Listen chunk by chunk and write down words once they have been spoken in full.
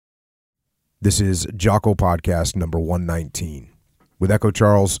This is Jocko Podcast number 119 with Echo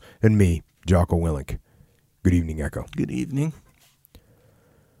Charles and me, Jocko Willink. Good evening, Echo. Good evening.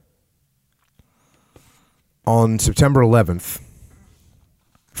 On September 11th,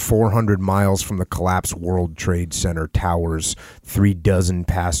 400 miles from the collapsed World Trade Center towers, 36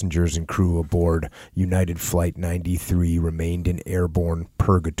 passengers and crew aboard United Flight 93 remained in airborne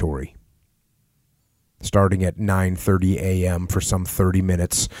purgatory. Starting at 9:30 a.m. for some 30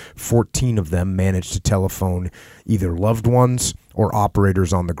 minutes, 14 of them managed to telephone either loved ones or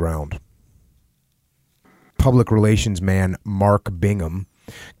operators on the ground. Public relations man Mark Bingham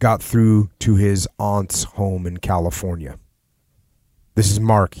got through to his aunt's home in California. "This is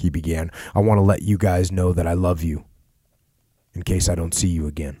Mark," he began. "I want to let you guys know that I love you, in case I don't see you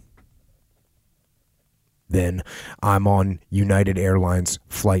again. Then I'm on United Airlines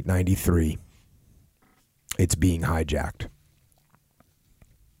Flight 93. It's being hijacked."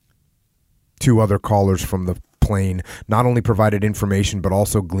 Two other callers from the plane not only provided information but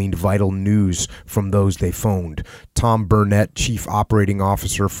also gleaned vital news from those they phoned. Tom Burnett, chief operating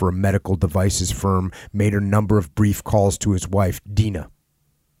officer for a medical devices firm, made a number of brief calls to his wife, Dina.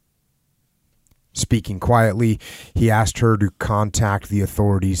 Speaking quietly, he asked her to contact the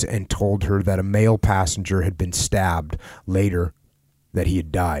authorities and told her that a male passenger had been stabbed, later that he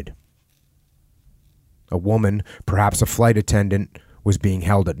had died. A woman, perhaps a flight attendant, was being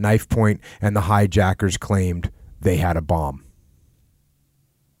held at knife point, and the hijackers claimed they had a bomb.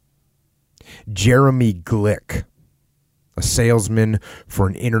 Jeremy Glick, a salesman for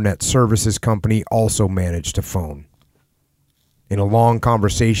an internet services company, also managed to phone. In a long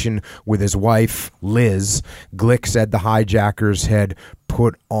conversation with his wife, Liz, Glick said the hijackers had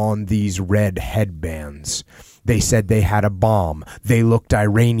put on these red headbands. They said they had a bomb. They looked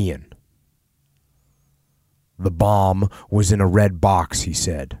Iranian. The bomb was in a red box, he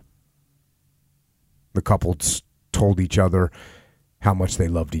said. The couple told each other how much they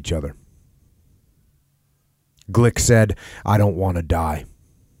loved each other. Glick said, "I don't want to die."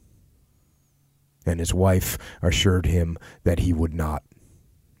 And his wife assured him that he would not.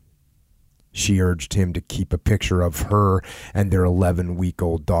 She urged him to keep a picture of her and their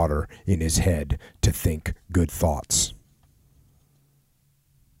 11-week-old daughter in his head to think good thoughts.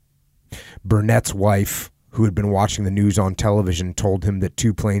 Burnett's wife, who had been watching the news on television, told him that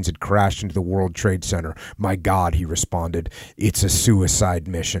 2 planes had crashed into the World Trade Center. "My God," he responded, "it's a suicide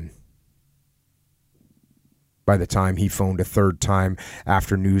mission." By the time he phoned a third time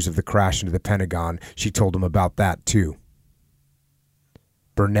after news of the crash into the Pentagon, she told him about that too.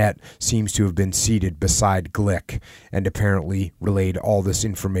 Burnett seems to have been seated beside Glick and apparently relayed all this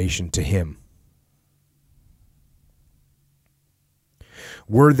information to him.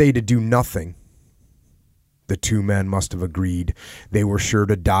 Were they to do nothing, the 2 men must have agreed they were sure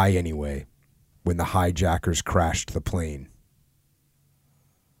to die anyway when the hijackers crashed the plane.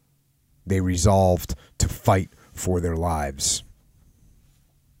 They resolved to fight for their lives.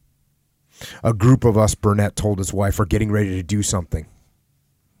 "A group of us," Burnett told his wife, "are getting ready to do something.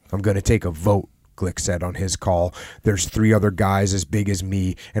 I'm going to take a vote," Glick said on his call. "There's 3 other guys as big as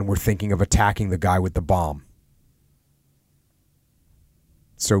me, and we're thinking of attacking the guy with the bomb."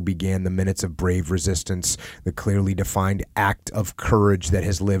 So began the minutes of brave resistance, the clearly defined act of courage that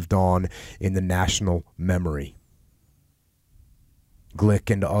has lived on in the national memory.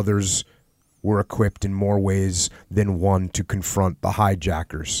 Glick and others were equipped in more ways than one to confront the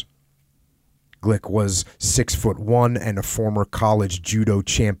hijackers. Glick was 6'1" and a former college judo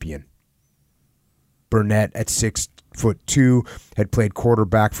champion. Burnett, at 6'2", had played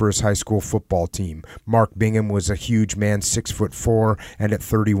quarterback for his high school football team. Mark Bingham was a huge man, 6'4", and at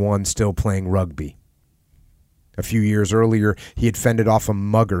 31 still playing rugby. A few years earlier, he had fended off a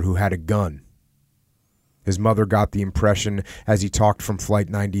mugger who had a gun. His mother got the impression as he talked from Flight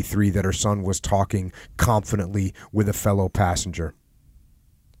 93 that her son was talking confidently with a fellow passenger.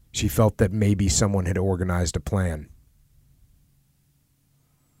 She felt that maybe someone had organized a plan.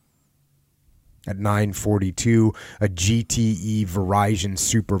 At 9:42, a GTE Verizon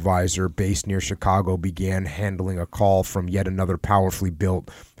supervisor based near Chicago began handling a call from yet another powerfully built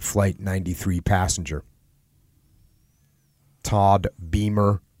Flight 93 passenger. Todd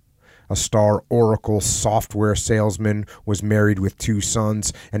Beamer, a Star Oracle software salesman, was married with 2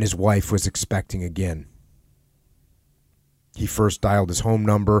 sons, and his wife was expecting again. He first dialed his home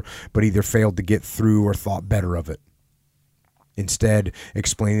number, but either failed to get through or thought better of it. Instead,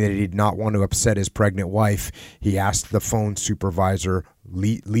 explaining that he did not want to upset his pregnant wife, he asked the phone supervisor,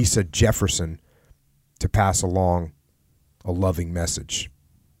 Lisa Jefferson, to pass along a loving message.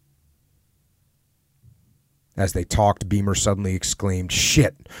 As they talked, Beamer suddenly exclaimed,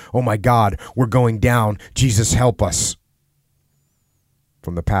 "Shit! Oh my God, we're going down! Jesus help us!"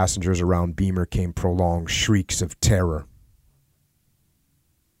 From the passengers around Beamer came prolonged shrieks of terror.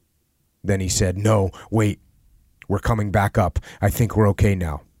 Then he said, "No, wait, we're coming back up. I think we're okay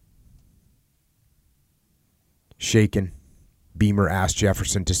now." Shaken, Beamer asked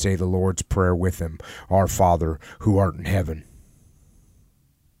Jefferson to say the Lord's Prayer with him, "Our Father, who art in heaven."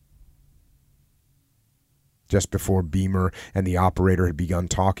 Just before Beamer and the operator had begun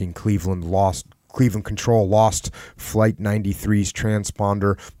talking, Cleveland Control lost Flight 93's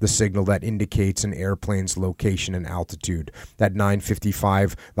transponder, the signal that indicates an airplane's location and altitude. At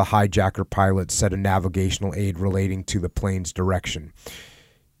 9:55, the hijacker pilot set a navigational aid relating to the plane's direction.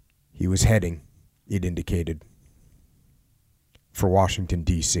 He was heading, it indicated, for Washington,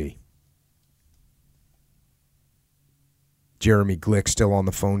 D.C. Jeremy Glick, still on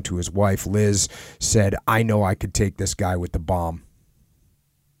the phone to his wife, Liz, said, "I know I could take this guy with the bomb."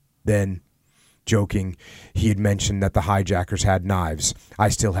 Then, joking, he had mentioned that the hijackers had knives. "I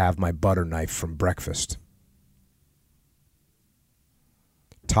still have my butter knife from breakfast."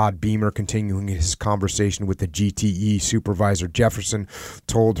 Todd Beamer, continuing his conversation with the GTE supervisor Jefferson,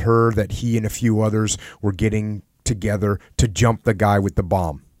 told her that he and a few others were getting together to jump the guy with the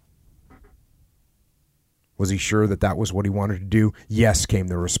bomb. Was he sure that that was what he wanted to do? "Yes," came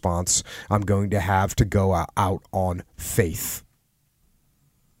the response. "I'm going to have to go out on faith.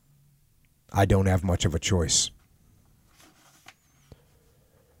 I don't have much of a choice."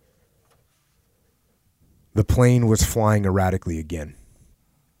 The plane was flying erratically again.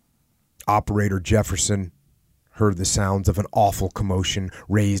 Operator Jefferson heard the sounds of an awful commotion,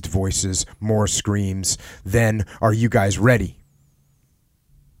 raised voices, more screams. Then, "Are you guys ready?"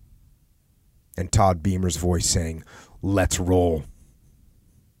 And Todd Beamer's voice saying, "Let's roll."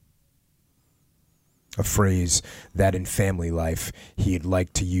 A phrase that in family life he'd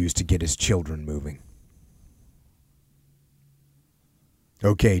like to use to get his children moving.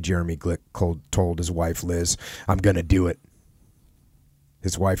 "Okay," Jeremy Glick told his wife Liz, "I'm going to do it."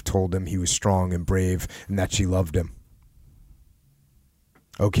 His wife told him he was strong and brave and that she loved him.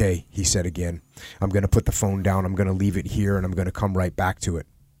 "Okay," he said again, "I'm going to put the phone down, I'm going to leave it here, and I'm going to come right back to it."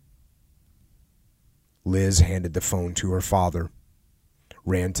 Liz handed the phone to her father,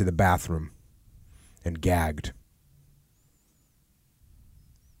 ran to the bathroom, and gagged.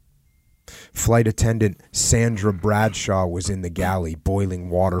 Flight attendant Sandra Bradshaw was in the galley, boiling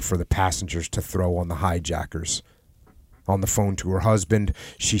water for the passengers to throw on the hijackers. On the phone to her husband,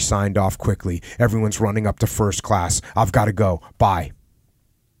 she signed off quickly. "Everyone's running up to first class. I've got to go. Bye."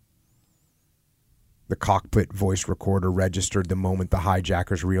 The cockpit voice recorder registered the moment the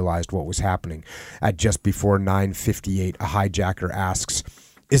hijackers realized what was happening. At just before 9:58, a hijacker asks,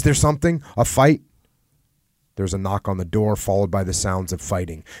 "Is there something? A fight?" There's a knock on the door, followed by the sounds of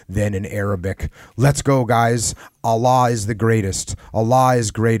fighting. Then in Arabic, "Let's go, guys. Allah is the greatest. Allah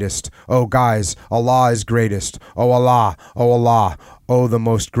is greatest. Oh, guys, Allah is greatest. Oh, Allah. Oh, Allah. Oh, the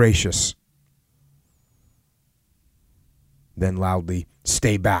most gracious." Then loudly,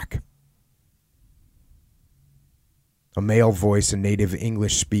 "Stay back." A male voice, a native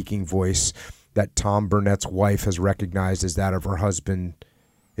English-speaking voice that Tom Burnett's wife has recognized as that of her husband,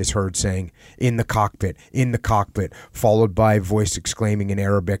 is heard saying, in the cockpit, followed by a voice exclaiming in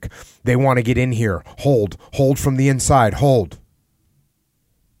Arabic, "They want to get in here. Hold from the inside, hold."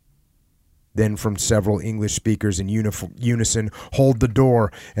 Then from several English speakers in unison, "Hold the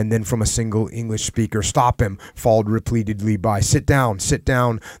door." And then from a single English speaker, "Stop him," followed repeatedly by, sit down."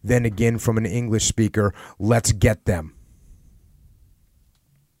 Then again from an English speaker, "Let's get them."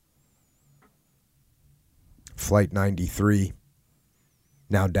 Flight 93,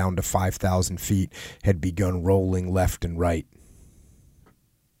 now down to 5,000 feet, had begun rolling left and right.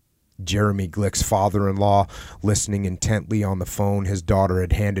 Jeremy Glick's father-in-law, listening intently on the phone his daughter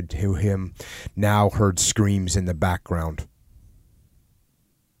had handed to him, now heard screams in the background.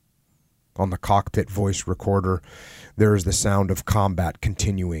 On the cockpit voice recorder, there is the sound of combat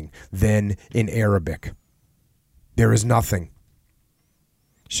continuing. Then, in Arabic, "There is nothing.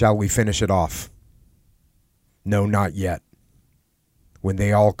 Shall we finish it off?" "No, not yet. When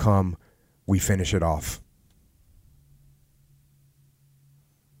they all come, we finish it off."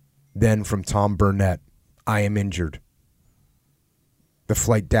 Then from Tom Burnett, "I am injured." The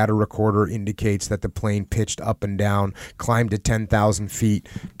flight data recorder indicates that the plane pitched up and down, climbed to 10,000 feet,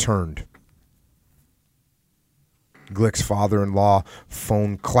 turned. Glick's father-in-law,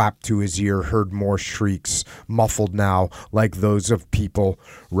 phone clapped to his ear, heard more shrieks, muffled now, like those of people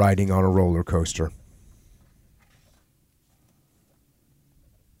riding on a roller coaster.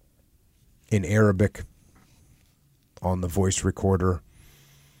 In Arabic, on the voice recorder,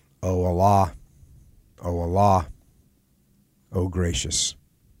 "O Allah, O Allah, O gracious."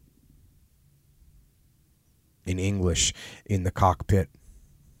 In English, in the cockpit,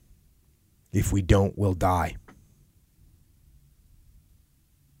 "If we don't, we'll die."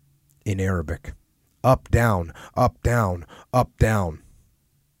 In Arabic, "Up, down, up, down, up, down."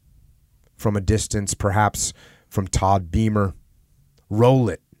 From a distance, perhaps from Todd Beamer, "Roll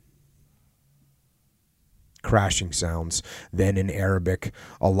it." Crashing sounds. Then in Arabic,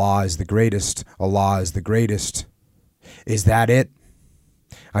 "Allah is the greatest, Allah is the greatest." Is that it?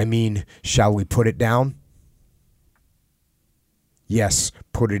 I mean, shall we put it down? Yes,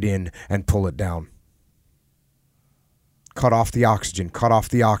 put it in and pull it down. Cut off the oxygen, cut off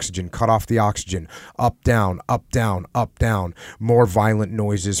the oxygen, cut off the oxygen. Up, down, up, down, up, down. More violent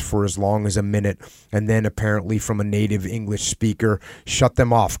noises for as long as a minute. And then apparently from a native English speaker, "Shut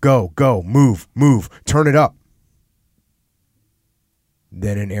them off. Go, go, move, move, turn it up."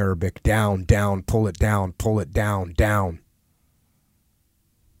 Then in Arabic, "Down, down, pull it down, down."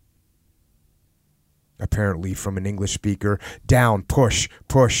 Apparently from an English speaker, "Down, push,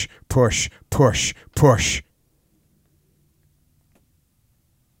 push, push, push, push."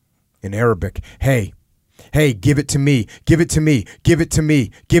 In Arabic, "Hey, hey, give it to me, give it to me, give it to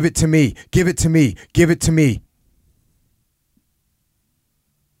me, give it to me, give it to me, give it to me."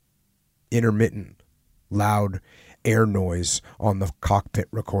 Intermittent, loud air noise on the cockpit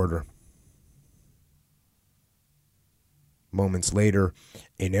recorder. Moments later,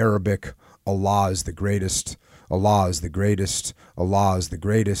 in Arabic, "Allah is the greatest, Allah is the greatest, Allah is the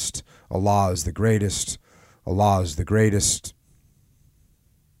greatest, Allah is the greatest, Allah is the greatest."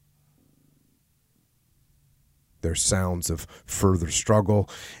 There's sounds of further struggle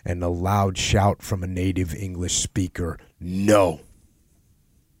and a loud shout from a native English speaker, "No."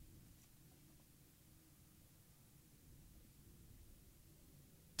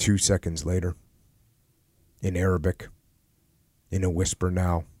 Two seconds later, in Arabic, in a whisper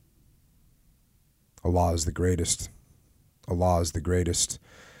now, "Allah is the greatest, Allah is the greatest,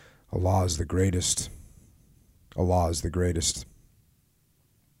 Allah is the greatest, Allah is the greatest."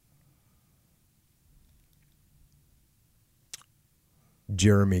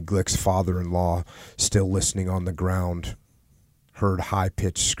 Jeremy Glick's father-in-law, still listening on the ground, heard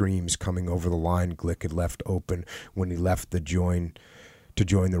high-pitched screams coming over the line Glick had left open when he left to join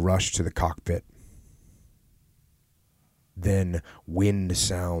the rush to the cockpit. Then wind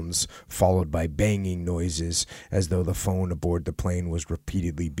sounds, followed by banging noises, as though the phone aboard the plane was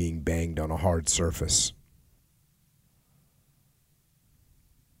repeatedly being banged on a hard surface.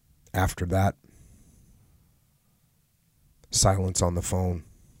 After that, silence on the phone.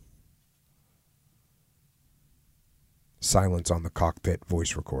 Silence on the cockpit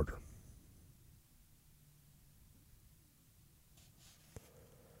voice recorder.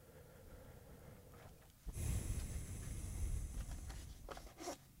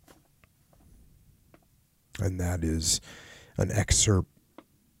 And that is an excerpt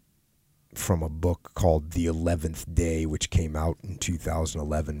from a book called The 11th Day, which came out in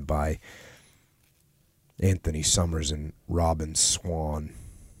 2011 by Anthony Summers and Robin Swan.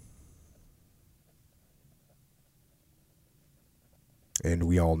 And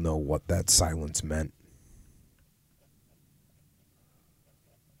we all know what that silence meant.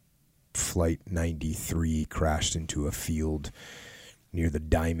 Flight 93 crashed into a field near the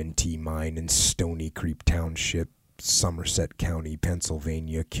Diamond T mine in Stony Creek Township, Somerset County,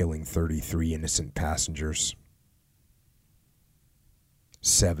 Pennsylvania, killing 33 innocent passengers.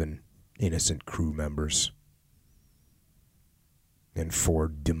 7 innocent crew members, and 4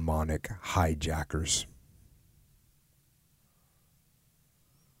 demonic hijackers.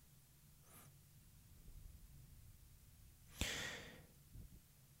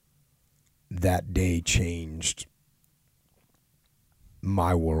 That day changed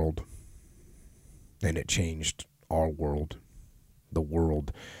my world, and it changed our world, the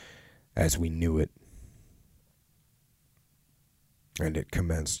world as we knew it. And it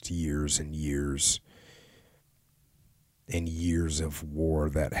commenced years and years and years of war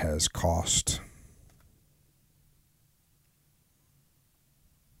that has cost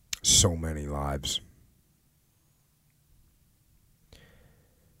so many lives.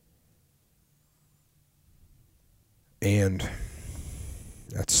 And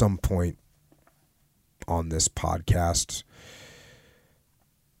at some point on this podcast,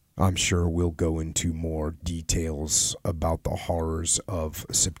 I'm sure we'll go into more details about the horrors of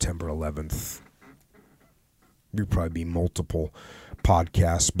September 11th. There'll probably be multiple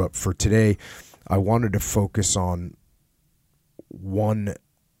podcasts, but for today, I wanted to focus on one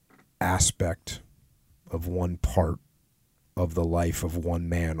aspect of one part of the life of one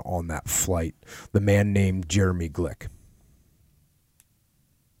man on that flight, the man named Jeremy Glick,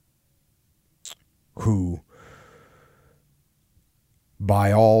 who,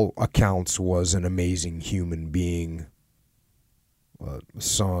 by all accounts, was an amazing human being, a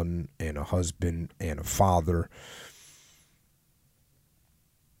son and a husband and a father.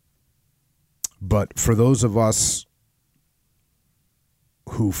 But for those of us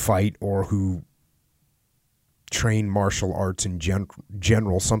who fight or who train martial arts in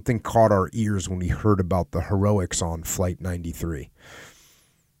general, something caught our ears when we heard about the heroics on Flight 93.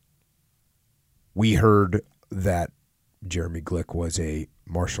 We heard that Jeremy Glick was a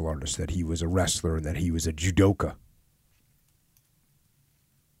martial artist, that he was a wrestler, and that he was a judoka.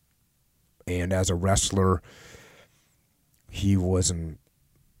 And as a wrestler, he was a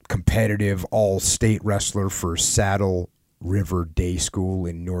competitive all-state wrestler for Saddle River Day School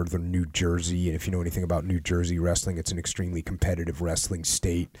in northern New Jersey. And if you know anything about New Jersey wrestling, it's an extremely competitive wrestling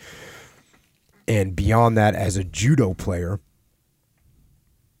state. And beyond that, as a judo player,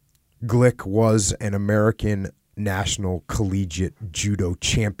 Glick was an American national collegiate judo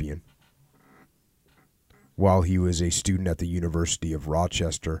champion while he was a student at the University of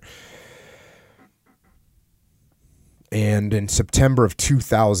Rochester. And in September of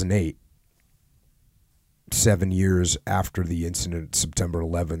 2008, 7 years after the incident, September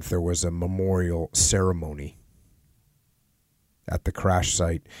 11th, there was a memorial ceremony at the crash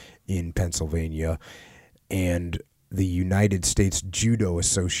site in Pennsylvania, and the United States Judo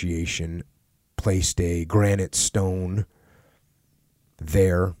Association placed a granite stone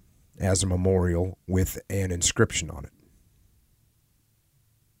there as a memorial with an inscription on it.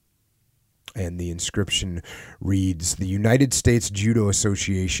 And the inscription reads, "The United States Judo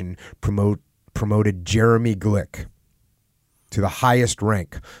Association promoted Jeremy Glick to the highest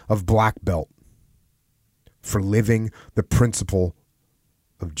rank of black belt for living the principle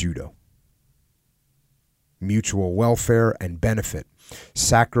of judo. Mutual welfare and benefit,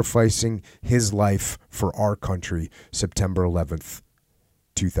 sacrificing his life for our country, September 11th,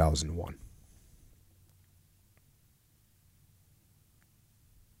 2001.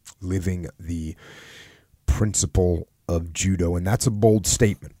 Living the principle of judo, and that's a bold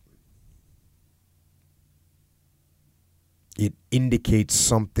statement. It indicates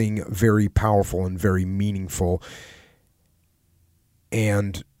something very powerful and very meaningful.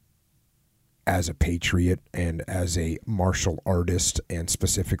 And as a patriot and as a martial artist and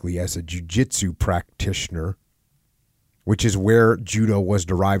specifically as a jiu-jitsu practitioner, which is where judo was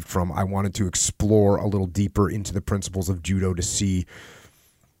derived from, I wanted to explore a little deeper into the principles of judo to see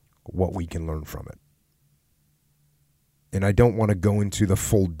what we can learn from it. And I don't want to go into the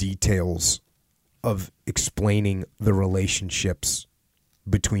full details of explaining the relationships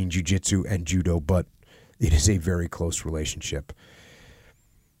between jiu-jitsu and judo, but it is a very close relationship.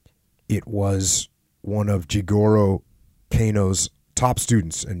 It was one of Jigoro Kano's top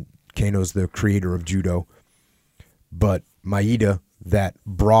students, and Kano's the creator of judo, but Maeda, that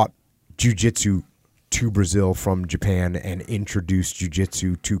brought jiu-jitsu to Brazil from Japan and introduced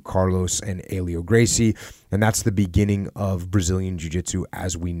jiu-jitsu to Carlos and Helio Gracie, and that's the beginning of Brazilian jiu-jitsu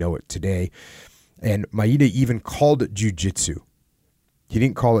as we know it today. And Maeda even called it jiu-jitsu. He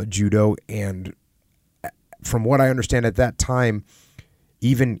didn't call it judo, and from what I understand at that time,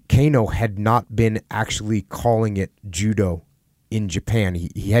 even Kano had not been actually calling it judo in Japan.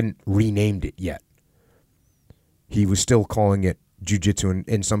 He hadn't renamed it yet. He was still calling it jiu-jitsu,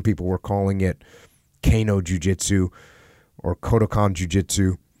 and some people were calling it Kano Jiu-Jitsu or Kodokan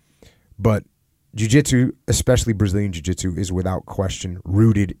Jiu-Jitsu. But Jiu-Jitsu, especially Brazilian Jiu-Jitsu, is without question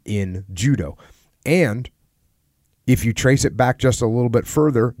rooted in judo. And if you trace it back just a little bit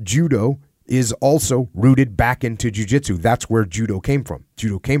further, judo is also rooted back into jiu-jitsu. That's where judo came from.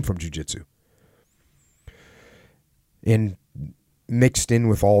 Judo came from jiu-jitsu. And mixed in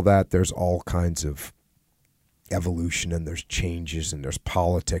with all that, there's all kinds of evolution, and there's changes, and there's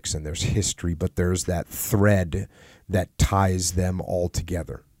politics, and there's history, but there's that thread that ties them all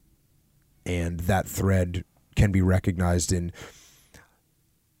together. And that thread can be recognized in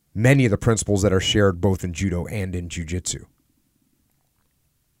many of the principles that are shared both in judo and in jiu-jitsu.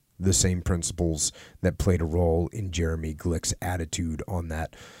 The same principles that played a role in Jeremy Glick's attitude on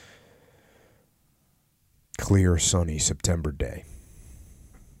that clear, sunny September day.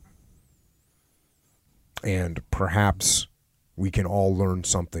 And perhaps we can all learn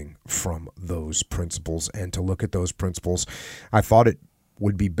something from those principles. And to look at those principles, I thought it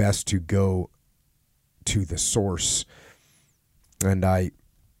would be best to go to the source. And I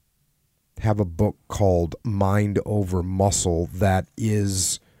have a book called Mind Over Muscle that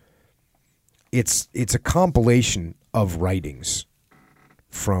is... It's a compilation of writings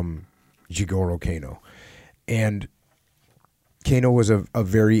from Jigoro Kano. And Kano was a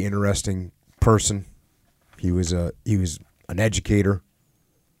very interesting person. He was an educator.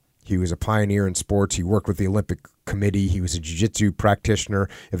 He was a pioneer in sports. He worked with the Olympic Committee. He was a jiu-jitsu practitioner,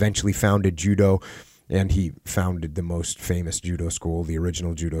 eventually founded judo, and he founded the most famous judo school, the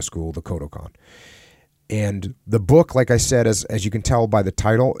original judo school, the Kodokan. And the book, like I said, as you can tell by the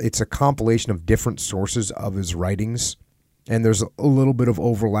title, it's a compilation of different sources of his writings. And there's a little bit of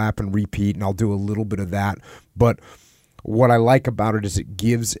overlap and repeat, and I'll do a little bit of that. But what I like about it is it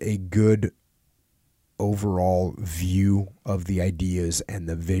gives a good overall view of the ideas and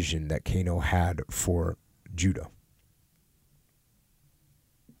the vision that Kano had for judo.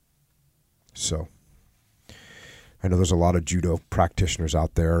 So, I know there's a lot of judo practitioners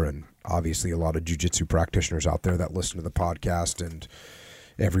out there, and obviously a lot of jiu-jitsu practitioners out there that listen to the podcast, and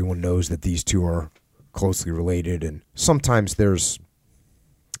everyone knows that these two are closely related, and sometimes there's,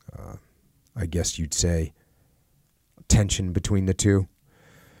 I guess you'd say, tension between the two.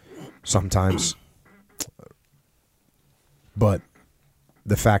 Sometimes. But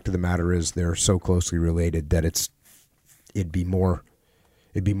the fact of the matter is they're so closely related that it'd be more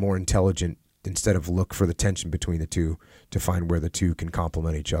intelligent, instead of look for the tension between the two, to find where the two can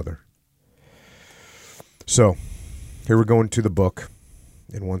complement each other. So, here we're going to the book.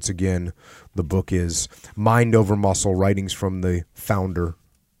 And once again, the book is Mind Over Muscle, Writings from the Founder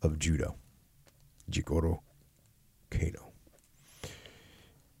of Judo, Jigoro Kano.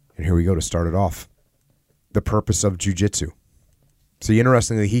 And here we go to start it off. The purpose of jiu-jitsu. See,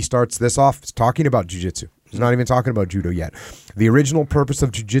 interestingly, he starts this off talking about jiu-jitsu. He's not even talking about judo yet. The original purpose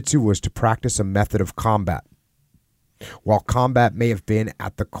of jiu-jitsu was to practice a method of combat. While combat may have been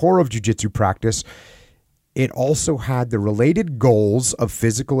at the core of jiu-jitsu practice, it also had the related goals of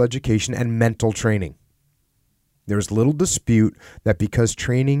physical education and mental training. There's little dispute that because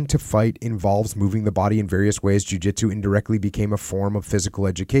training to fight involves moving the body in various ways, jiu-jitsu indirectly became a form of physical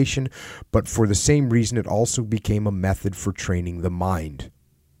education, but for the same reason it also became a method for training the mind.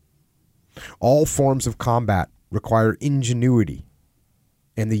 All forms of combat require ingenuity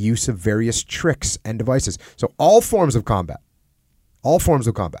and the use of various tricks and devices. So all forms of combat.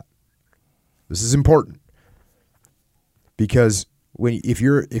 This is important. Because if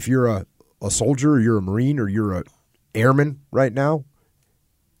you're a soldier, or you're a Marine, or you're a airman right now,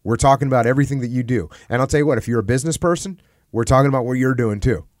 we're talking about everything that you do. And I'll tell you what, if you're a business person, we're talking about what you're doing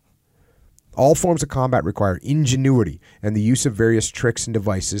too. All forms of combat require ingenuity and the use of various tricks and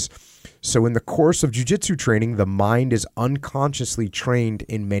devices. So in the course of jiu-jitsu training, the mind is unconsciously trained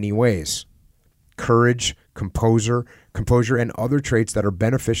in many ways. Courage, composure, and other traits that are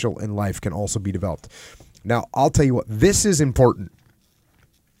beneficial in life can also be developed. Now, I'll tell you what, this is important.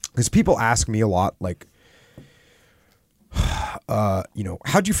 Because people ask me a lot, like,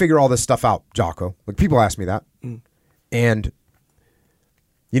 how'd you figure all this stuff out, Jocko? Like, people ask me that. And,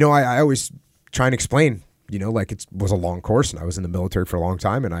 I always try and explain, like it was a long course, and I was in the military for a long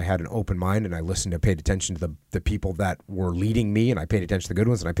time, and I had an open mind, and I listened and paid attention to the people that were leading me, and I paid attention to the good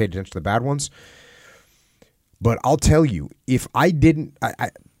ones, and I paid attention to the bad ones. But I'll tell you, if I didn't,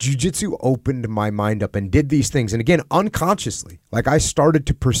 jiu-jitsu opened my mind up and did these things. And again, unconsciously, like I started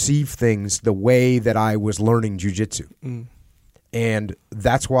to perceive things the way that I was learning jiu-jitsu. And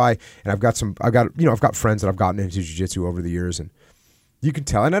that's why, and I've got friends that I've gotten into jiu-jitsu over the years, and you can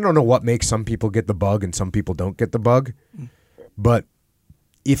tell, and I don't know what makes some people get the bug and some people don't get the bug. But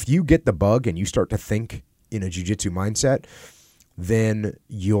if you get the bug and you start to think in a jiu-jitsu mindset, then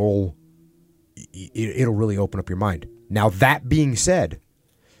it'll really open up your mind. Now, that being said,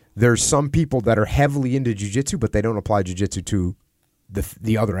 there's some people that are heavily into jiu-jitsu, but they don't apply jiu-jitsu to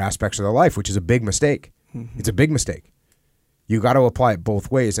the other aspects of their life, which is a big mistake. It's a big mistake. You got to apply it both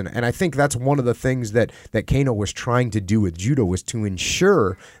ways. And I think that's one of the things that Kano was trying to do with judo, was to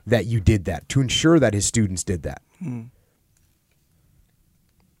ensure that you did that, to ensure that his students did that.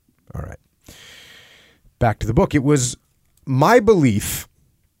 All right. Back to the book. It was my belief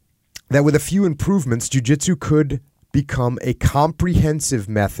that with a few improvements, jiu-jitsu could become a comprehensive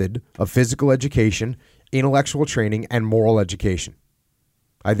method of physical education, intellectual training, and moral education.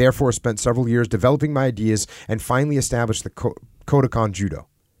 I therefore spent several years developing my ideas and finally established the Kodokan Judo.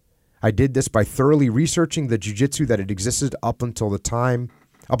 I did this by thoroughly researching the jiu-jitsu that had existed up until that time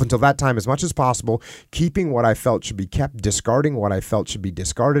as much as possible, keeping what I felt should be kept, discarding what I felt should be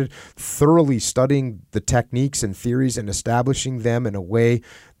discarded, thoroughly studying the techniques and theories and establishing them in a way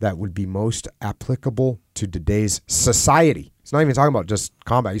that would be most applicable to today's society. He's not even talking about just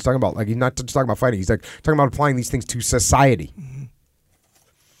combat. He's talking about, he's not just talking about fighting. He's talking about applying these things to society.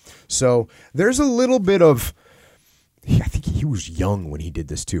 So there's a little bit of I think he was young when he did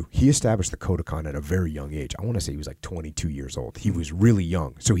this too. He established the Kodokan at a very young age. I want to say he was like 22 years old. He was really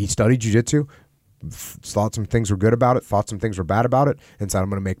young. So he studied jiu-jitsu, thought some things were good about it, thought some things were bad about it, and said, I'm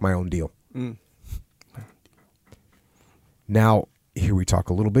going to make my own deal. Now, here we talk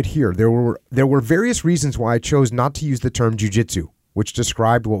a little bit here. There were various reasons why I chose not to use the term jiu-jitsu, which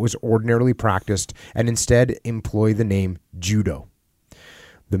described what was ordinarily practiced, and instead employ the name judo.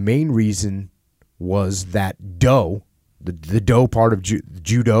 The main reason was that do, the do part of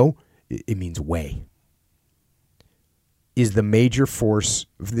judo, it means way, is the major focus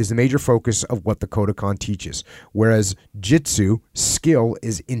of what the Kodokan teaches, whereas jitsu, skill,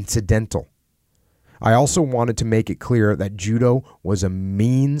 is incidental. I also wanted to make it clear that judo was a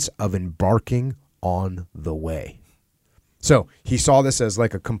means of embarking on the way. So he saw this as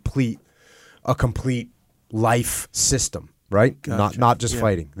like a complete life system, right? Gotcha. Not just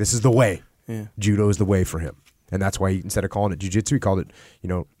fighting. This is the way. Yeah. Judo is the way for him. And that's why instead of calling it jiu-jitsu, he called it,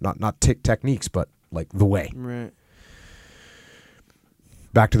 not techniques, but like the way. Right.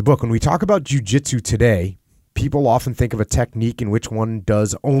 Back to the book. When we talk about jiu-jitsu today, people often think of a technique in which one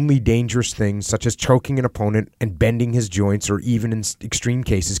does only dangerous things, such as choking an opponent and bending his joints, or even in extreme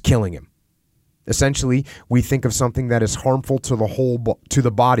cases, killing him. Essentially, we think of something that is harmful to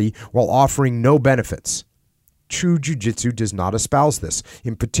the body while offering no benefits. True jiu-jitsu does not espouse this.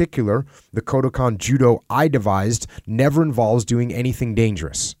 In particular, the Kodokan judo I devised never involves doing anything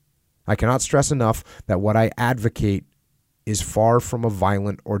dangerous. I cannot stress enough that what I advocate is far from a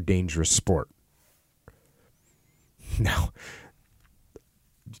violent or dangerous sport. Now,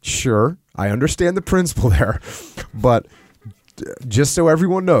 sure, I understand the principle there, but just so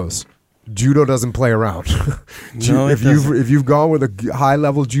everyone knows, judo doesn't play around. No, if you've gone with a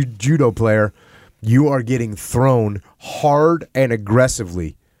high-level judo player, you are getting thrown hard and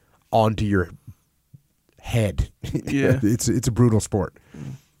aggressively onto your head. Yeah. It's a brutal sport.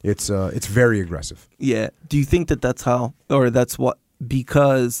 It's very aggressive. Yeah. Do you think that that's how, or that's what,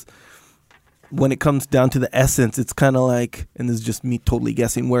 because when it comes down to the essence, it's kind of like, and this is just me totally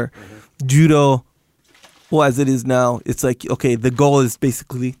guessing, where judo, well, as it is now, it's like, okay, the goal is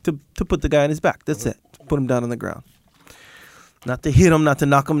basically to put the guy on his back. That's it. Put him down on the ground. Not to hit him, not to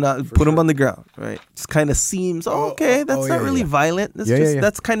knock him, put him on the ground, right? Just kind of seems, that's not really violent.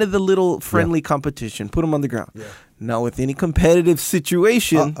 That's kind of the little friendly competition. Put him on the ground. Yeah. Now, with any competitive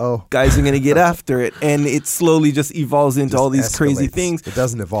situation, guys are going to get after it, and it slowly just evolves into all these crazy things. It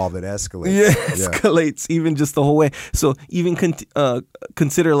doesn't evolve, it escalates. Yeah, escalates even just the whole way. So even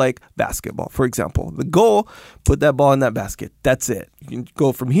consider like basketball, for example. The goal, put that ball in that basket. That's it. You can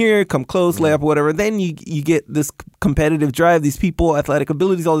go from here, come close, lay up, whatever. Then you get this competitive drive, these people, athletic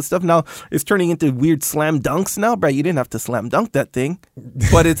abilities, all this stuff. Now it's turning into weird slam dunks now, right? You didn't have to slam dunk that thing,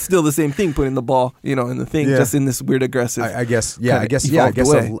 but it's still the same thing, putting the ball, in the thing, just in this weird aggressive. I guess a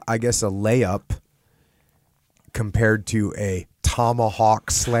layup compared to a tomahawk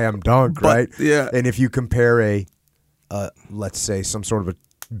slam dunk, right? Yeah. And if you compare let's say some sort of a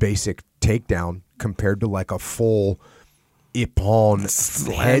basic takedown compared to like a full ippon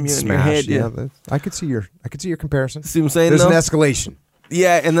head smash, I could see your comparison. See what I'm saying? There's an escalation.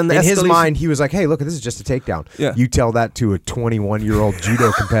 Yeah, and then in his mind, he was like, "Hey, look, this is just a takedown." Yeah. You tell that to a 21-year-old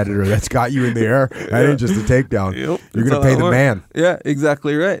judo competitor that's got you in the air. That ain't just a takedown. Yep. You're gonna pay the man. Yeah,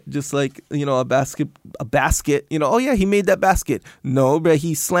 exactly right. Just like a basket. He made that basket. No, but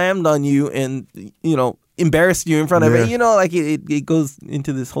he slammed on you and embarrassed you in front of it. It goes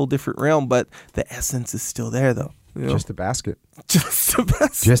into this whole different realm. But the essence is still there, though. Just a basket. Just a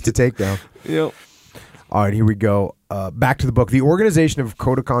basket. Just a takedown. Yep. All right, here we go. Back to the book. The organization of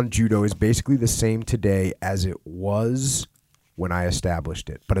Kodokan Judo is basically the same today as it was when I established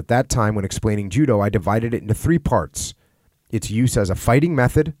it. But at that time, when explaining judo, I divided it into 3 parts. Its use as a fighting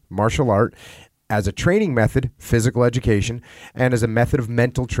method, martial art, as a training method, physical education, and as a method of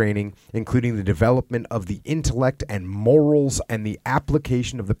mental training, including the development of the intellect and morals and the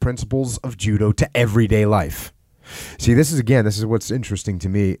application of the principles of judo to everyday life. See, this is what's interesting to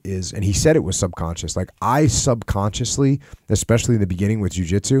me is, and he said it was subconscious. Like I subconsciously, especially in the beginning with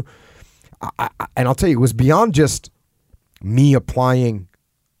jiu-jitsu, and I'll tell you, it was beyond just me applying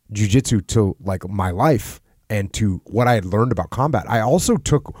jiu-jitsu to like my life and to what I had learned about combat. I also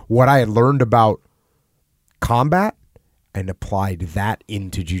took what I had learned about combat and applied that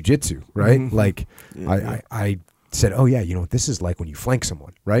into jiu-jitsu, right? Mm-hmm. Like I said, oh yeah, this is like when you flank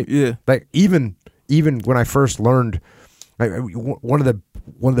someone, right? Yeah. Like even when I first learned, one of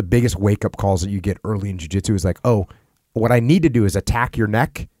the biggest wake up calls that you get early in jiu-jitsu is like, oh, what I need to do is attack your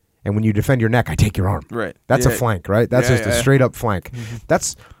neck And when you defend your neck, I take your arm. Right. That's Yeah. a flank, right? That's just a straight up flank.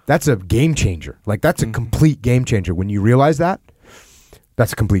 That's a game changer. Like that's a complete game changer. When you realize that,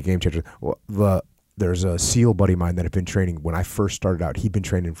 that's a complete game changer. Well, there's a SEAL buddy of mine that had been training when I first started out. He'd been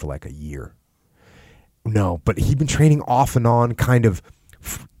training for like a year. No, but he'd been training off and on, kind of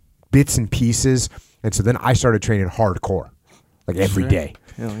bits and pieces. And so then I started training hardcore, like every day.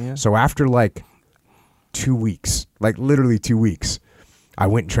 Hell yeah. So after like 2 weeks, like literally 2 weeks, I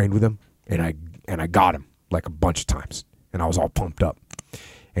went and trained with him, and I got him like a bunch of times, and I was all pumped up.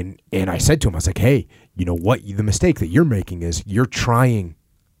 And I said to him, I was like, hey, you know what? The mistake that you're making is you're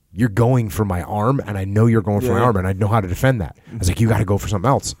going for my arm, and I know you're going for my arm, and I know how to defend that. I was like, you got to go for something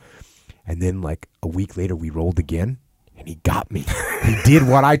else. And then like a week later, we rolled again, and he got me. He did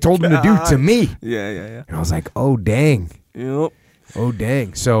what I told him to do to me. Yeah. And I was like, oh, dang. Yep. Oh,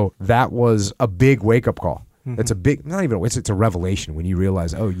 dang. So that was a big wake-up call. It's a big, not even, it's a revelation when you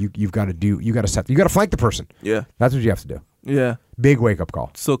realize, oh, you got to flank the person. Yeah. That's what you have to do. Yeah. Big wake-up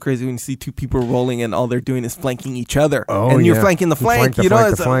call. So crazy when you see two people rolling and all they're doing is flanking each other. Oh, and you're yeah. flanking the flank, The you know? flank,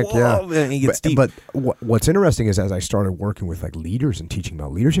 It's the flank, like, yeah. whoa, and it gets deep. But what's interesting is as I started working with like leaders and teaching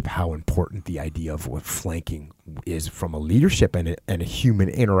about leadership, how important the idea of what flanking is from a leadership and a human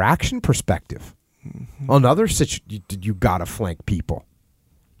interaction perspective. Another situation, you got to flank people.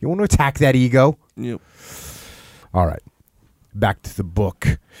 You want to attack that ego? Yep. All right. Back to the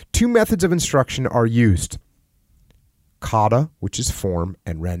book. 2 methods of instruction are used. Kata, which is form,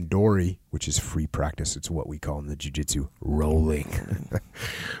 and randori, which is free practice. It's what we call in the jiu-jitsu rolling.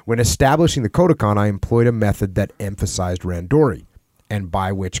 When establishing the Kodokan, I employed a method that emphasized randori, and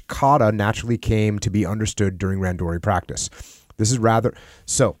by which kata naturally came to be understood during randori practice.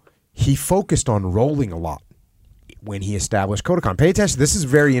 So he focused on rolling a lot when he established Kodokan. Pay attention. This is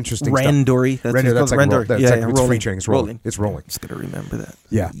very interesting Randori. stuff. Randori. That's like Randori. it's free training. It's rolling. It's rolling. Just got to remember that.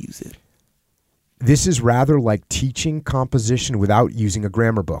 Yeah. Use it. This is rather like teaching composition without using a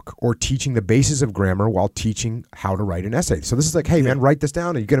grammar book, or teaching the basis of grammar while teaching how to write an essay. So this is like, hey man, write this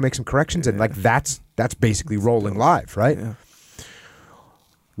down, and you're gonna make some corrections, and like that's basically rolling live, right? Yeah.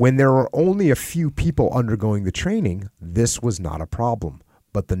 When there were only a few people undergoing the training, this was not a problem.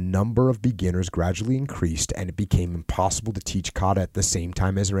 But the number of beginners gradually increased, and it became impossible to teach kata at the same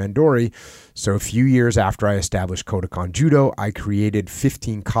time as randori. So a few years after I established Kodokan Judo, I created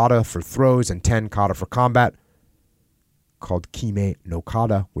 15 kata for throws and 10 kata for combat, called Kime no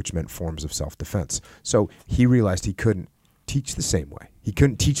Kata, which meant forms of self-defense. So he realized he couldn't teach the same way. He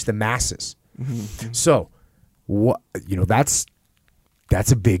couldn't teach the masses. So that's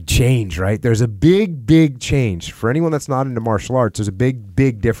a big change, right? There's a big change. For anyone that's not into martial arts, there's a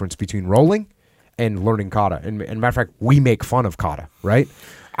big difference between rolling and learning kata. And matter of fact, we make fun of kata, right?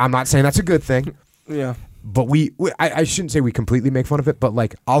 I'm not saying that's a good thing. Yeah. But I shouldn't say we completely make fun of it, but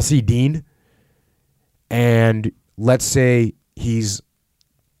like I'll see Dean, and let's say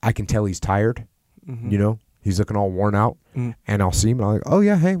I can tell he's tired, you know? He's looking all worn out, and I'll see him, and I'm like, oh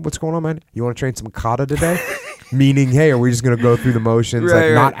yeah, hey, what's going on, man? You want to train some kata today? Meaning, hey, are we just going to go through the motions,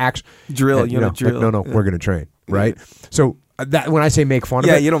 not actually drill? You know, drill. Like, no, we're going to train, right? So that when I say make fun of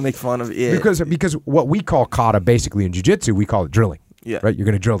it, you don't make fun of it because what we call kata basically in jiu-jitsu, we call it drilling. Yeah, right. You're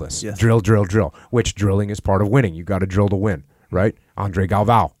going to drill this. Yes. Drill. Which drilling is part of winning. You got to drill to win, right? Andre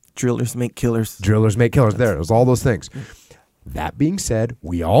Galvao. Drillers make killers. Drillers make killers. There's all those things. That being said,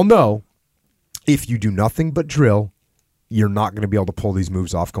 we all know if you do nothing but drill, you're not going to be able to pull these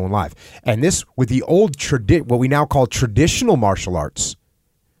moves off going live. And this, with the old what we now call traditional martial arts,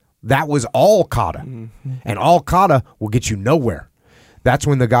 that was all kata. And all kata will get you nowhere. That's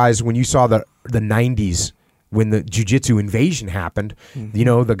when when you saw the 90s, when the jiu-jitsu invasion happened, you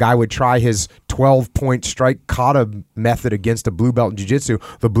know, the guy would try his 12-point strike kata method against a blue belt in jiu-jitsu.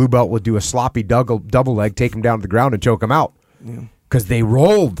 The blue belt would do a sloppy double leg, take him down to the ground and choke him out. Because they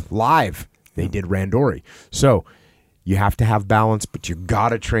rolled live. They did randori. So you have to have balance, but you got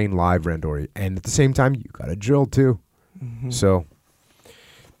to train live randori. And at the same time, you got to drill too. So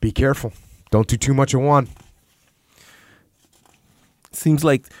be careful. Don't do too much of one. Seems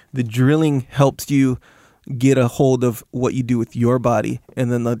like the drilling helps you get a hold of what you do with your body.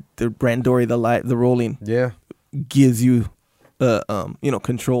 And then the randori, the rolling, gives you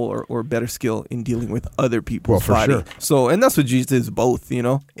control or better skill in dealing with other people's body. Sure. So, and that's what jiu-jitsu is both,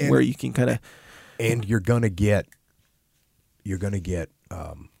 where you can kind of... And you're going to get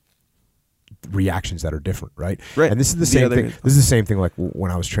reactions that are different, right? Right. And this is the same thing. This is the same thing like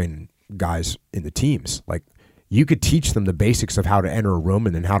when I was training guys in the teams. Like you could teach them the basics of how to enter a room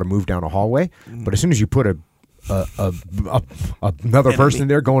and then how to move down a hallway, but as soon as you put another person in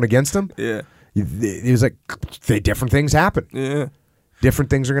there going against them, it was like different things happen. Yeah. different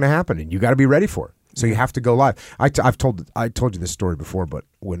things are going to happen, and you got to be ready for it. So you have to go live. I told you this story before, but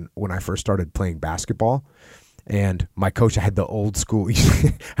when I first started playing basketball, and my coach had the old school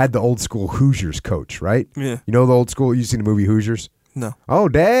Hoosiers coach, right? Yeah. You know the old school. You seen the movie Hoosiers? No. Oh,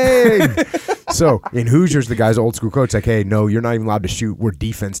 dang. So in Hoosiers, the guy's old school coach like, hey, no, you're not even allowed to shoot. We're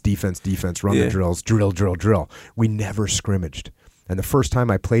defense, run the drills, drill. We never scrimmaged. And the first time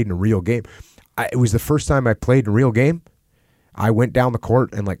I played in a real game, it was the first time I played in a real game. I went down the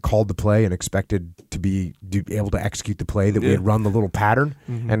court and like called the play and expected to be able to execute the play that we had run the little pattern.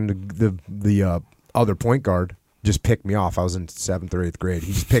 And the other point guard just picked me off. I was in 7th or 8th grade.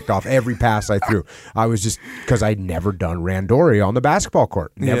 He just picked off every pass I threw. I was just, because I'd never done randori on the basketball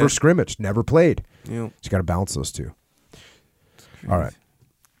court. Never scrimmaged, never played. Yep. So you got to balance those two. All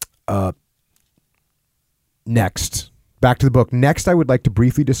right. Next. Back to the book. Next, I would like to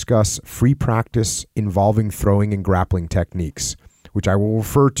briefly discuss free practice involving throwing and grappling techniques, which I will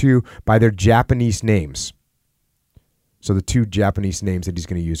refer to by their Japanese names. So the two Japanese names that he's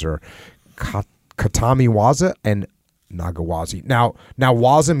going to use are Katami waza and nagawazi. Now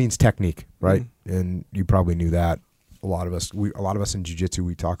waza means technique, right? And you probably knew that. A lot of us in jiu-jitsu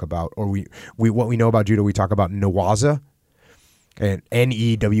we talk about, or we what we know about judo, we talk about nawaza and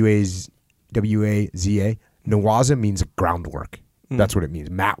Newaza. Nawaza means groundwork. That's what it means.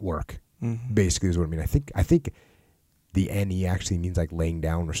 Mat work, basically, is what it means. I think the Ne actually means like laying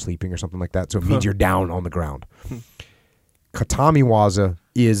down or sleeping or something like that. So it means you're down on the ground. Katami waza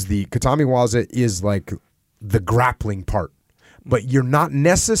is like the grappling part, but you're not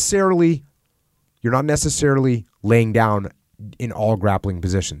necessarily laying down in all grappling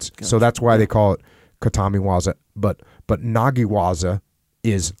positions. Gotcha. So that's why they call it Katami waza. But Nagi waza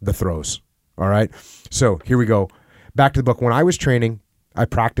is the throws. All right. So here we go. Back to the book. When I was training, I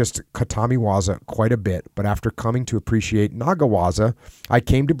practiced Katami waza quite a bit, but after coming to appreciate Nagawaza, I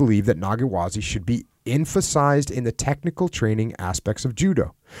came to believe that Nagawazi should be emphasized in the technical training aspects of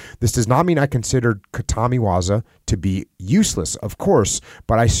judo. This does not mean I considered Katami waza to be useless, of course,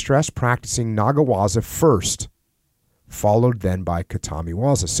 but I stress practicing Nagawaza first, followed then by Katami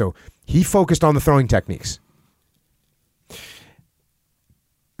waza. So he focused on the throwing techniques.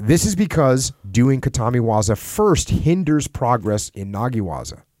 This is because doing Katami waza first hinders progress in Nagi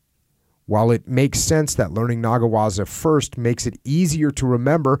waza. While it makes sense that learning Nagawaza first makes it easier to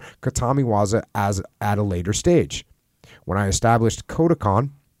remember Katami waza at a later stage. When I established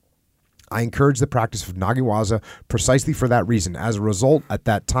Kodokan, I encouraged the practice of Nagiwaza precisely for that reason. As a result, at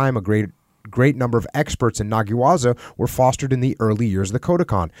that time, a great number of experts in Nagiwaza were fostered in the early years of the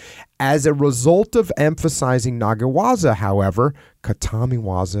Kodokan. As a result of emphasizing Nagiwaza, however, Katami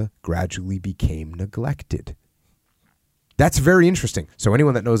waza gradually became neglected. That's very interesting. So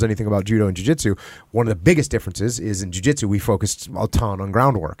anyone that knows anything about judo and jiu-jitsu, one of the biggest differences is in jiu-jitsu, we focused a ton on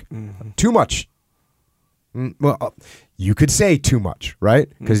groundwork. Too much. Well, you could say too much, right?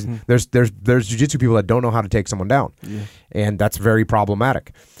 Because there's jiu-jitsu people that don't know how to take someone down. Yeah. And that's very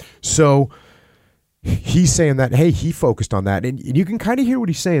problematic. So he's saying that, hey, he focused on that. And you can kind of hear what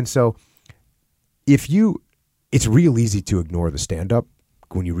he's saying. So it's real easy to ignore the stand-up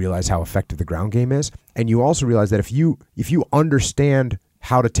when you realize how effective the ground game is. And you also realize that if you understand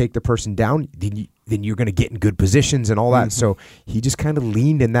how to take the person down, then you're going to get in good positions and all that. So he just kind of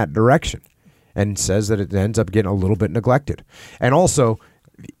leaned in that direction and says that it ends up getting a little bit neglected. And also,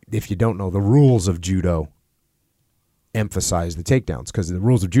 if you don't know, the rules of judo emphasize the takedowns, because the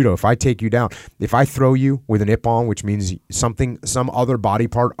rules of judo, if I take you down, if I throw you with an ippon, which means some other body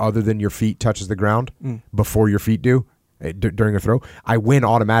part other than your feet touches the ground before your feet do during a throw, I win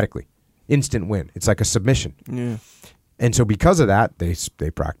automatically. Instant win. It's like a submission. Yeah. And so because of that,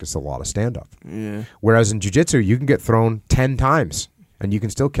 they practice a lot of stand-up. Yeah. Whereas in jiu-jitsu, you can get thrown 10 times and you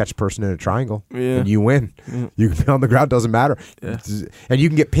can still catch a person in a triangle and you win. Yeah. You can be on the ground, doesn't matter. Yeah. And you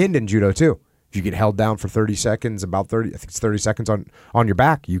can get pinned in judo too. If you get held down for 30 seconds, I think it's 30 seconds on your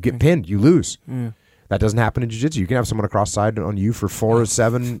back, you get pinned, you lose. Yeah. That doesn't happen in jiu-jitsu. You can have someone across side on you for 4,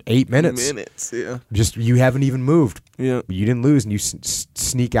 7, 8 minutes. Yeah. Just, you haven't even moved. Yeah. You didn't lose, and you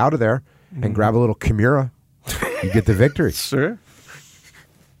sneak out of there and grab a little Kimura. You get the victory. Sure.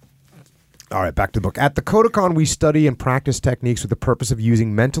 All right, back to the book. At the Kodokan, we study and practice techniques with the purpose of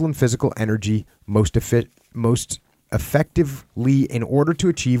using mental and physical energy most effectively in order to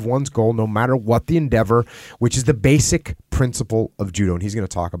achieve one's goal, no matter what the endeavor, which is the basic principle of judo. And he's going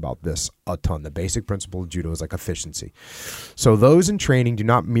to talk about this a ton. The basic principle of judo is like efficiency. So those in training do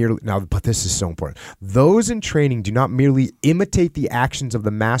not merely, but this is so important. Those in training do not merely imitate the actions of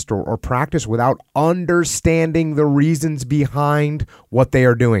the master or practice without understanding the reasons behind what they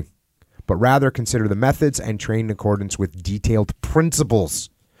are doing. but rather consider the methods and train in accordance with detailed principles.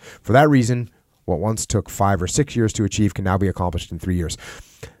 For that reason, what once took 5 or 6 years to achieve can now be accomplished in 3 years.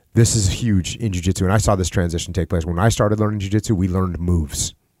 This is huge in jiu-jitsu, and I saw this transition take place. When I started learning jiu-jitsu, we learned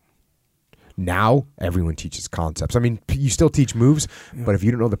moves. Now, everyone teaches concepts. I mean, you still teach moves, but if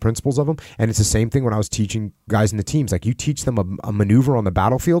you don't know the principles of them, and it's the same thing when I was teaching guys in the teams. Like, you teach them a maneuver on the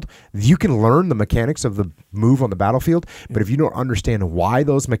battlefield, you can learn the mechanics of the move on the battlefield, but if you don't understand why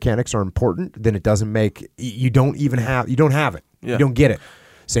those mechanics are important, then it doesn't make, you don't have it. Yeah. You don't get it.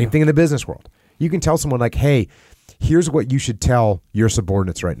 Same thing in the business world. You can tell someone like, hey, here's what you should tell your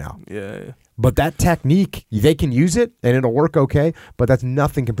subordinates right now. Yeah. But that technique, they can use it and it'll work okay, but that's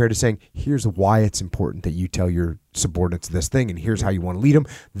nothing compared to saying, here's why it's important that you tell your subordinates this thing and here's how you want to lead them.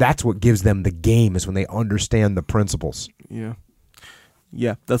 That's what gives them the game, is when they understand the principles. Yeah.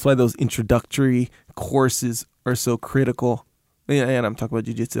 Yeah, that's why those introductory courses are so critical. Yeah, and I'm talking about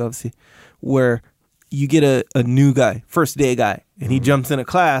jiu-jitsu, obviously, where you get a new guy, first day guy, and he jumps in a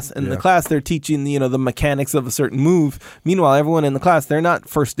class, and in the class they're teaching, the mechanics of a certain move. Meanwhile, everyone in the class, they're not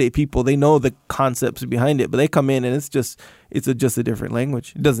first day people. They know the concepts behind it, but they come in and it's just a different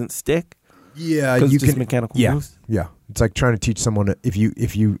language. It doesn't stick. Yeah, you can mechanical moves. Yeah, it's like trying to teach someone, if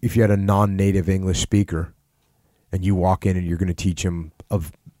you had a non-native English speaker, and you walk in and you're going to teach him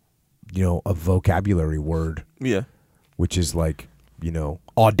a vocabulary word. Yeah, which is like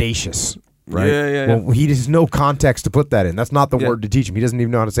audacious. Right? Yeah. Well, he has no context to put that in. That's not the word to teach him. He doesn't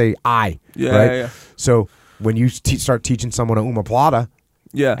even know how to say I. Yeah, right? yeah. So when you start teaching someone a omoplata,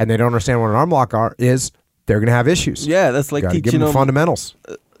 and they don't understand what an arm lock is, they're going to have issues. Yeah, that's like teaching give them the fundamentals.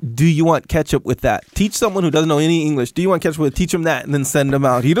 Do you want ketchup with that? Teach someone who doesn't know any English. Do you want ketchup with? Teach him that, and then send him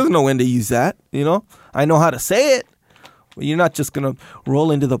out. He doesn't know when to use that. I know how to say it. Well, you're not just going to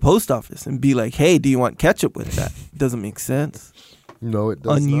roll into the post office and be like, hey, do you want ketchup with that? It doesn't make sense. No, it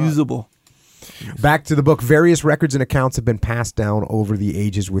does Unusable. not. Back to the book. Various records and accounts have been passed down over the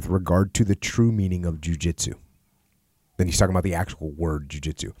ages with regard to the true meaning of jiu-jitsu. Then he's talking about the actual word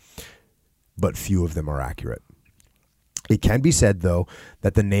jiu-jitsu. But few of them are accurate. It can be said, though,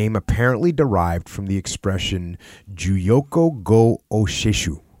 that the name apparently derived from the expression Juyoko go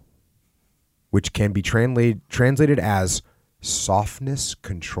Osheshu, which can be translated as softness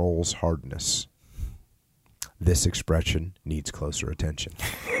controls hardness. This expression needs closer attention.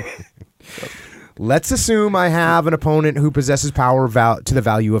 Let's assume I have an opponent who possesses power to the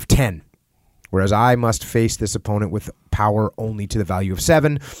value of 10, whereas I must face this opponent with power only to the value of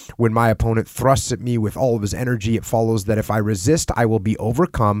 7. When my opponent thrusts at me with all of his energy, it follows that if I resist, I will be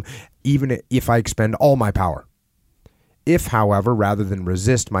overcome, even if I expend all my power. If, however, rather than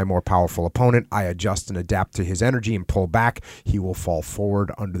resist my more powerful opponent, I adjust and adapt to his energy and pull back, he will fall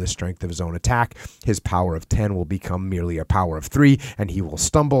forward under the strength of his own attack. His power of 10 will become merely a power of 3, and he will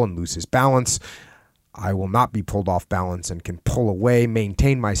stumble and lose his balance. I will not be pulled off balance and can pull away,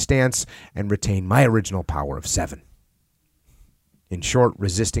 maintain my stance, and retain my original power of 7. In short,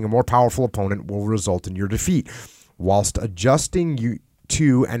 resisting a more powerful opponent will result in your defeat, whilst adjusting you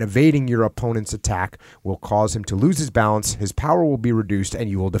to and evading your opponent's attack will cause him to lose his balance, his power will be reduced, and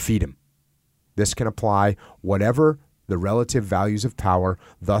you will defeat him. This can apply whatever the relative values of power,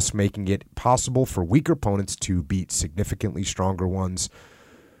 thus making it possible for weaker opponents to beat significantly stronger ones.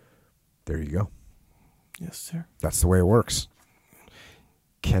 There you go. Yes, sir. That's the way it works.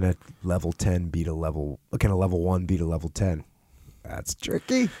 Can a level 10 beat a level 1 beat a level 10? That's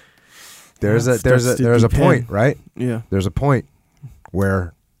tricky. There's a point, right? Yeah. There's a point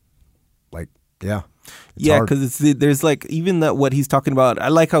where, it's because there's like, even that what he's talking about, I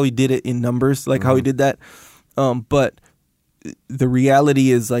like how he did it in numbers, like how he did that. But the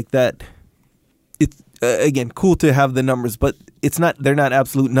reality is like that. It's again cool to have the numbers, but they're not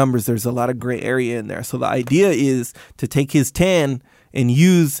absolute numbers. There's a lot of gray area in there. So the idea is to take his 10 and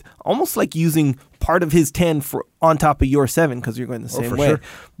use almost like using part of his 10 on top of your 7, because you're going the same way. Sure.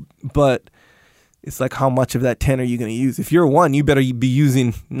 But it's like, how much of that 10 are you going to use? If you're 1, you better be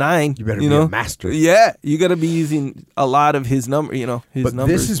using 9. You better be a master. Yeah, you got to be using a lot of his numbers. But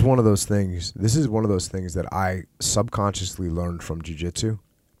this is one of those things. This is one of those things that I subconsciously learned from jiu-jitsu,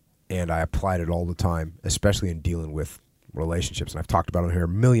 and I applied it all the time, especially in dealing with relationships. And I've talked about it here a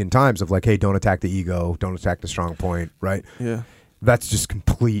million times of like, hey, don't attack the ego, don't attack the strong point, right? Yeah. That's just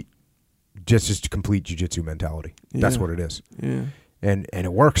complete jiu-jitsu mentality. Yeah. That's what it is. Yeah. And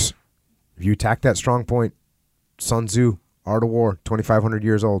it works. If you attack that strong point, Sun Tzu, Art of War, 2,500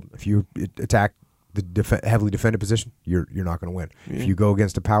 years old. If you attack the heavily defended position, you're not going to win. Yeah. If you go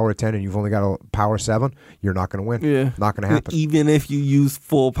against a power 10 and you've only got a power 7, you're not going to win. Yeah. Not going to happen. Even if you use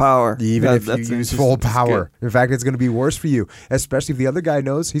full power. Even if you use full power. Good. In fact, it's going to be worse for you, especially if the other guy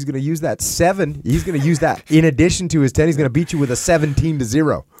knows he's going to use that 7. He's going to use that in addition to his 10. He's going to beat you with a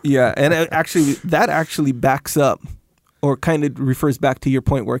 17-0. Yeah, and that actually backs up or kind of refers back to your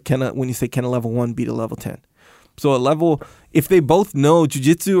point where when you say can a level 1 beat a level 10. So a level, if they both know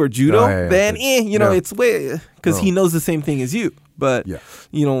jiu-jitsu or judo, then it's way, because he knows the same thing as you. But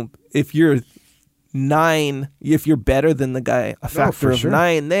if you're 9, if you're better than the guy, a factor of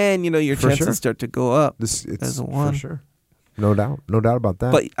 9, then your chances start to go up as a 1. For sure. No doubt about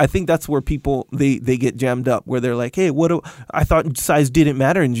that. But I think that's where people they get jammed up, where they're like, "Hey, I thought size didn't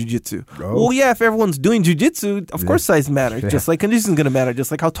matter in jiu-jitsu." Oh. Well, yeah, if everyone's doing jiu-jitsu, of course size matters. Just like condition's going to matter.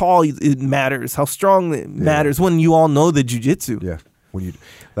 Just like how tall it matters, how strong it matters when you all know the jiu-jitsu. Yeah,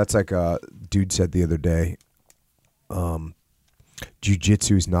 that's like a dude said the other day.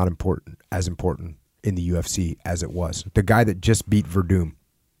 Jiu-jitsu is not as important in the UFC as it was. The guy that just beat Verdum,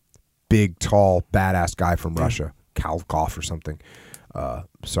 big, tall, badass guy from Russia. Kalkov or something.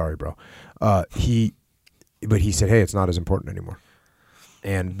 Sorry, bro. But he said, hey, it's not as important anymore.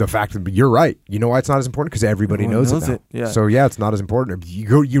 And the fact that you're right. You know why it's not as important? Because everybody knows it now. Yeah. So yeah, it's not as important. If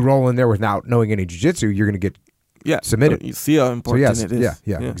you roll in there without knowing any jiu-jitsu, you're going to get submitted. You see how important it is.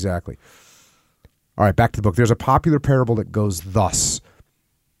 Yeah, exactly. All right, back to the book. There's a popular parable that goes thus.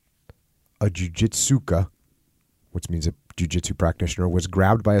 A jujitsuka, which means a jiu-jitsu practitioner, was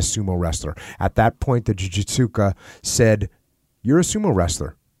grabbed by a sumo wrestler. At that point, the jujitsuka said, "You're a sumo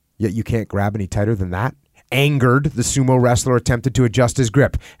wrestler, yet you can't grab any tighter than that." Angered, the sumo wrestler attempted to adjust his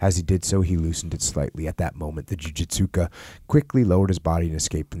grip. As he did so, he loosened it slightly. At that moment, the jujitsuka quickly lowered his body and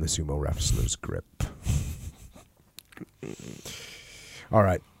escaped from the sumo wrestler's grip. All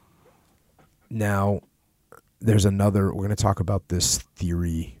right. Now, there's another, we're going to talk about this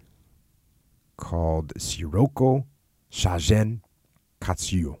theory called Shiroko Shagen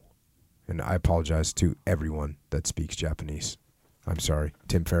Katsuyo. And I apologize to everyone that speaks Japanese. I'm sorry.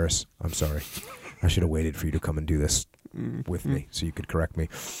 Tim Ferriss, I'm sorry. I should have waited for you to come and do this with me so you could correct me.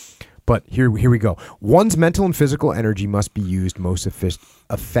 But here we go. One's mental and physical energy must be used most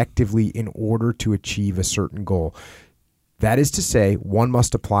effectively in order to achieve a certain goal. That is to say, one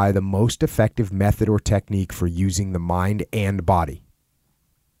must apply the most effective method or technique for using the mind and body.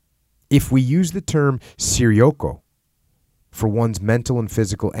 If we use the term Shiryoko for one's mental and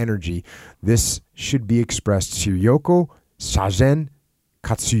physical energy, this should be expressed Shiryoko Shagen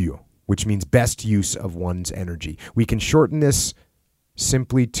Katsuyo, which means best use of one's energy. We can shorten this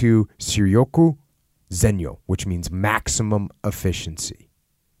simply to Shiryoku Zenyo, which means maximum efficiency.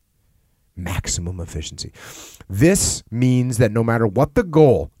 Maximum efficiency. This means that no matter what the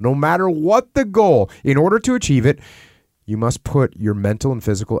goal, in order to achieve it, you must put your mental and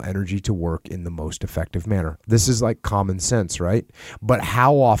physical energy to work in the most effective manner. This is like common sense, right? But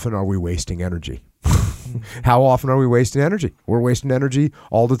how often are we wasting energy? How often are we wasting energy? We're wasting energy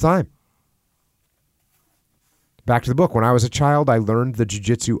all the time. Back to the book. When I was a child, I learned the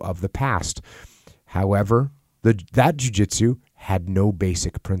jiu-jitsu of the past. However, that jiu-jitsu had no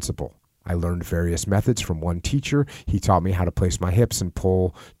basic principle. I learned various methods from one teacher. He taught me how to place my hips and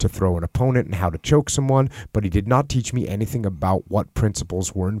pull to throw an opponent and how to choke someone, but he did not teach me anything about what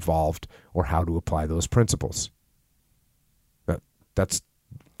principles were involved or how to apply those principles.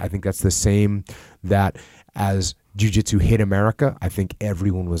 I think that's the same that as jiu-jitsu hit America, I think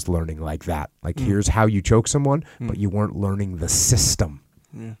everyone was learning like that. Like, here's how you choke someone, but you weren't learning the system.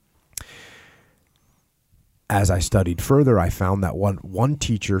 Yeah. As I studied further, I found that one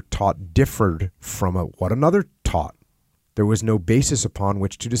teacher taught differed from what another taught. There was no basis upon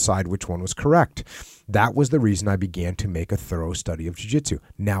which to decide which one was correct. That was the reason I began to make a thorough study of jiu-jitsu.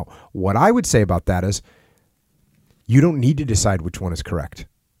 Now, what I would say about that is you don't need to decide which one is correct.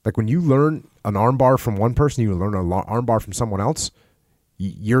 Like when you learn an armbar from one person, you learn an armbar from someone else,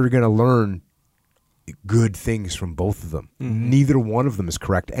 you're going to learn good things from both of them. Mm-hmm. Neither one of them is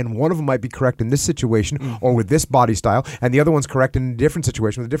correct. And one of them might be correct in this situation or with this body style, and the other one's correct in a different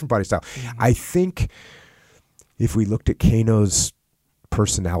situation with a different body style. Mm-hmm. I think if we looked at Kano's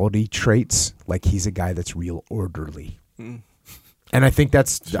personality traits, like he's a guy that's real orderly. Mm. And I think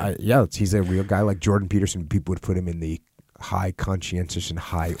he's a real guy like Jordan Peterson. People would put him in the high conscientious and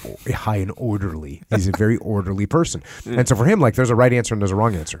high and orderly. He's a very orderly person. And so for him, like, there's a right answer and there's a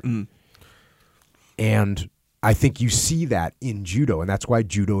wrong answer. Mm. And I think you see that in judo, and that's why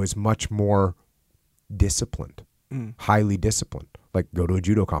judo is much more disciplined, highly disciplined. Like, go to a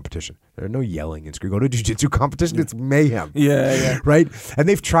judo competition. There's no yelling and screaming. Go to a jiu-jitsu competition, it's mayhem. Yeah. Right? And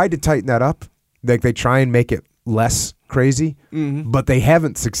they've tried to tighten that up, Like they try and make it less crazy, but they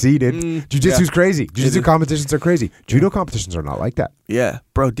haven't succeeded. Jiu-jitsu's crazy. Jiu-jitsu competitions are crazy. Judo competitions are not like that. Yeah,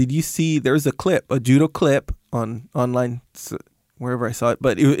 bro. Did you see? There's a judo clip on online, wherever I saw it,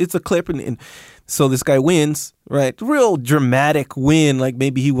 but it's a clip, and so this guy wins, right? Real dramatic win. Like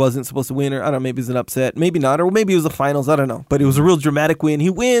maybe he wasn't supposed to win, or I don't know. Maybe it was an upset, maybe not, or maybe it was the finals. I don't know, but it was a real dramatic win.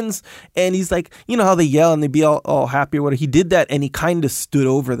 He wins, and he's like, you know how they yell and they be all happy or whatever. He did that, and he kind of stood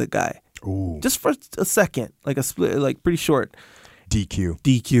over the guy. Ooh. Just for a second, like a split, like pretty short.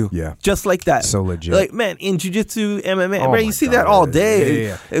 DQ. Yeah. Just like that. So legit. Like, man, in jiu-jitsu, MMA, Oh man, you see that all day.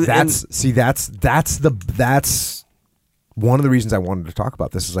 Yeah. And- That's one of the reasons I wanted to talk about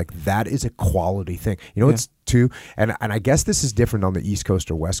this is like that is a quality thing. You know, it's too, and I guess this is different on the East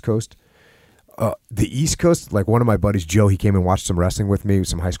Coast or West Coast. The East Coast, like one of my buddies, Joe, he came and watched some wrestling with me,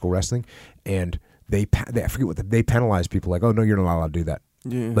 some high school wrestling, and they I forget what they penalize people like, oh no, you're not allowed to do that.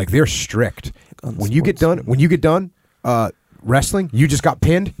 Yeah. Like they're strict. When you get done wrestling, you just got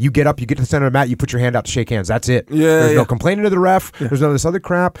pinned, you get up, you get to the center of the mat, you put your hand out to shake hands. That's it. There's no complaining to the ref. There's none of this other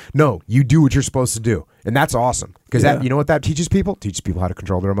crap. No, you do what you're supposed to do. And that's awesome. Because that, you know what that teaches people? Teaches people how to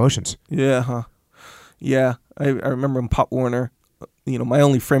control their emotions. Yeah, huh? Yeah. I remember in Pop Warner, you know, my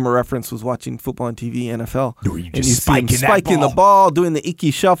only frame of reference was watching football on TV, NFL. Dude, you and just you see him spiking the ball, doing the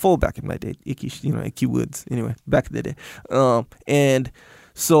Icky shuffle back in my day. Icky Woods. Anyway, back in the day. And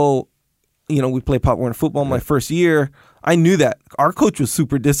so, you know, we played Pop Warner football my first year. I knew that our coach was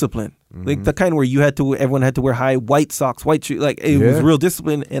super disciplined, like the kind where everyone had to wear high white socks, white shoes. Like it was real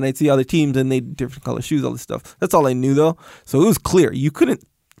disciplined. And I'd see other teams and they different color shoes, all this stuff. That's all I knew though. So it was clear you couldn't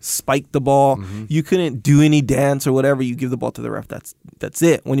spike the ball, you couldn't do any dance or whatever. You give the ball to the ref. That's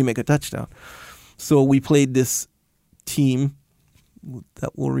it. When you make a touchdown. So we played this team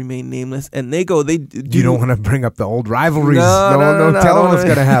that will remain nameless, and they do. You don't want to bring up the old rivalries. No, tell them what's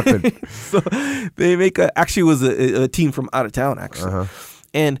going to happen. So they make actually was a team from out of town actually,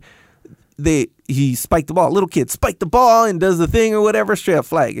 and he spiked the ball. Little kid spiked the ball and does the thing or whatever. Straight up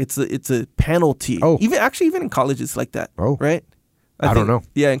flag. It's a penalty. Oh, even in college it's like that. Oh, right. I don't know.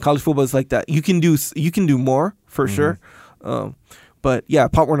 Yeah, in college football it's like that. You can do more for sure. But yeah,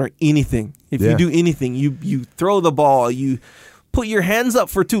 Pop Warner, anything. If you do anything, you throw the ball, you put your hands up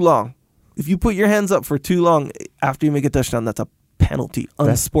for too long. If you put your hands up for too long after you make a touchdown, that's a penalty.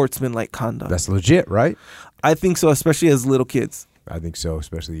 Unsportsmanlike conduct. That's legit, right? I think so, especially as little kids. I think so,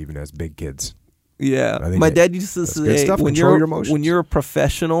 especially even as big kids. Yeah. My dad used to say, when you're a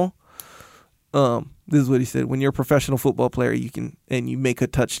professional, this is what he said, when you're a professional football player, you make a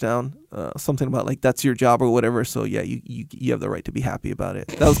touchdown, something about like that's your job or whatever. So yeah, you have the right to be happy about it.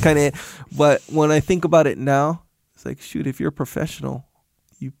 That was kind of it. But when I think about it now, it's like, shoot, if you're a professional,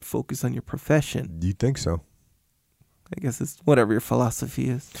 you focus on your profession. You think so? I guess it's whatever your philosophy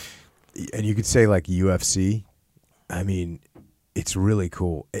is. And you could say like UFC. I mean, it's really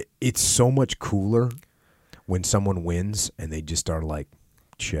cool. It's so much cooler when someone wins and they just are like,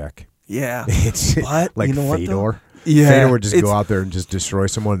 check. Yeah. It's but, like you know Fedor. Yeah. Fedor would just go out there and just destroy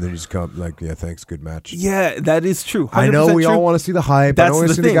someone and then just come like, yeah, thanks, good match. Yeah, that is true. I know we all want to see the hype. I know we want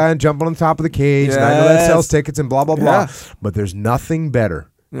to see the guy jumping on the top of the cage. And I know that sells tickets and blah, blah, blah. But there's nothing better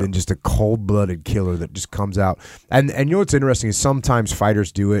than just a cold-blooded killer that just comes out. And you know what's interesting is sometimes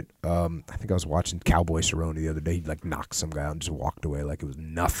fighters do it. I think I was watching Cowboy Cerrone the other day. He like knocked some guy out and just walked away like it was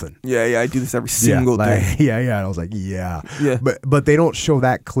nothing. Yeah, I do this every single day. Yeah. And I was like, yeah. But they don't show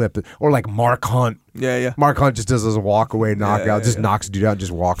that clip. Or like Mark Hunt. Yeah. Mark Hunt just does this walk away knockout, just knocks a dude out and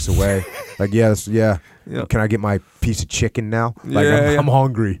just walks away. Like, yeah. Can I get my piece of chicken now? Like, I'm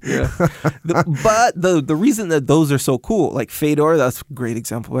hungry. Yeah. But the reason that those are so cool, like Fedor, that's a great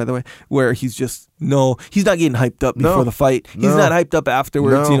example, by the way, where he's not getting hyped up before the fight. He's not hyped up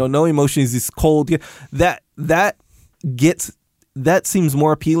afterwards. No emotions. He's cold. That seems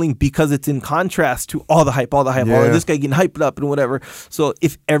more appealing because it's in contrast to all the hype. All this guy getting hyped up and whatever. So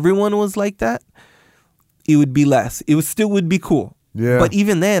if everyone was like that, it would be less. It still would be cool. Yeah. But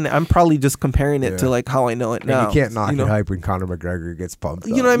even then, I'm probably just comparing it to like how I know it now. And you can't knock it hype when Conor McGregor gets pumped up.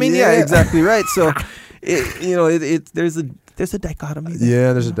 You know what I mean? Yeah, exactly right. So, there's a dichotomy there.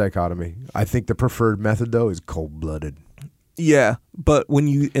 Yeah, there's a dichotomy. I think the preferred method, though, is cold-blooded. Yeah, but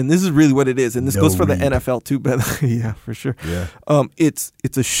and this is really what it is, and this goes for the NFL too, but yeah, for sure. Yeah. It's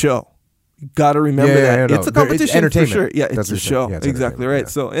a show. You got to remember that. It's a competition for sure. Yeah, it's a show. Yeah, exactly right. Yeah.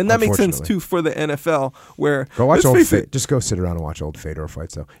 So, and that makes sense too for the NFL where go watch just go sit around and watch old Fedor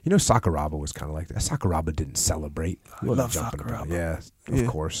fights though. You know Sakuraba was kind of like that. Sakuraba didn't celebrate. I love Sakuraba. Yeah, of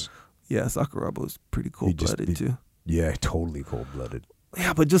course. Yeah, Sakuraba was pretty cold-blooded too. Yeah, totally cold-blooded.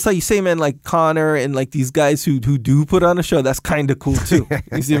 Yeah, but just like you say, man, like Connor and like these guys who do put on a show, that's kind of cool too.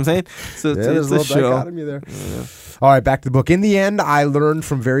 You see what I'm saying? So there's it's a a little show. dichotomy there. All right, back to the book. In the end, I learned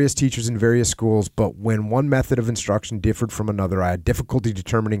from various teachers in various schools, but when one method of instruction differed from another, I had difficulty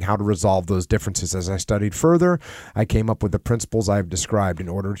determining how to resolve those differences. As I studied further, I came up with the principles I have described. In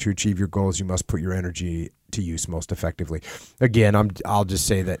order to achieve your goals, you must put your energy to use most effectively. Again, I'll just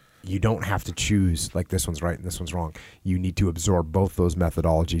say that you don't have to choose like this one's right and this one's wrong. You need to absorb both those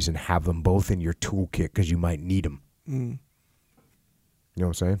methodologies and have them both in your toolkit because you might need them. You know what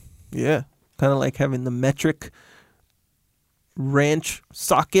I'm saying? Yeah. Kind of like having the metric wrench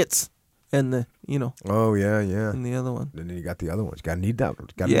sockets and the, Oh, yeah, yeah. and the other one. And then you got the other ones. Got to need that one.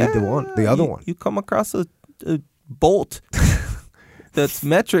 Got to need the other one. You come across a bolt that's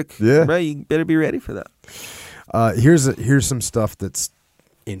metric, Yeah. right? You better be ready for that. Here's some stuff that's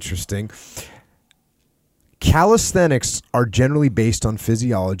interesting. Calisthenics are generally based on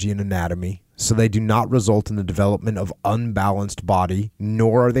physiology and anatomy, so they do not result in the development of unbalanced body,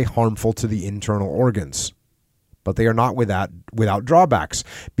 nor are they harmful to the internal organs. But they are not without drawbacks.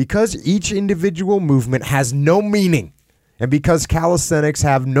 Because each individual movement has no meaning, and because calisthenics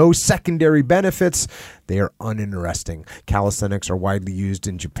have no secondary benefits, they are uninteresting. Calisthenics are widely used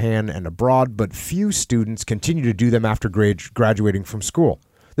in Japan and abroad, but few students continue to do them after graduating from school.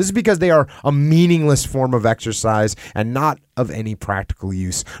 This is because they are a meaningless form of exercise and not of any practical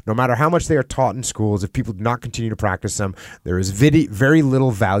use. No matter how much they are taught in schools, if people do not continue to practice them, there is very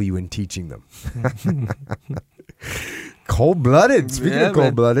little value in teaching them. Cold-blooded. Speaking of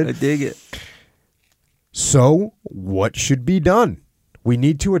cold-blooded. I dig it. So, what should be done? We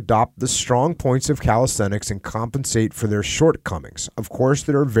need to adopt the strong points of calisthenics and compensate for their shortcomings. Of course,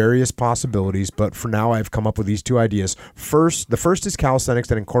 there are various possibilities, but for now I've come up with these two ideas. The first is calisthenics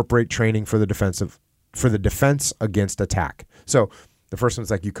that incorporate training for the defense against attack. So, the first one's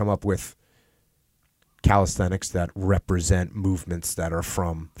like you come up with calisthenics that represent movements that are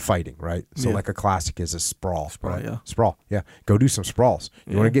from fighting, right? So like a classic is a sprawl. Right? Sprawl, yeah. Go do some sprawls.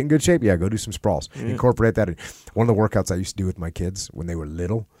 You want to get in good shape? Yeah, go do some sprawls. Incorporate that in. One of the workouts I used to do with my kids when they were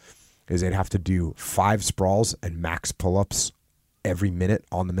little is they'd have to do 5 sprawls and max pull-ups every minute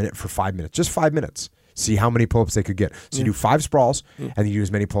on the minute for 5 minutes. Just 5 minutes. See how many pull-ups they could get. So you do 5 sprawls and you do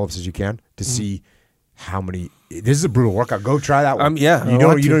as many pull-ups as you can to see how many. This is a brutal workout. Go try that one. You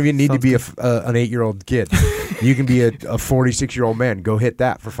don't even need to be an 8-year-old kid. You can be a 46-year-old man. Go hit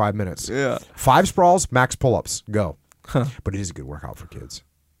that for 5 minutes. Yeah. 5 sprawls, max pull-ups. Go. But it is a good workout for kids.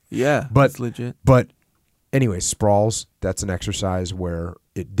 Yeah, but it's legit. But anyway, sprawls, that's an exercise where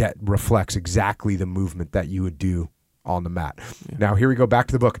that reflects exactly the movement that you would do on the mat. Yeah. Now, here we go back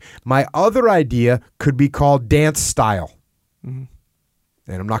to the book. My other idea could be called dance style. Mm-hmm.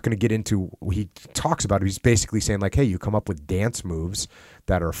 And I'm not going to get into, he talks about it. He's basically saying like, hey, you come up with dance moves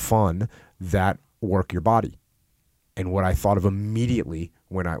that are fun, that work your body. And what I thought of immediately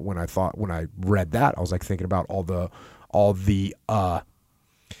when I read that, I was like thinking about all the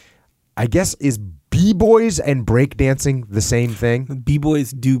I guess is b-boys and breakdancing the same thing?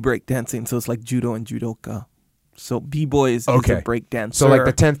 B-boys do breakdancing, so it's like judo and judoka. So b-boys is a breakdancer. So like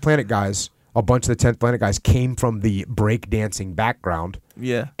the 10th Planet guys, a bunch of the 10th Planet guys came from the breakdancing background.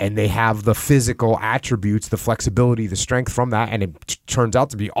 Yeah. And they have the physical attributes, the flexibility, the strength from that, and it turns out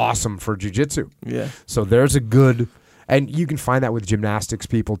to be awesome for jiu-jitsu. Yeah. So there's a good, and you can find that with gymnastics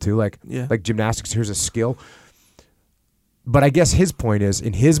people too. Like gymnastics, here's a skill. But I guess his point is,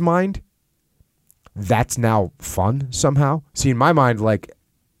 in his mind, that's now fun somehow. See, in my mind, like,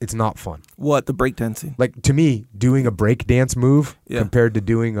 it's not fun. What, the breakdancing? Like, to me, doing a breakdance move compared to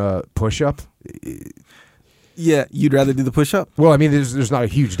doing a push-up. Yeah, you'd rather do the push-up? Well, I mean, there's not a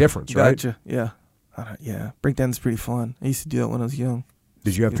huge difference, right? Gotcha, yeah. Yeah, breakdance is pretty fun. I used to do that when I was young.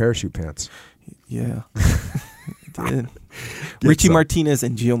 Did you have parachute pants? Yeah. I did. Richie Martinez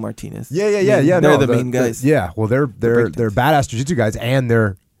and Gio Martinez. Yeah. They're the main guys. Well, they're badass jiu-jitsu guys, and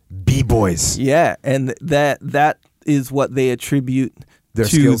they're b-boys. Yeah, and that is what they attribute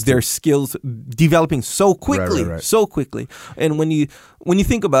their skills developing so quickly, right. so quickly. And when you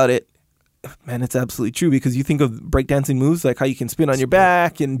think about it, man, it's absolutely true, because you think of breakdancing moves like how you can spin on your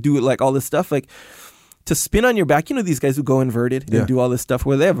back and do it like all this stuff. Like, to spin on your back, these guys who go inverted and do all this stuff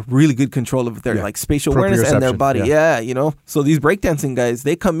where they have really good control of their like spatial awareness and their body. Yeah. So these breakdancing guys,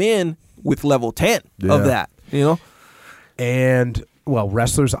 they come in with level 10 of that, And, well,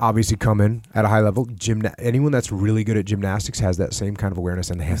 wrestlers obviously come in at a high level. Anyone that's really good at gymnastics has that same kind of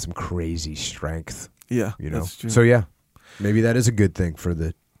awareness, and they have some crazy strength. Yeah, that's true. So, yeah, maybe that is a good thing for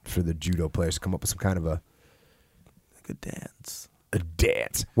the judo players to come up with some kind of a dance. A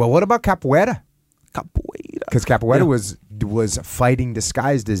dance. Well, what about capoeira? Capoeira. Because capoeira was fighting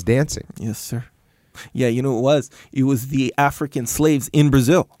disguised as dancing. Yes, sir. Yeah, you know what it was? It was the African slaves in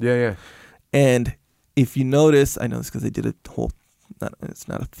Brazil. Yeah. And if you notice, I know this because I did a whole, it's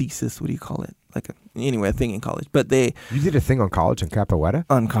not a thesis, what do you call it? Anyway, a thing in college. But You did a thing on college on capoeira?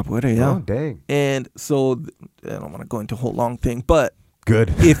 On capoeira, yeah. Oh, dang. And so, I don't want to go into a whole long thing, but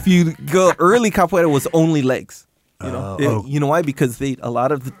Good. if you go, early capoeira was only legs. You know why? Because a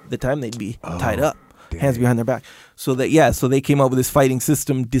lot of the time they'd be tied up. Dang. Hands behind their back. So they came up with this fighting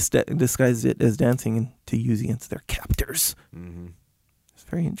system, disguised it as dancing and to use against their captors. Mm-hmm. It's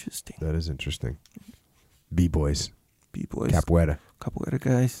very interesting. That is interesting. B-boys. B-boys. Capoeira. Capoeira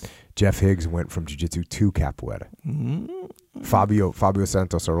guys. Jeff Higgs went from jiu-jitsu to capoeira. Mm-hmm. Fabio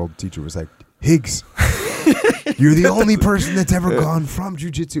Santos, our old teacher, was like, Higgs, you're the only person that's ever gone from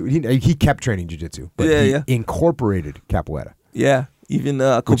jiu-jitsu. He kept training jiu-jitsu, but he incorporated capoeira. Yeah. Even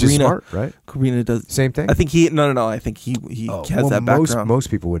Which is Cobrina, smart, right? Cobrina does Same thing. I think he I think he has that background. Most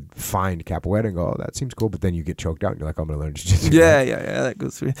people would find capoeira and go, "Oh, that seems cool," but then you get choked out and you're like, "I'm going to learn jiu-jitsu." Yeah, that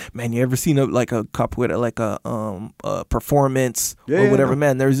goes through. Man, you ever seen a capoeira, like a performance or whatever? No.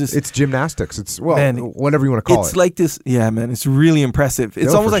 Man, there's this. It's gymnastics. It's whatever you want to call it. It's like this. Yeah, man, it's really impressive.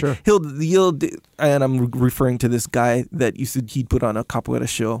 It's almost like he'll and I'm referring to this guy that he'd put on a capoeira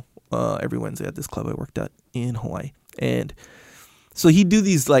show every Wednesday at this club I worked at in Hawaii, and so he'd do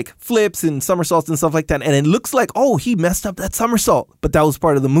these like flips and somersaults and stuff like that. And it looks like, oh, he messed up that somersault. But that was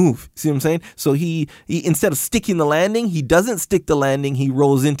part of the move. See what I'm saying? So he instead of sticking the landing, he doesn't stick the landing. He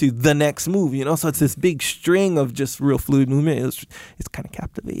rolls into the next move, So it's this big string of just real fluid movement. It's kind of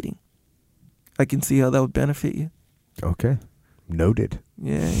captivating. I can see how that would benefit you. Okay. Noted.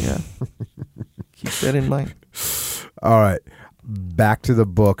 Yeah. Keep that in mind. All right. Back to the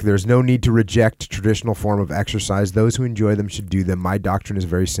book. There's no need to reject traditional form of exercise. Those who enjoy them should do them. My doctrine is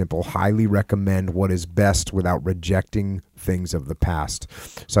very simple. Highly recommend what is best without rejecting things of the past.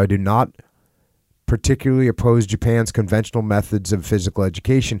 So I do not particularly oppose Japan's conventional methods of physical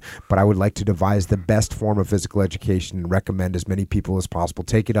education, but I would like to devise the best form of physical education and recommend as many people as possible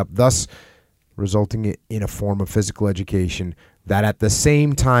take it up, thus resulting in a form of physical education that at the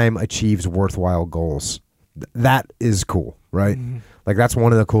same time achieves worthwhile goals. That is cool, right? Mm-hmm. Like that's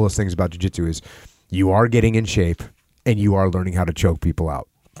one of the coolest things about jiu-jitsu is you are getting in shape and you are learning how to choke people out,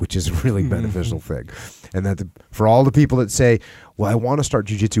 which is a really beneficial thing. And that for all the people that say, well, I want to start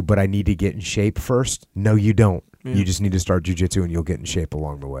jiu-jitsu, but I need to get in shape first. No, you don't. Yeah. You just need to start jiu-jitsu and you'll get in shape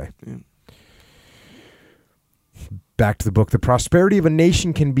along the way. Yeah. Back to the book. The prosperity of a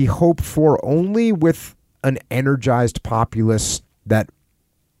nation can be hoped for only with an energized populace that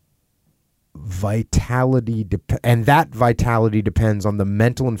vitality depends on the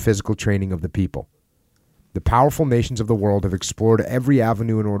mental and physical training of the people. The powerful nations of the world have explored every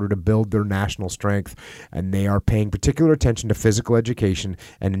avenue in order to build their national strength, and they are paying particular attention to physical education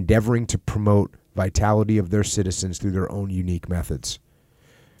and endeavoring to promote vitality of their citizens through their own unique methods.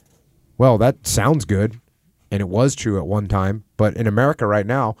 Well, that sounds good, and it was true at one time, but in America right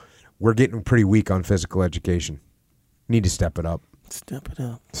now, we're getting pretty weak on physical education. Need to step it up. Step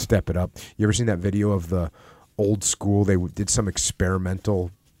it up. You ever seen that video of the old school? They did some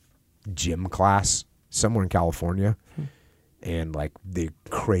experimental gym class somewhere in California, and like the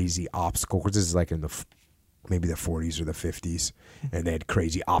crazy obstacle courses. This is like in maybe the 40s or the 50s, and they had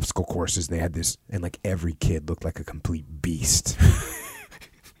crazy obstacle courses. And they had this, and like every kid looked like a complete beast.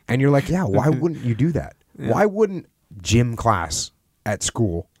 And you're like, yeah, why wouldn't you do that? Yeah. Why wouldn't gym class at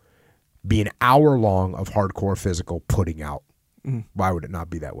school be an hour long of hardcore physical putting out? Why would it not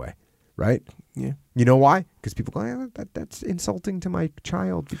be that way? Right? Yeah. You know why? Because people go, that's insulting to my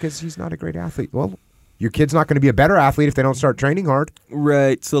child because he's not a great athlete. Well, your kid's not going to be a better athlete if they don't start training hard.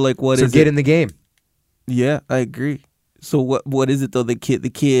 Right. So like what is it? So get in the game. Yeah, I agree. So what is it though? The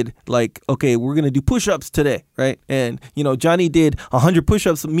kid like, okay, we're going to do push-ups today, right? And Johnny did 100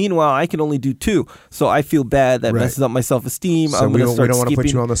 push-ups. Meanwhile, I can only do 2. So I feel bad. That messes up my self-esteem. So we don't want to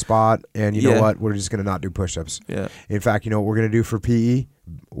put you on the spot. And you know what? We're just going to not do push-ups. Yeah. In fact, you know what we're going to do for PE?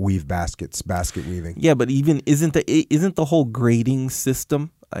 Weave baskets, basket weaving. Yeah, but even isn't the whole grading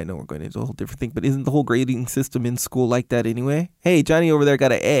system? I know we're going into a whole different thing, but isn't the whole grading system in school like that anyway? Hey, Johnny over there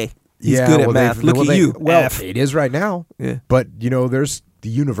got an A. He's good at math. Look at you. Well, F. It is right now. Yeah. But, there's the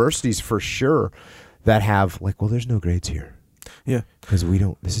universities for sure that have, like, well, there's no grades here. Yeah. Because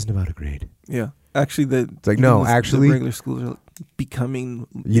this isn't about a grade. Yeah. Actually, it's like, no, actually. The regular schools are becoming.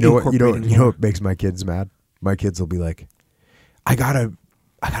 You know what makes my kids mad? My kids will be like, I got a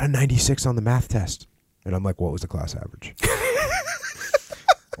 96 on the math test. And I'm like, what was the class average?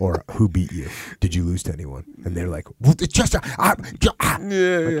 Or who beat you? Did you lose to anyone? And they're like, well, it's just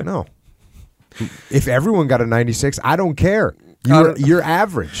no. If everyone got a 96, I don't care. You're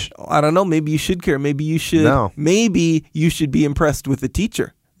average. I don't know. Maybe you should care. Maybe you should. No. Maybe you should be impressed with the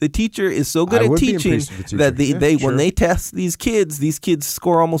teacher. The teacher is so good I at would be teaching impressed with the that teacher. they Sure. when they test these kids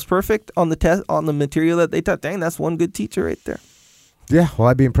score almost perfect on the test on the material that they taught. Dang, that's one good teacher right there. Yeah, well,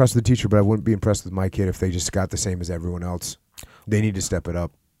 I'd be impressed with the teacher, but I wouldn't be impressed with my kid if they just got the same as everyone else. They need to step it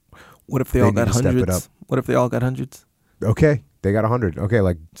up. What if they They all need got to step it hundreds? up. What if they all got hundreds? Okay, they got 100. Okay,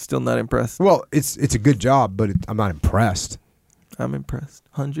 like, Still not impressed. well, it's a good job, but I'm not impressed. I'm impressed.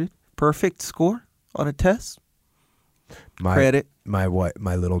 100 perfect score on a test. My Credit. my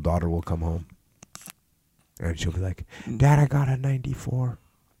little daughter will come home, and she'll be like, "Dad, I got a 94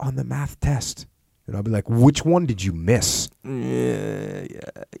 on the math test," and I'll be like, "Which one did you miss?" Yeah.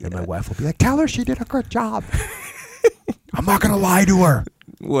 And my wife will be like, "Tell her she did a good job." I'm not gonna lie to her.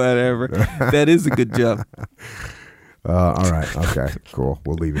 Whatever. That is a good job. All right. Okay. Cool.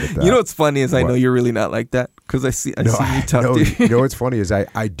 We'll leave it at that. You know what's funny is I What? know you're really not like that because I see you talk no, to you know what's funny is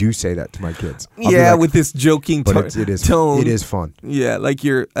I do say that to my kids. I'll be yeah, like, with this joking but it is tone. It is fun. Yeah, like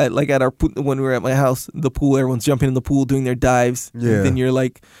you're at our when we were at my house, the pool, everyone's jumping in the pool doing their dives. Yeah. And then you're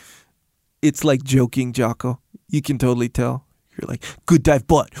like, it's like joking, Jocko. You can totally tell. You're like, good dive,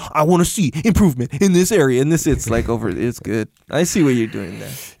 but I want to see improvement in this area. And it's like over. It's good. I see what you're doing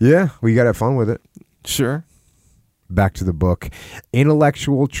there. Yeah, we got to have fun with it. Sure. Back to the book. Now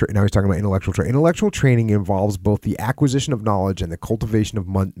he's talking about intellectual training. Intellectual training involves both the acquisition of knowledge and the cultivation of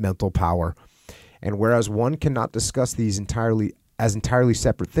mental power. And whereas one cannot discuss these entirely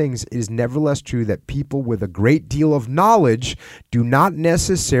separate things, it is nevertheless true that people with a great deal of knowledge do not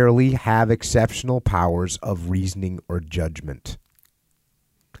necessarily have exceptional powers of reasoning or judgment.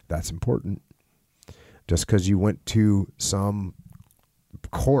 That's important. Just because you went to some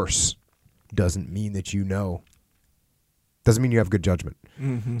course doesn't mean that you know. Doesn't mean you have good judgment.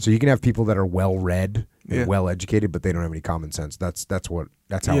 Mm-hmm. So you can have people that are well-read and Yeah. well-educated, but they don't have any common sense. That's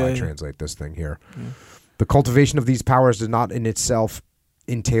how I translate this thing here. Yeah. The cultivation of these powers does not in itself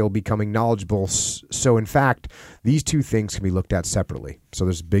entail becoming knowledgeable. So in fact, these two things can be looked at separately. So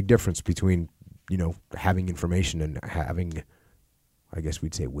there's a big difference between, having information and having, I guess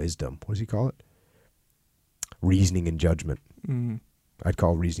we'd say wisdom. What does he call it? Reasoning and judgment. Mm-hmm. I'd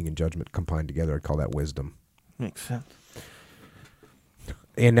call reasoning and judgment combined together. I'd call that wisdom. Makes sense.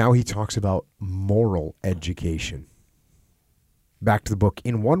 And now he talks about moral education. Back to the book.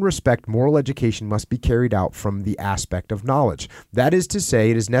 In one respect, moral education must be carried out from the aspect of knowledge. That is to say,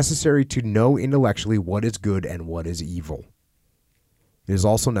 it is necessary to know intellectually what is good and what is evil. It is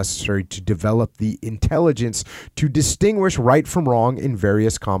also necessary to develop the intelligence to distinguish right from wrong in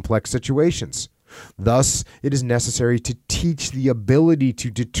various complex situations. Thus, it is necessary to teach the ability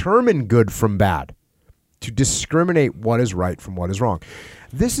to determine good from bad, to discriminate what is right from what is wrong.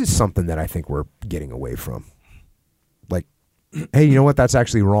 This is something that I think we're getting away from. Like, hey, you know what? That's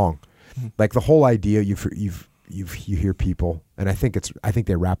actually wrong. Like the whole idea you hear people, and I think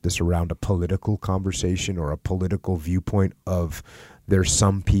they wrap this around a political conversation or a political viewpoint of there's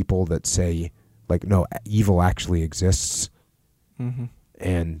some people that say like, no, evil actually exists. Mm-hmm.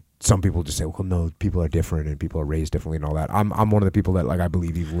 And some people just say, well, no, people are different and people are raised differently and all that. I'm one of the people that I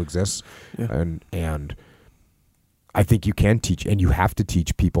believe evil exists. Yeah. And I think you can teach and you have to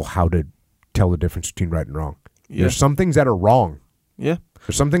teach people how to tell the difference between right and wrong. Yeah. There's some things that are wrong. Yeah.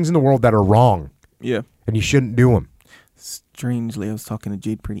 There's some things in the world that are wrong. Yeah. And you shouldn't do them. Strangely, I was talking to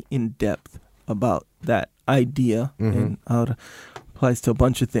Jade pretty in depth about that idea and how it applies to a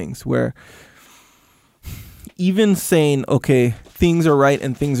bunch of things where even saying, okay, things are right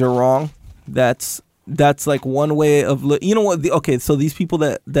and things are wrong, that's like one way of, so these people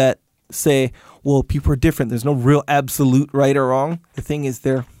that say, well, people are different, there's no real absolute right or wrong. The thing is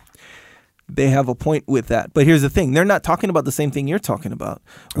they have a point with that. But here's the thing. They're not talking about the same thing you're talking about.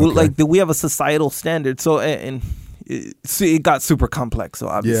 Okay. We have a societal standard. So, and it got super complex. So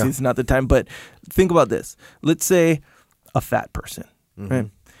obviously it's not the time. But think about this. Let's say a fat person, right?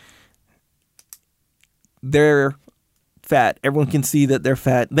 They're fat. Everyone can see that they're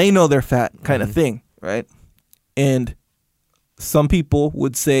fat. They know they're fat kind of thing, right? And some people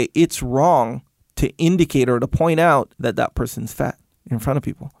would say it's wrong to indicate or to point out that that person's fat in front of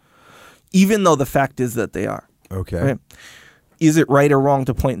people, even though the fact is that they are. Okay. Right? Is it right or wrong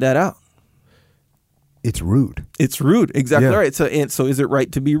to point that out? It's rude. It's rude. Exactly Yeah. right. So is it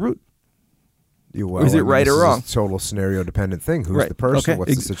right to be rude? Well, Or is it right this or is wrong? a total scenario dependent thing. Who's Right. the person? Okay.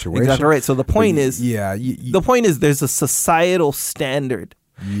 What's the situation? Exactly right. So the point is, the point is there's a societal standard.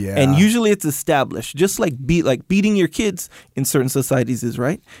 Yeah. And usually it's established, just like beating your kids in certain societies is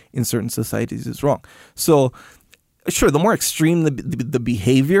right, in certain societies is wrong. So Sure, the more extreme the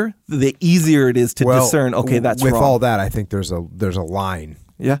behavior, the easier it is to discern. Okay, that's with wrong. all that. I think there's a line.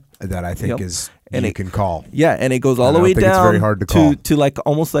 Yeah, that I think is and you can call. Yeah, and it goes all the way down. It's very hard to call. To like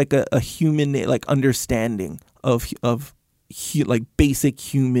almost like a human like understanding of like basic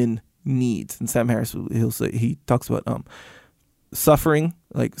human needs. And Sam Harris, he talks about suffering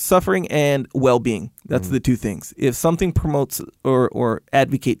and well-being. That's the two things. If something promotes or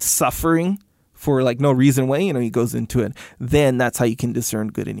advocates suffering for like no reason why, he goes into it, then that's how you can discern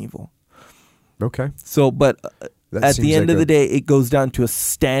good and evil. Okay. So, but at the end of the day, it goes down to a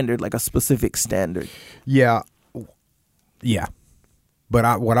standard, like a specific standard. Yeah. Yeah. But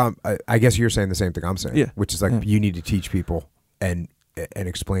I guess you're saying the same thing I'm saying, which is like you need to teach people and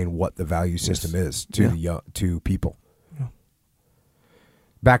explain what the value system is to people. Yeah.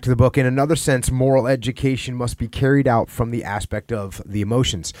 Back to the book. In another sense, moral education must be carried out from the aspect of the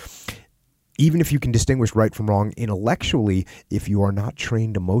emotions. Even if you can distinguish right from wrong intellectually, if you are not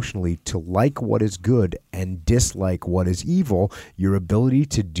trained emotionally to like what is good and dislike what is evil, your ability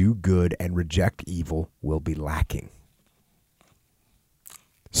to do good and reject evil will be lacking.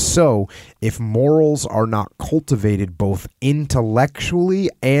 So, if morals are not cultivated both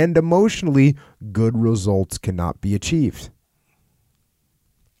intellectually and emotionally, good results cannot be achieved.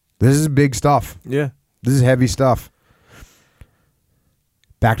 This is big stuff. Yeah. This is heavy stuff.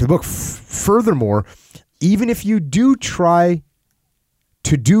 Back to the book. Furthermore, even if you do try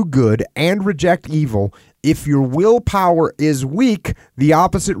to do good and reject evil, if your willpower is weak, the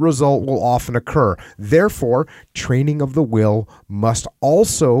opposite result will often occur. Therefore, training of the will must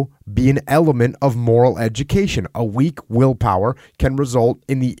also be an element of moral education. A weak willpower can result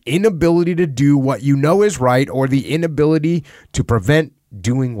in the inability to do what you know is right or the inability to prevent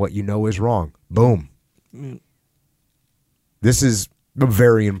doing what you know is wrong. Boom. This is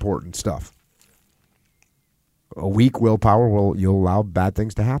very important stuff. A weak willpower you'll allow bad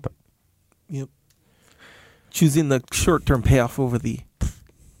things to happen. Yep. Choosing the short-term payoff over the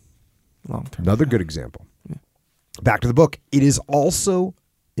long-term. Another good example. Yeah. Back to the book. It is also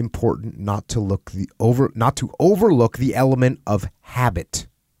important not to overlook the element of habit.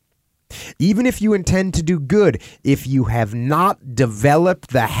 Even if you intend to do good, if you have not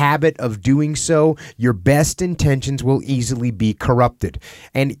developed the habit of doing so, your best intentions will easily be corrupted.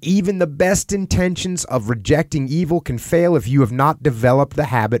 And even the best intentions of rejecting evil can fail if you have not developed the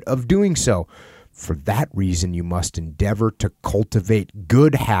habit of doing so. For that reason, you must endeavor to cultivate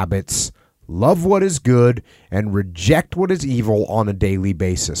good habits, love what is good, and reject what is evil on a daily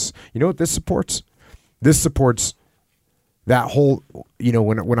basis. You know what this supports? This supports that whole,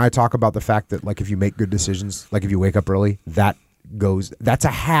 when I talk about the fact that, like, if you make good decisions, like if you wake up early, that's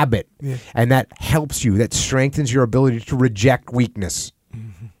a habit. Yeah. And that helps you. That strengthens your ability to reject weakness.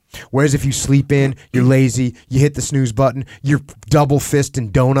 Mm-hmm. Whereas if you sleep in, you're lazy, you hit the snooze button, you're double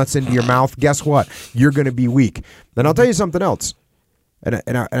fisting donuts into your mouth, guess what? You're going to be weak. Then I'll tell you something else. And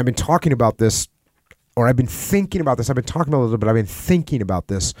I've been talking about this, or I've been thinking about this. I've been talking about it a little bit, but I've been thinking about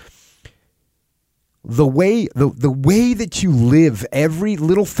this. The way that you live, every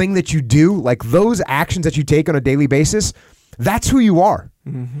little thing that you do, like those actions that you take on a daily basis, that's who you are.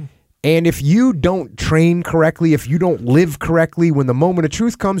 Mm-hmm. And if you don't train correctly, if you don't live correctly, when the moment of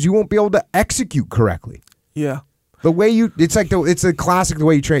truth comes, you won't be able to execute correctly. Yeah. It's a classic, the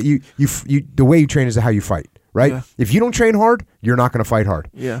way you train, the way you train is how you fight, right? Yeah. If you don't train hard, you're not going to fight hard.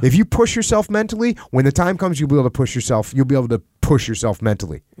 Yeah. If you push yourself mentally, when the time comes, you'll be able to push yourself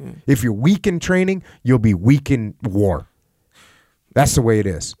mentally. Yeah. If you're weak in training, you'll be weak in war. That's the way it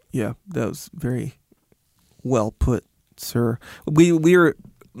is. Yeah, that was very well put, sir.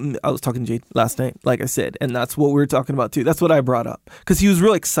 I was talking to Jade last night, like I said, and that's what we were talking about too. That's what I brought up because he was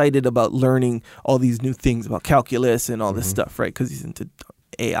real excited about learning all these new things about calculus and all this stuff, right? Because he's into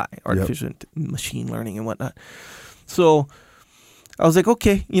AI, artificial machine learning and whatnot. So I was like,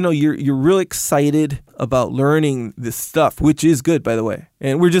 okay, you're real excited about learning this stuff, which is good, by the way.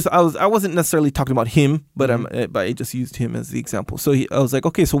 And I wasn't necessarily talking about him, but I just used him as the example. So I was like,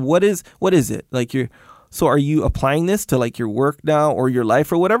 okay, so what is it like? So are you applying this to like your work now or your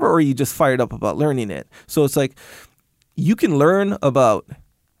life or whatever, or are you just fired up about learning it? So it's like you can learn about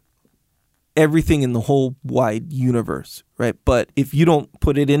everything in the whole wide universe, right? But if you don't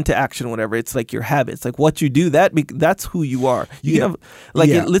put it into action or whatever, it's like your habits, like what you do, that's who you are. You have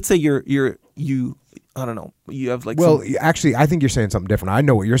let's say you I don't know, you have like actually I think you're saying something different. I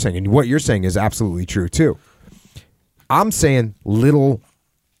know what you're saying, and what you're saying is absolutely true too. I'm saying the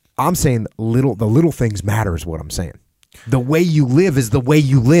little things matter is what I'm saying. The way you live is the way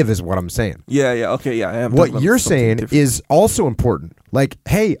you live is what I'm saying. Yeah, okay, yeah. What you're saying is also important. Like,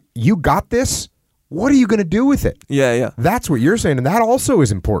 hey, you got this. What are you going to do with it? Yeah. That's what you're saying, and that also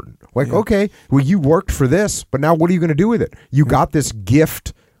is important. Like, okay, well, you worked for this, but now what are you going to do with it? You got this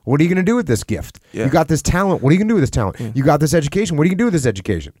gift. What are you going to do with this gift? Yeah. You got this talent. What are you going to do with this talent? You got this education. What are you going to do with this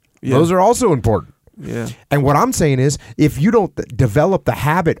education? Yeah. Those are also important. Yeah. And what I'm saying is, if you don't develop the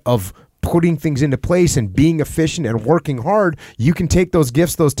habit of putting things into place and being efficient and working hard, you can take those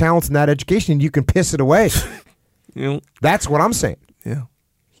gifts, those talents, and that education, and you can piss it away. That's what I'm saying. Yeah.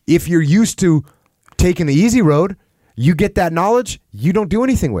 If you're used to taking the easy road, you get that knowledge, you don't do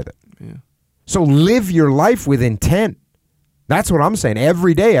anything with it. Yeah. So live your life with intent. That's what I'm saying.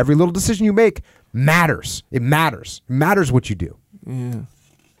 Every day, every little decision you make matters. It matters. It matters what you do. Yeah.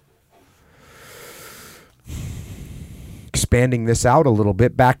 Expanding this out a little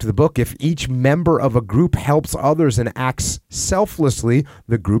bit, back to the book, if each member of a group helps others and acts selflessly,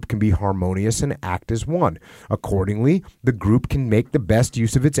 the group can be harmonious and act as one. Accordingly, the group can make the best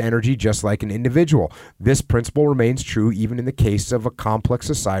use of its energy just like an individual. This principle remains true even in the case of a complex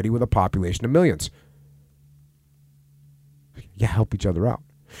society with a population of millions. Yeah, help each other out.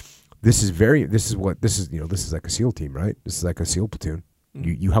 This is like a SEAL team, right? This is like a SEAL platoon.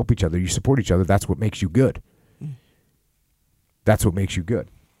 You help each other, you support each other. That's what makes you good. That's what makes you good.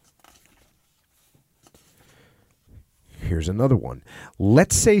 Here's another one.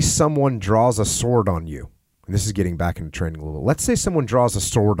 Let's say someone draws a sword on you. And this is getting back into training a little. Let's say someone draws a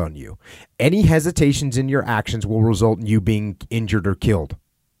sword on you. Any hesitations in your actions will result in you being injured or killed.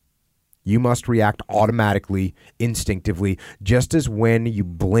 You must react automatically, instinctively, just as when you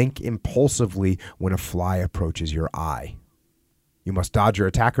blink impulsively when a fly approaches your eye. You must dodge your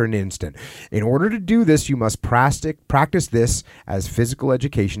attacker in an instant. In order to do this, you must practice this as physical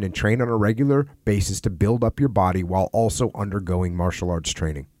education and train on a regular basis to build up your body while also undergoing martial arts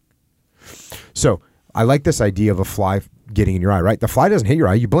training. So I like this idea of a fly getting in your eye, right? The fly doesn't hit your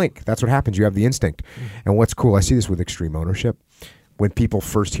eye. You blink. That's what happens. You have the instinct. And what's cool, I see this with extreme ownership. When people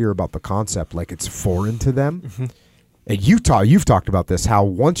first hear about the concept, like it's foreign to them. And you've talked about this, how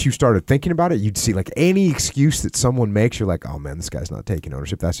once you started thinking about it, you'd see like any excuse that someone makes, you're like, oh man, this guy's not taking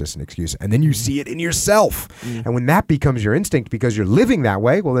ownership. That's just an excuse. And then you see it in yourself. And when that becomes your instinct because you're living that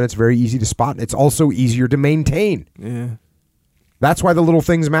way, well, then it's very easy to spot. And it's also easier to maintain. Yeah. That's why the little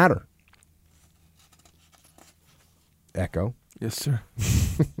things matter. Echo. Yes, sir.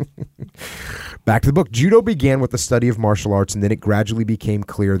 Back to the book. Judo began with the study of martial arts, and then it gradually became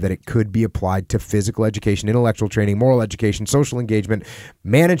clear that it could be applied to physical education, intellectual training, moral education, social engagement,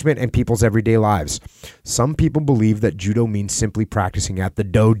 management, and people's everyday lives. Some people believe that judo means simply practicing at the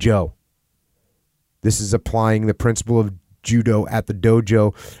dojo. This is applying the principle of judo at the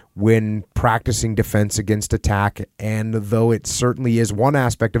dojo when practicing defense against attack, and though it certainly is one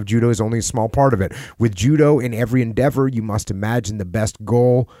aspect of judo, is only a small part of it. With judo in every endeavor, you must imagine the best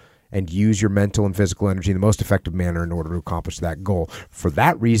goal and use your mental and physical energy in the most effective manner in order to accomplish that goal. For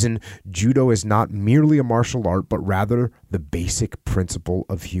that reason, judo is not merely a martial art, but rather the basic principle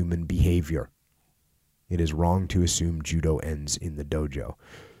of human behavior. It is wrong to assume judo ends in the dojo.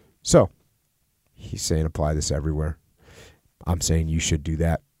 So, he's saying apply this everywhere. I'm saying you should do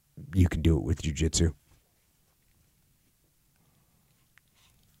that. You can do it with jiu-jitsu.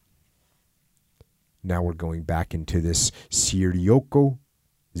 Now we're going back into this Shiryoko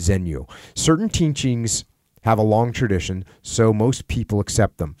Zenyo. Certain teachings have a long tradition, so most people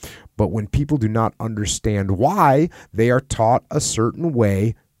accept them. But when people do not understand why they are taught a certain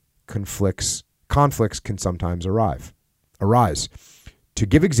way, conflicts can sometimes arise. To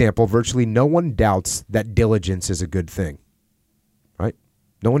give example, virtually no one doubts that diligence is a good thing. Right?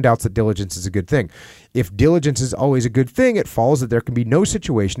 No one doubts that diligence is a good thing. If diligence is always a good thing, it follows that there can be no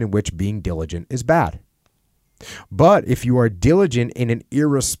situation in which being diligent is bad. But if you are diligent in an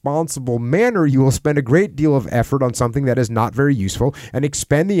irresponsible manner, you will spend a great deal of effort on something that is not very useful and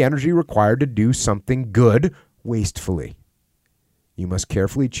expend the energy required to do something good wastefully. You must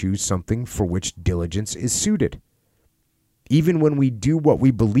carefully choose something for which diligence is suited. Even when we do what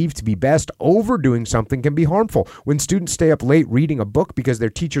we believe to be best, overdoing something can be harmful. When students stay up late reading a book because their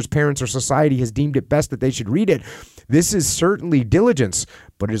teachers, parents, or society has deemed it best that they should read it, this is certainly diligence,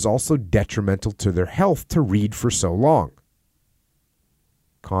 but it is also detrimental to their health to read for so long.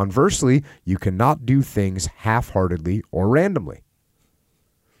 Conversely, you cannot do things half-heartedly or randomly.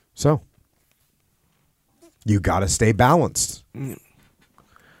 So, you got to stay balanced.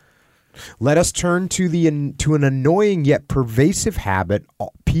 Let us turn to an annoying yet pervasive habit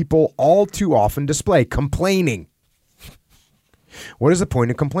people all too often display: complaining. What is the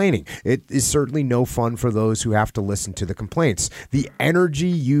point of complaining? It is certainly no fun for those who have to listen to the complaints. The energy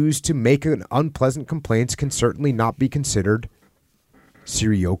used to make an unpleasant complaints can certainly not be considered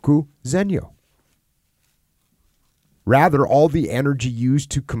Shiryoku Zenyo. Rather, all the energy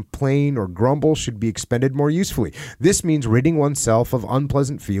used to complain or grumble should be expended more usefully. This means ridding oneself of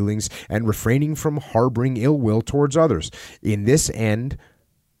unpleasant feelings and refraining from harboring ill will towards others. In the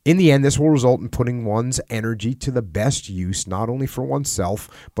end, this will result in putting one's energy to the best use, not only for oneself,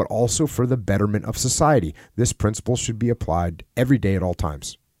 but also for the betterment of society. This principle should be applied every day at all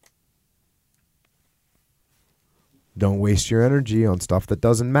times. Don't waste your energy on stuff that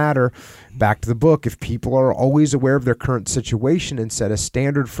doesn't matter. Back to the book. If people are always aware of their current situation and set a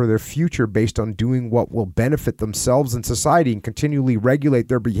standard for their future based on doing what will benefit themselves and society and continually regulate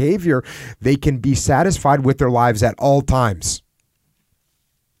their behavior, they can be satisfied with their lives at all times.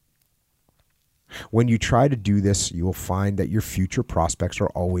 When you try to do this, you will find that your future prospects are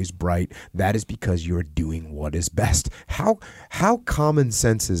always bright. That is because you are doing what is best. How common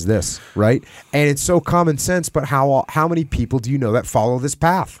sense is this, right? And it's so common sense, but how many people do you know that follow this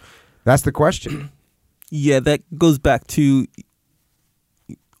path? That's the question. Yeah, that goes back to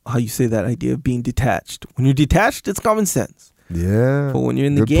how you say that idea of being detached. When you're detached, it's common sense. Yeah. But when you're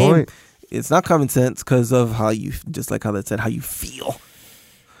in the game, it's not common sense because of how you, just like how that said, how you feel.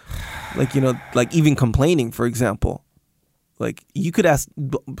 Like, like even complaining, for example. Like, you could ask,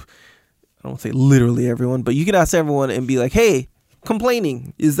 I don't say literally everyone, but you could ask everyone and be like, hey,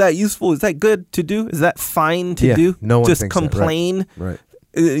 complaining, is that useful? Is that good to do? Is that fine to do? No one just thinks complain. That, right.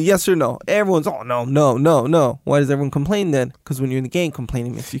 Yes or no? Everyone's, oh, no. Why does everyone complain then? Because when you're in the game,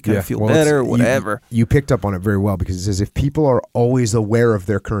 complaining makes you kind of feel better or whatever. You picked up on it very well, because it says if people are always aware of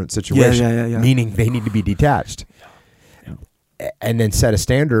their current situation, meaning they need to be detached, and then set a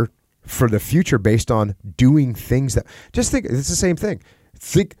standard for the future based on doing things that, just think, it's the same thing.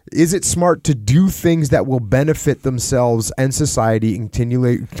 Think, is it smart to do things that will benefit themselves and society and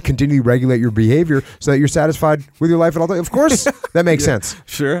continually regulate your behavior so that you're satisfied with your life at all times? Of course, that makes sense.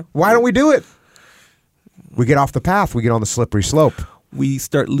 Sure. Why don't we do it? We get off the path. We get on the slippery slope. We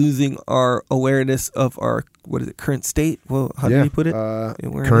start losing our awareness of our, current state? Well, how do you put it?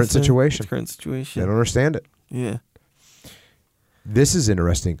 Current situation. Current situation. They don't understand it. Yeah. This is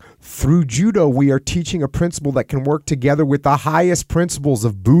interesting. Through judo, we are teaching a principle that can work together with the highest principles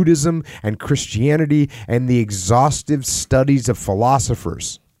of Buddhism and Christianity and the exhaustive studies of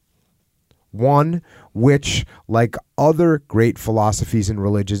philosophers. One which, like other great philosophies and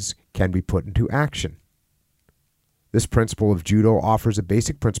religions, can be put into action. This principle of judo offers a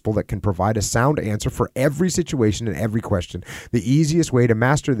basic principle that can provide a sound answer for every situation and every question. The easiest way to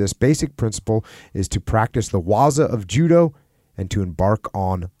master this basic principle is to practice the waza of judo and to embark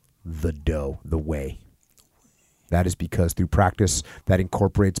on the do, the way. That is because through practice that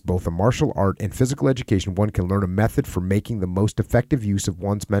incorporates both a martial art and physical education, one can learn a method for making the most effective use of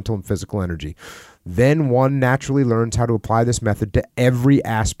one's mental and physical energy. Then one naturally learns how to apply this method to every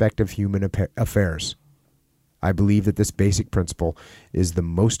aspect of human affairs. I believe that this basic principle is the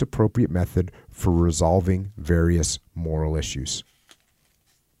most appropriate method for resolving various moral issues.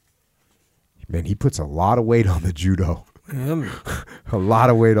 Man, he puts a lot of weight on the judo. A lot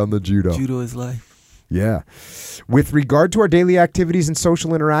of weight on the judo. Judo is life. Yeah. With regard to our daily activities and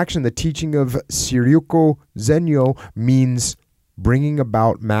social interaction, the teaching of Shiryuko Zenyo means bringing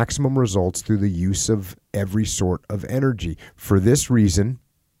about maximum results through the use of every sort of energy. For this reason,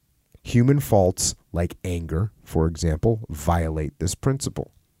 human faults like anger, for example, violate this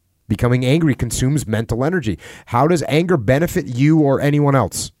principle. Becoming angry consumes mental energy. How does anger benefit you or anyone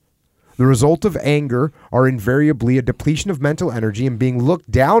else? The result of anger are invariably a depletion of mental energy and being looked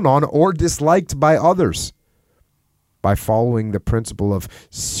down on or disliked by others. By following the principle of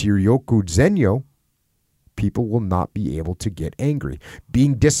Shiryoku Zenyo, people will not be able to get angry.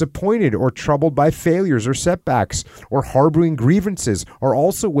 Being disappointed or troubled by failures or setbacks or harboring grievances are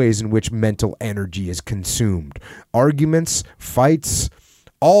also ways in which mental energy is consumed. Arguments, fights,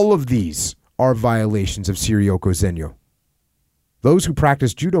 all of these are violations of Shiryoku Zenyo. Those who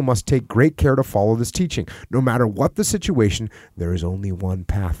practice judo must take great care to follow this teaching. No matter what the situation, there is only one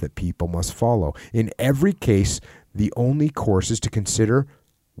path that people must follow. In every case, the only course is to consider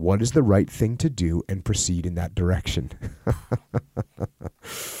what is the right thing to do and proceed in that direction.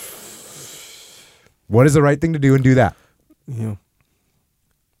 What is the right thing to do and do that? Yeah.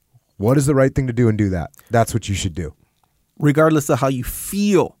 What is the right thing to do and do that? That's what you should do. Regardless of how you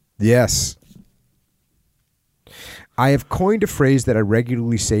feel. Yes. I have coined a phrase that I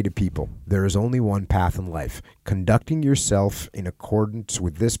regularly say to people. There is only one path in life. Conducting yourself in accordance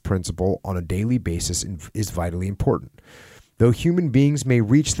with this principle on a daily basis is vitally important. Though human beings may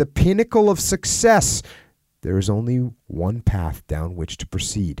reach the pinnacle of success, there is only one path down which to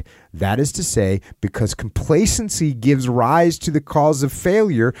proceed. That is to say, because complacency gives rise to the cause of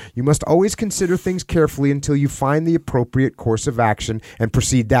failure, you must always consider things carefully until you find the appropriate course of action and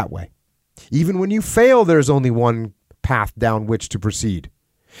proceed that way. Even when you fail, there is only one path down which to proceed.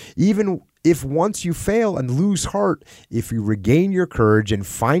 Even if once you fail and lose heart, if you regain your courage and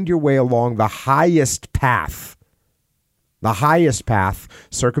find your way along the highest path,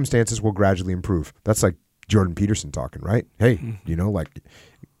 circumstances will gradually improve. That's like Jordan Peterson talking, right? Hey,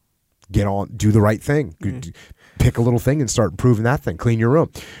 get on, do the right thing. Pick a little thing and start improving that thing. Clean your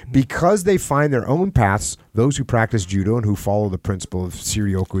room. Because they find their own paths, those who practice judo and who follow the principle of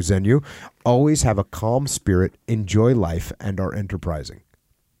Shiryoku Zenyu always have a calm spirit, enjoy life, and are enterprising.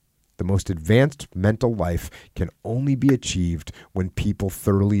 The most advanced mental life can only be achieved when people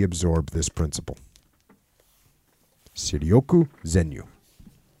thoroughly absorb this principle. Shiryoku Zenyu.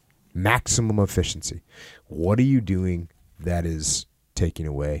 Maximum efficiency. What are you doing that is taking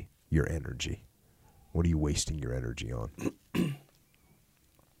away your energy? What are you wasting your energy on?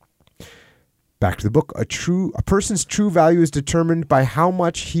 Back to the book. A person's true value is determined by how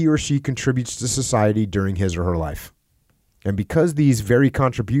much he or she contributes to society during his or her life. And because these very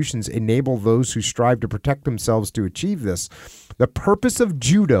contributions enable those who strive to protect themselves to achieve this, the purpose of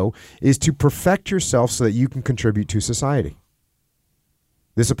judo is to perfect yourself so that you can contribute to society.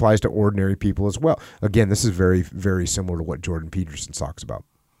 This applies to ordinary people as well. Again, this is very, very similar to what Jordan Peterson talks about.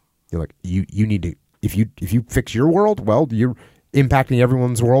 You're like, you need to, if you fix your world, well, you're impacting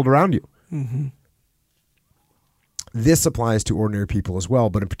everyone's world around you. Mm-hmm. This applies to ordinary people as well,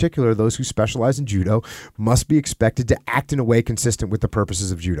 but in particular, those who specialize in judo must be expected to act in a way consistent with the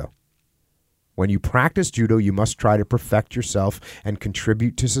purposes of judo. When you practice judo, you must try to perfect yourself and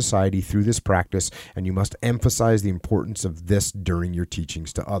contribute to society through this practice, and you must emphasize the importance of this during your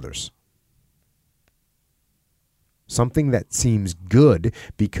teachings to others. Something that seems good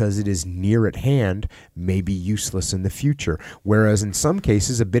because it is near at hand may be useless in the future, whereas in some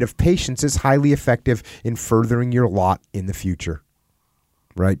cases, a bit of patience is highly effective in furthering your lot in the future.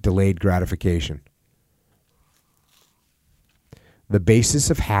 Right? Delayed gratification. The basis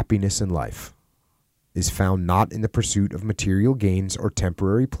of happiness in life is found not in the pursuit of material gains or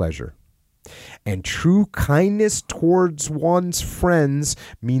temporary pleasure. And true kindness towards one's friends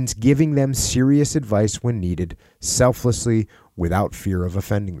means giving them serious advice when needed, selflessly, without fear of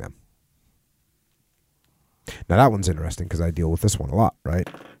offending them. Now that one's interesting because I deal with this one a lot, right?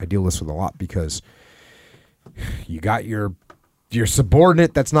 I deal with this a lot because you got your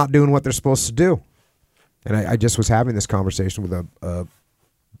subordinate that's not doing what they're supposed to do. And I just was having this conversation with a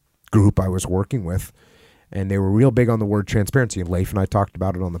group I was working with, and they were real big on the word transparency. And Leif and I talked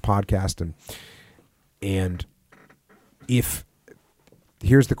about it on the podcast. And if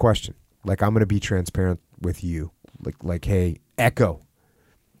here's the question, like, I'm going to be transparent with you, like, hey, Echo,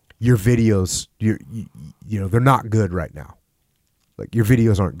 your videos, you know, they're not good right now. Like, your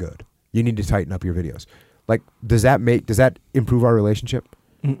videos aren't good. You need to tighten up your videos. Like, does that improve our relationship?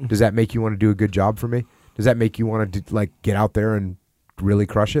 Mm-mm. Does that make you want to do a good job for me? Does that make you want to like get out there and really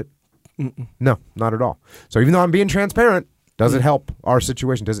crush it? Mm-mm. No, not at all. So even though I'm being transparent, does it help our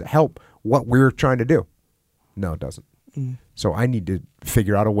situation? Does it help what we're trying to do? No, it doesn't. Mm. So I need to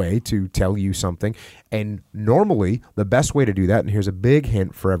figure out a way to tell you something. And normally the best way to do that, and here's a big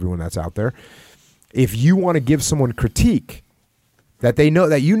hint for everyone that's out there, if you want to give someone critique that they know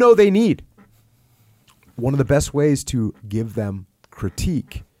that you know they need, one of the best ways to give them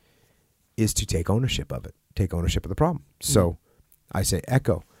critique is to take ownership of it. Take ownership of the problem. So I say,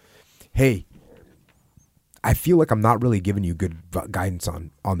 Echo, hey, I feel like I'm not really giving you good guidance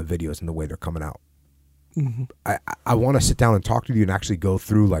on the videos and the way they're coming out. Mm-hmm. I want to sit down and talk to you and actually go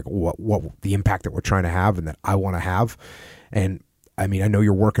through like what the impact that we're trying to have and that I want to have. And I mean, I know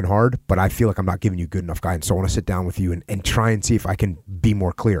you're working hard, but I feel like I'm not giving you good enough guidance. So I want to sit down with you and try and see if I can be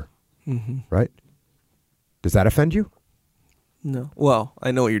more clear. Mm-hmm. Right? Does that offend you? No. Well, I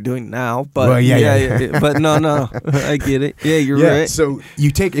know what you're doing now, but well, yeah. But no, I get it. Yeah, you're right. So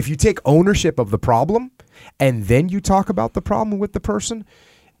if you take ownership of the problem and then you talk about the problem with the person,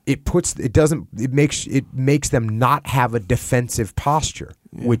 it makes them not have a defensive posture,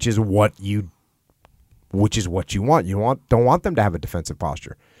 which is what you want. Don't want them to have a defensive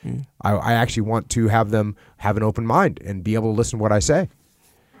posture. I actually want to have them have an open mind and be able to listen to what I say.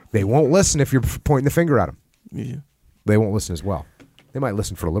 They won't listen if you're pointing the finger at them. Yeah. They won't listen as well. They might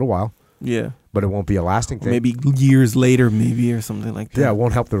listen for a little while. Yeah. But it won't be a lasting thing. Maybe years later, maybe, or something like that. Yeah, it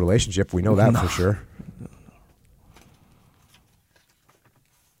won't help the relationship. We know that for sure.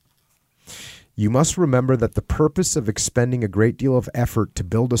 You must remember that the purpose of expending a great deal of effort to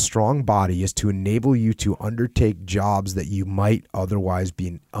build a strong body is to enable you to undertake jobs that you might otherwise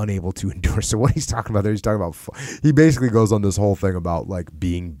be unable to endure. So what he's talking about there, he's talking about, he basically goes on this whole thing about like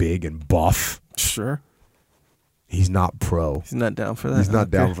being big and buff. Sure. He's not pro. He's not down for that. He's not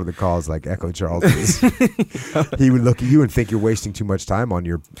down for the cause like Echo Charles is. He would look at you and think you're wasting too much time on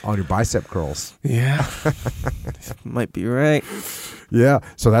your bicep curls. Yeah. Might be right. Yeah.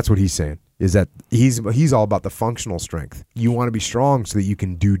 So that's what he's saying, is that he's all about the functional strength. You want to be strong so that you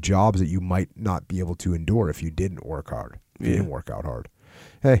can do jobs that you might not be able to endure if you didn't work hard. If you didn't work out hard.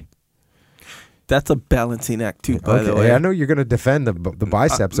 Hey. That's a balancing act too, by the way. I know you're going to defend the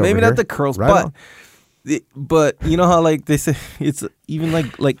biceps over here. Maybe not the curls, right, but you know how like they say it's even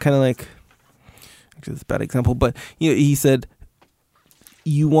like kind of like, actually it's a bad example, but you know, he said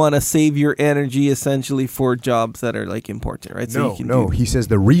you want to save your energy essentially for jobs that are like important, right? So he says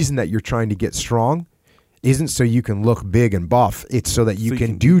the reason that you're trying to get strong isn't so you can look big and buff. It's so that you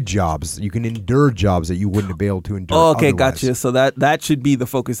can do jobs, you can endure jobs that you wouldn't be able to endure. Oh, okay, otherwise. gotcha. So that should be the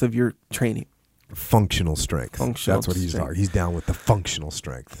focus of your training. Functional strength. That's what he's talking. He's down with the functional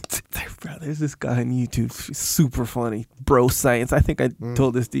strength. Bro, there's this guy on YouTube, super funny, Bro Science. I think I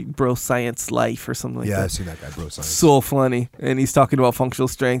told this dude, Bro Science Life or something like that. Yeah, I've seen that guy, Bro Science. So funny, and he's talking about functional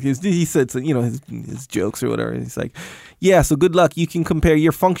strength. He said, you know, his jokes or whatever. And he's like, yeah, so good luck. You can compare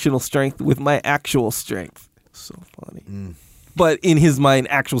your functional strength with my actual strength. So funny. But in his mind,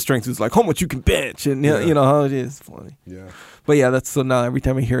 actual strength is like how much you can bench, and you know how it is. Funny. Yeah. But yeah, that's so now every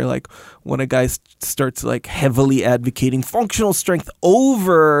time I hear like when a guy starts like heavily advocating functional strength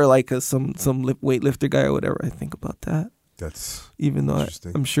over like some weightlifter guy or whatever, I think about that. That's even though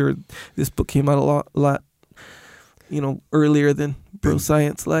I'm sure this book came out a lot, you know, earlier than Bro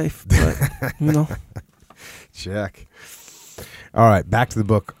Science Life, but you know. Check. All right, back to the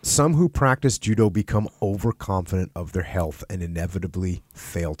book. Some who practice judo become overconfident of their health and inevitably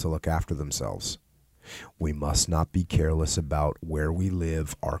fail to look after themselves. We must not be careless about where we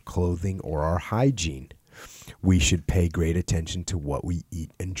live, our clothing, or our hygiene. We should pay great attention to what we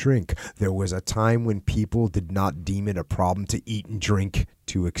eat and drink. There was a time when people did not deem it a problem to eat and drink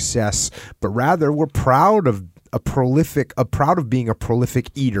to excess, but rather were proud of being a prolific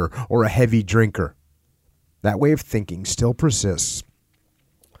eater or a heavy drinker. That way of thinking still persists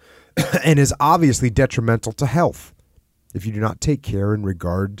and is obviously detrimental to health. If you do not take care in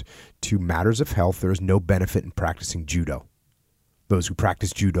regard to matters of health, there is no benefit in practicing judo. Those who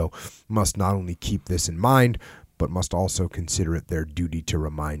practice judo must not only keep this in mind, but must also consider it their duty to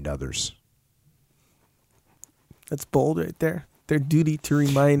remind others. That's bold right there. Their duty to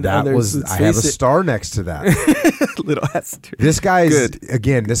remind others. I have a star next to that. Little asterisk. This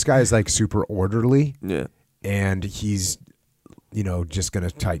guy is like super orderly. Yeah. And he's, you know, just going to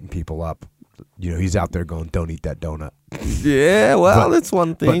tighten people up. You know, he's out there going, don't eat that donut. Yeah, well, that's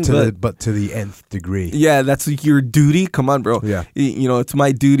one thing. But to the nth degree. Yeah, that's your duty. Come on, bro. Yeah. You know, it's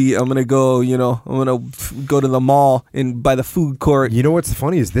my duty. I'm going to go, go to the mall and buy the food court. You know what's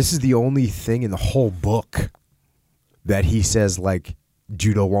funny is this is the only thing in the whole book that he says, like,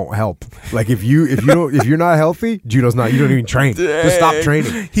 judo won't help. Like if you're not healthy, judo's not. You don't even train. Just stop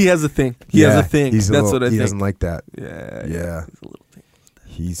training. He has a thing. He has a thing. That's what I think. He doesn't like that. Yeah. He's a little thing.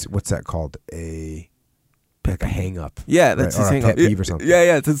 He's what's that called? Like a hang up. Yeah, that's his hang up. Pet peeve or something.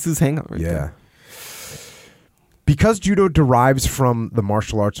 Yeah, that's his hang up right there. Because judo derives from the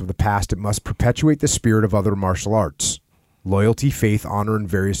martial arts of the past, it must perpetuate the spirit of other martial arts. Loyalty, faith, honor, and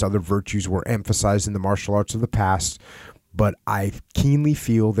various other virtues were emphasized in the martial arts of the past, but I keenly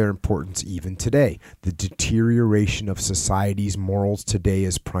feel their importance even today. The deterioration of society's morals today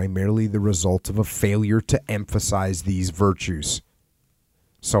is primarily the result of a failure to emphasize these virtues.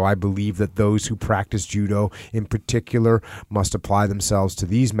 So I believe that those who practice judo in particular must apply themselves to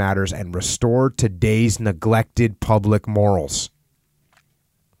these matters and restore today's neglected public morals.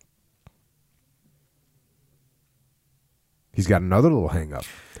 He's got another little hang up.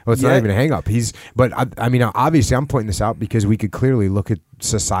 Well, it's not even a hang up. I mean, obviously I'm pointing this out because we could clearly look at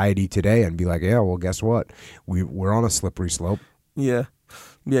society today and be like, yeah, well, guess what? We're on a slippery slope. Yeah.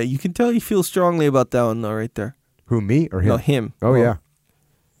 Yeah, you can tell he feels strongly about that one though, right there. Who, me or him? No, him. Oh, yeah.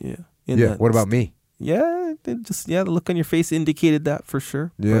 Yeah. What about me? Yeah, the look on your face indicated that for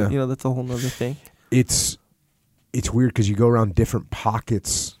sure. Yeah. But, that's a whole nother thing. It's weird because you go around different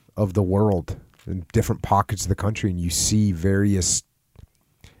pockets of the world and different pockets of the country and you see various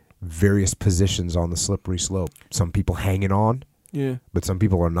positions on the slippery slope. Some people hanging on, but some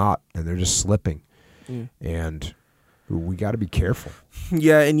people are not, and they're just slipping. Yeah. And we got to be careful.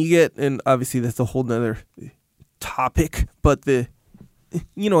 Yeah, and obviously that's a whole nother topic, but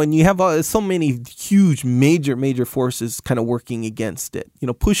and you have so many huge, major forces kind of working against it,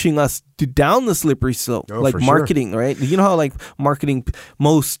 pushing us down the slippery slope, like marketing, right? You know how like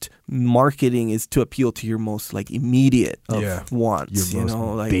most marketing is to appeal to your most like immediate of wants,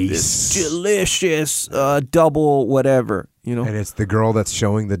 like this delicious double whatever, And it's the girl that's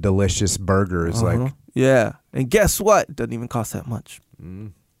showing the delicious burgers, like. Yeah. And guess what? It doesn't even cost that much.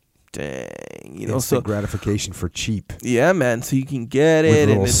 Dang, instant gratification for cheap. Yeah, man. So you can get it, with a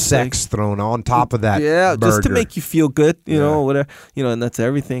little sex thrown on top of that. Yeah, burger. Just to make you feel good, whatever, and that's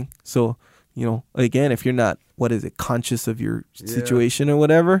everything. So, again, if you're not, conscious of your situation or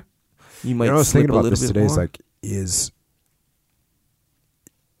whatever, you might. I was thinking about this today. More.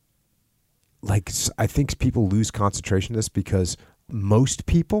 I think people lose concentration of this because most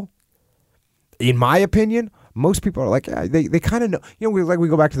people, in my opinion. Most people are like, they kind of know. We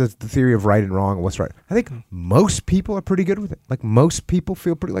go back to the theory of right and wrong and what's right. I think most people are pretty good with it. Like most people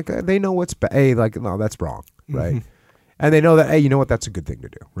feel pretty like they know what's no, that's wrong, right? And they know that, you know what, that's a good thing to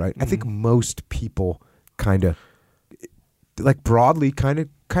do, right? I think most people kind of, like broadly, kind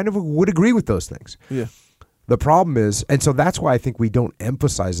of would agree with those things. Yeah. The problem is, and so that's why I think we don't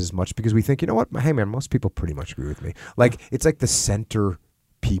emphasize as much because we think, you know what, hey man, most people pretty much agree with me. Like it's like the center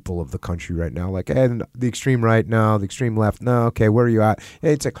people of the country right now, like, and the extreme right, no, the extreme left, no, okay, where are you at?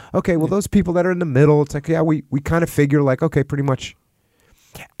 It's like, okay, well, those people that are in the middle, it's like, yeah, we kind of figure like, okay, pretty much.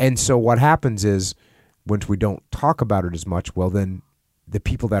 And so what happens is, once we don't talk about it as much, well, then the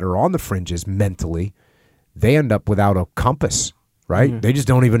people that are on the fringes mentally, they end up without a compass, right? They just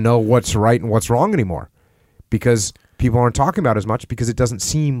don't even know what's right and what's wrong anymore because people aren't talking about it as much because it doesn't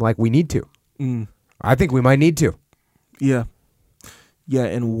seem like we need to. I think we might need to. Yeah. Yeah,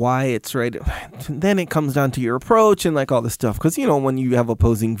 and why it's right. Then it comes down to your approach and like all this stuff. Because, when you have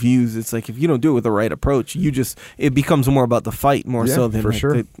opposing views, it's like if you don't do it with the right approach, it becomes more about the fight more so than for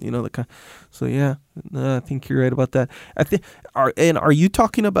sure. So yeah, I think you're right about that. Are you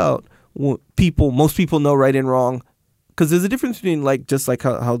talking about most people know right and wrong? Because there's a difference between like just like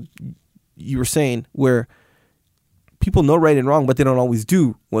how you were saying where people know right and wrong, but they don't always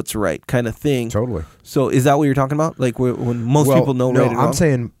do what's right, kind of thing. Totally. So is that what you're talking about? Like when most people know right and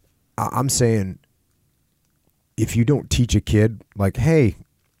wrong? I'm saying, if you don't teach a kid, like, hey,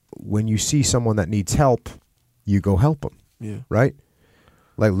 when you see someone that needs help, you go help them. Yeah. Right.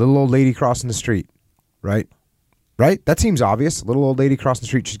 Like little old lady crossing the street. Right. Right. That seems obvious. Little old lady crossing the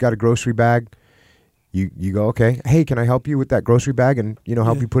street. She's got a grocery bag. You go, okay. Hey, can I help you with that grocery bag and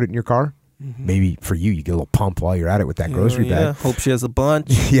help you put it in your car? Maybe for you get a little pump while you're at it with that grocery bag. Hope she has a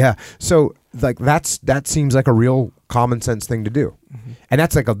bunch. Yeah. So like that seems like a real common sense thing to do. And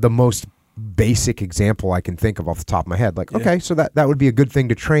that's like the most basic example I can think of off the top of my head. Like, okay, so that would be a good thing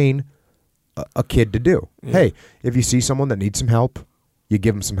to train a kid to do. Yeah. Hey, if you see someone that needs some help, you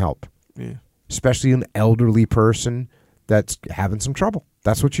give them some help. Yeah. Especially an elderly person that's having some trouble.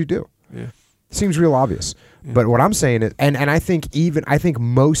 That's what you do. Yeah. Seems real obvious. Yeah. But what I'm saying is, and I think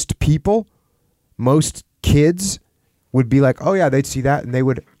most people, most kids would be like, oh yeah, they'd see that and they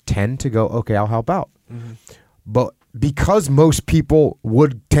would tend to go, okay, I'll help out. But because most people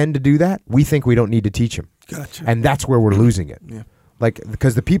would tend to do that, we think we don't need to teach them. Gotcha. And that's where we're losing it. Yeah. Like,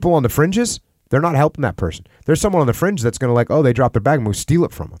 because the people on the fringes, they're not helping that person. There's someone on the fringe that's going to like, oh, they dropped their bag and we'll steal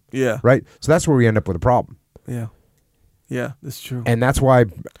it from them. Yeah. Right? So that's where we end up with a problem. Yeah. Yeah, that's true. And that's why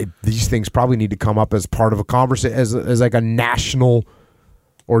these things probably need to come up as part of a conversation, as like a national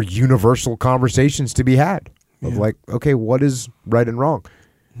or universal conversations to be had. Of like, okay, what is right and wrong?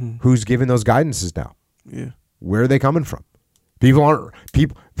 Who's giving those guidances now? Yeah. Where are they coming from? People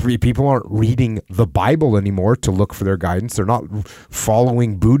aren't reading the Bible anymore to look for their guidance. They're not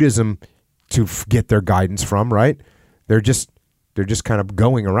following Buddhism to get their guidance from, right? They're just kind of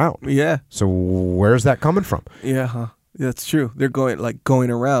going around. Yeah. So where's that coming from? Yeah, huh? That's true. They're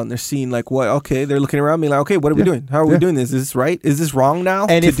going around. They're seeing like what? Okay, they're looking around me like, okay, what are we doing? How are we doing this? Is this right? Is this wrong now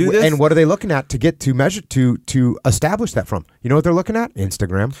to do this? And what are they looking at to get to measure to establish that from? You know what they're looking at?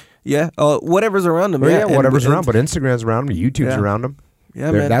 Instagram. Yeah. Whatever's around them. Yeah, whatever's around. But Instagram's around them. YouTube's around them.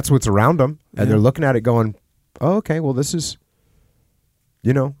 Yeah, man. That's what's around them, and they're looking at it, going, "Oh, okay, well, this is,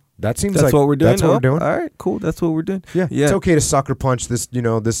 that seems that's like what we're doing. That's what we're doing. All right, cool. That's what we're doing. Yeah. It's okay to sucker punch this,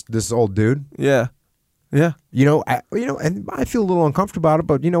 this old dude. Yeah. Yeah. And I feel a little uncomfortable about it,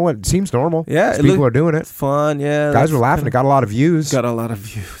 but you know what? It seems normal. Yeah. People are doing it. It's fun. Yeah. Guys were laughing. It got a lot of views.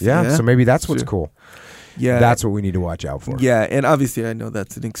 Yeah. So maybe that's what's cool. Yeah. That's what we need to watch out for. Yeah. And obviously I know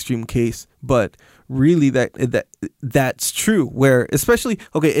that's an extreme case, but really that's true where especially,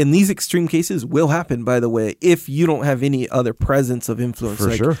 okay, and these extreme cases will happen, by the way, if you don't have any other presence of influence.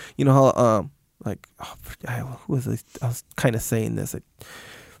 For sure. You know how, like, who was I was kind of saying this. I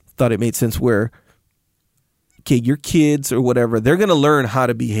thought it made sense where, okay, your kids or whatever, they're going to learn how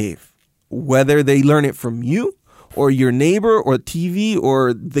to behave, whether they learn it from you or your neighbor or TV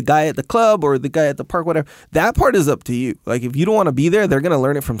or the guy at the club or the guy at the park, whatever. That part is up to you. Like, if you don't want to be there, they're going to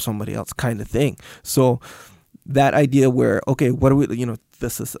learn it from somebody else, kind of thing. So that idea where, okay, what are we,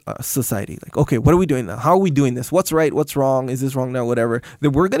 this is society. Like, okay, what are we doing now? How are we doing this? What's right? What's wrong? Is this wrong now? Whatever.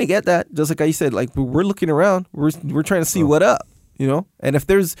 Then we're going to get that. Just like I said, like, we're looking around. We're trying to see what up, And if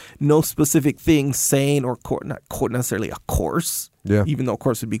there's no specific thing saying or not necessarily a course, even though a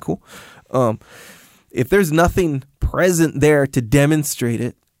course would be cool, if there's nothing present there to demonstrate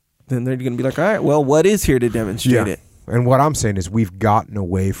it, then they're going to be like, all right, well, what is here to demonstrate it? And what I'm saying is we've gotten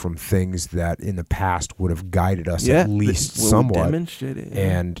away from things that in the past would have guided us at least somewhat. Demonstrate it,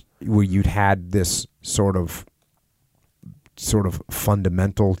 and where you'd had this sort of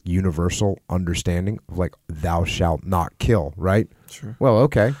fundamental universal understanding of like, thou shalt not kill, right? Sure. Well,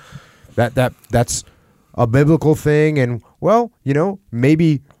 okay. That's a biblical thing, and well,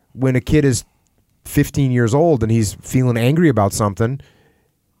 maybe when a kid is 15 years old and he's feeling angry about something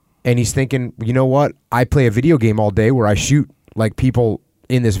and he's thinking, you know what, I play a video game all day where I shoot like people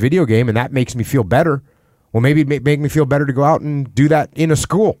in this video game and that makes me feel better. Well, maybe make me feel better to go out and do that in a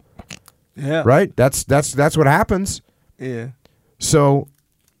school. Yeah. Right? That's what happens. Yeah. So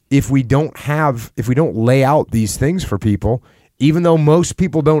if we don't lay out these things for people, even though most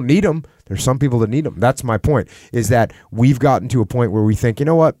people don't need them, there's some people that need them. That's my point, is that we've gotten to a point where we think, you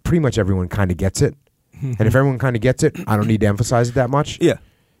know what, pretty much everyone kind of gets it. And if everyone kind of gets it, I don't need to emphasize it that much. Yeah.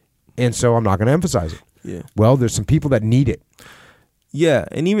 And so I'm not going to emphasize it. Yeah. Well, there's some people that need it. Yeah.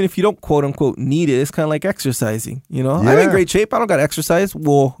 And even if you don't quote unquote need it, it's kind of like exercising, I'm in great shape. I don't got to exercise.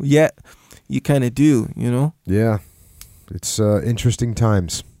 Well, yeah, you kind of do, Yeah. It's interesting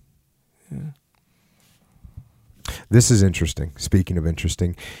times. Yeah. This is interesting. Speaking of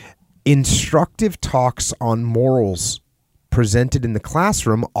interesting, instructive talks on morals presented in the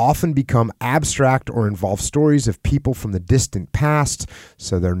classroom often become abstract or involve stories of people from the distant past,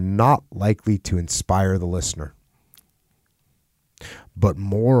 so they're not likely to inspire the listener. But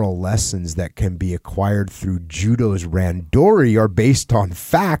moral lessons that can be acquired through judo's randori are based on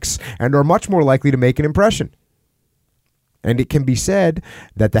facts and are much more likely to make an impression. And it can be said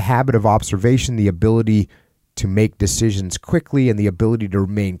that the habit of observation, the ability to make decisions quickly, and the ability to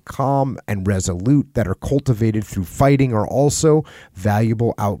remain calm and resolute that are cultivated through fighting are also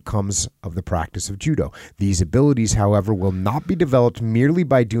valuable outcomes of the practice of judo. These abilities, however, will not be developed merely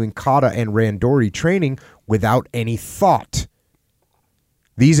by doing kata and randori training without any thought.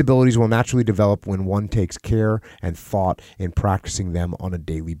 These abilities will naturally develop when one takes care and thought in practicing them on a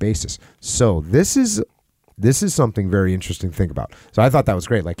daily basis. So this is something very interesting to think about. So I thought that was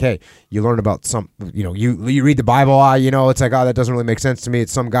great. Like, hey, you learn about you read the Bible, it's like, that doesn't really make sense to me.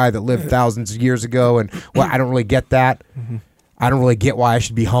 It's some guy that lived thousands of years ago, and I don't really get that. Mm-hmm. I don't really get why I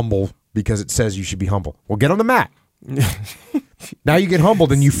should be humble because it says you should be humble. Well, get on the mat. Now you get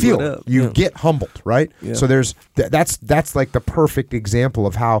humbled and you feel it. You get humbled, right? Yeah. So that's like the perfect example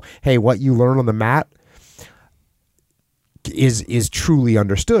of how, hey, what you learn on the mat is truly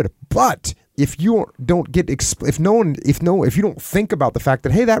understood. But if you don't if you don't think about the fact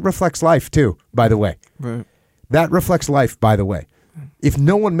that, hey, that reflects life too, by the way. Right. That reflects life, by the way. If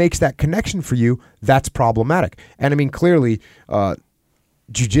no one makes that connection for you, that's problematic. And I mean, clearly,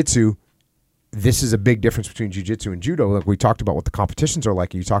 jiu-jitsu, this is a big difference between jiu-jitsu and judo. Like we talked about what the competitions are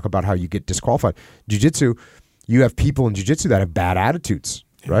like. You talk about how you get disqualified. Jiu-jitsu, you have people in jiu-jitsu that have bad attitudes,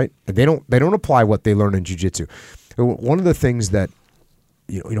 right? And they don't apply what they learn in jiu-jitsu. One of the things that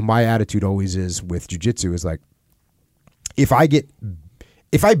my attitude always is with jiu-jitsu is like, if I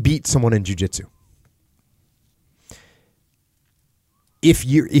beat someone in jiu-jitsu, if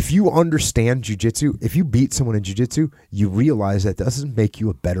you understand jiu-jitsu, if you beat someone in jiu-jitsu, you realize that doesn't make you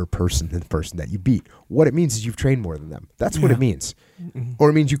a better person than the person that you beat. What it means is you've trained more than them. That's what it means. Mm-hmm.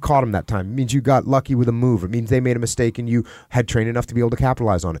 Or it means you caught them that time. It means you got lucky with a move. It means they made a mistake and you had trained enough to be able to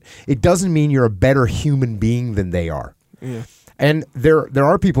capitalize on it. It doesn't mean you're a better human being than they are. Yeah. And there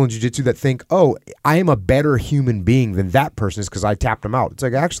are people in jiu-jitsu that think, oh, I am a better human being than that person is because I tapped them out. It's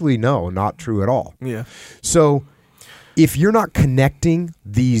like, actually, no, not true at all. Yeah. So if you're not connecting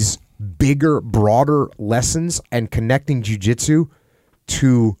these bigger, broader lessons and connecting jiu-jitsu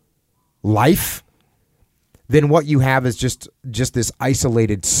to life, then what you have is just this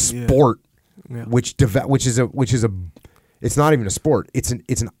isolated sport, which is it's not even a sport. It's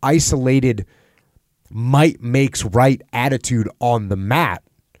an isolated might makes right attitude on the mat,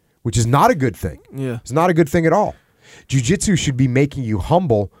 which is not a good thing. Yeah. It's not a good thing at all. Jiu-jitsu should be making you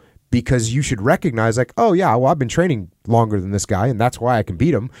humble because you should recognize like, oh yeah, well, I've been training longer than this guy and that's why I can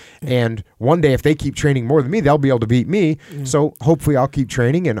beat him. And one day if they keep training more than me, they'll be able to beat me. So hopefully I'll keep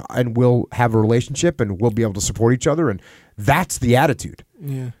training and we'll have a relationship and we'll be able to support each other. And that's the attitude.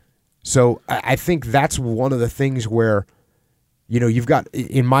 Yeah. So I think that's one of the things where, you know, you've got,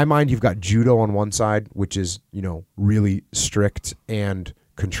 in my mind, you've got judo on one side, which is, you know, really strict and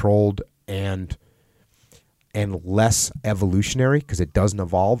controlled and less evolutionary because it doesn't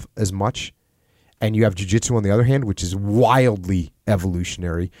evolve as much. And you have jiu-jitsu on the other hand, which is wildly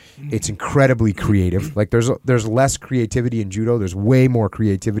evolutionary. It's incredibly creative. Like there's less creativity in judo. There's way more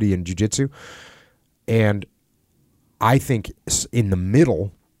creativity in jiu-jitsu. And I think in the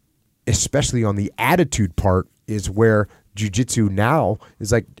middle, especially on the attitude part, is where jiu-jitsu now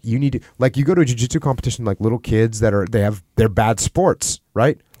is like, you need to, like, you go to a jiu-jitsu competition, like little kids they're bad sports,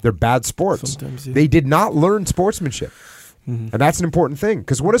 right? They're bad sports. Sometimes, yeah. They did not learn sportsmanship. And that's an important thing,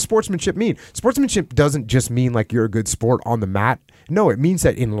 because what does sportsmanship mean? Sportsmanship doesn't just mean like you're a good sport on the mat. No, it means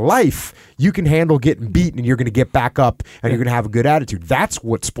that in life you can handle getting beaten and you're going to get back up and you're going to have a good attitude. That's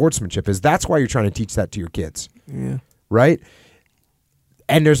what sportsmanship is. That's why you're trying to teach that to your kids. Yeah. Right?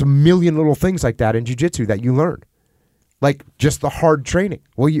 And there's a million little things like that in jiu-jitsu that you learn. Like just the hard training.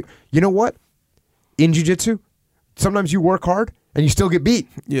 Well, you know what? In jiu-jitsu, sometimes you work hard and you still get beat.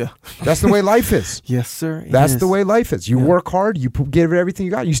 Yeah. That's the way life is. Yes, sir. That's the way life is. You work hard, you give it everything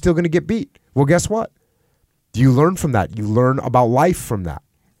you got, you're still going to get beat. Well, guess what? You learn from that. You learn about life from that.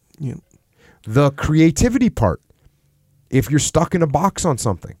 Yeah. The creativity part, if you're stuck in a box on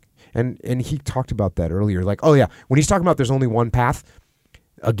something, and he talked about that earlier, like, oh yeah, when he's talking about there's only one path,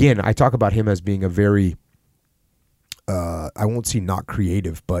 again, I talk about him as being a very, I won't say not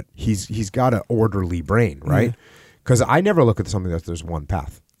creative, but he's got an orderly brain, right? Because I never look at something that there's one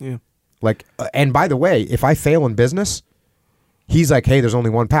path. Yeah. Like, and by the way, if I fail in business, he's like, hey, there's only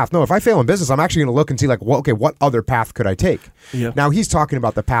one path. No, if I fail in business, I'm actually going to look and see like, well, okay, what other path could I take? Yeah. Now he's talking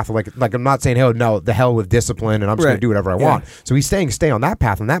about the path of like I'm not saying, oh no, the hell with discipline and I'm just going to do whatever I want. So he's saying stay on that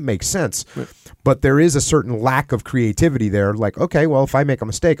path, and that makes sense. Right. But there is a certain lack of creativity there. Like, okay, well, if I make a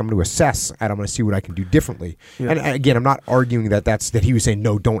mistake, I'm going to assess and I'm going to see what I can do differently. Yeah. And again, I'm not arguing that he was saying,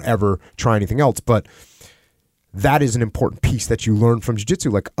 no, don't ever try anything else. But that is an important piece that you learn from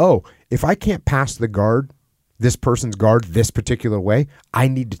jiu-jitsu. Like, oh, if I can't pass the guard, this person's guard this particular way, I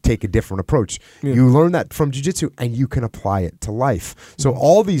need to take a different approach. Yeah. You learn that from jiu-jitsu and you can apply it to life. So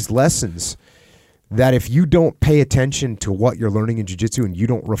all these lessons that if you don't pay attention to what you're learning in jiu-jitsu and you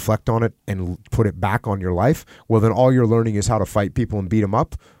don't reflect on it and put it back on your life, well, then all you're learning is how to fight people and beat them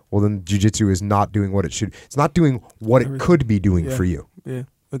up. Well, then jiu-jitsu is not doing what it should. It's not doing what it could be doing for you. Yeah,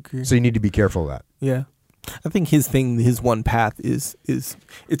 agree. So you need to be careful of that. Yeah. I think his one path is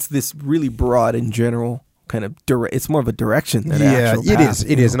it's this really broad and general kind of it's more of a direction than an actual path.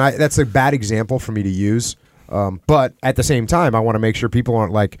 It is, and that's a bad example for me to use. But at the same time, I want to make sure people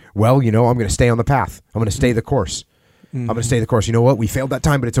aren't like, well, you know, I'm going to stay on the path. I'm going to stay the course. I'm going to stay the course. You know what? We failed that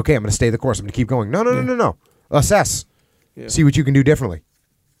time, but it's okay. I'm going to stay the course. I'm going to keep going. No. Assess. Yeah. See what you can do differently.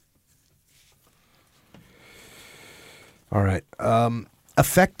 All right.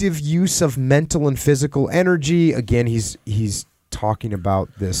 Effective use of mental and physical energy. Again, he's talking about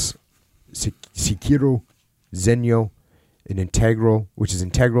this Jigoro Zenyo, which is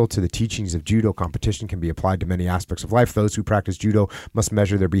integral to the teachings of judo. Competition can be applied to many aspects of life. Those who practice judo must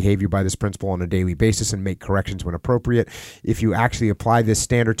measure their behavior by this principle on a daily basis and make corrections when appropriate. If you actually apply this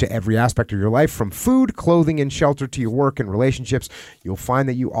standard to every aspect of your life, from food, clothing, and shelter to your work and relationships, you'll find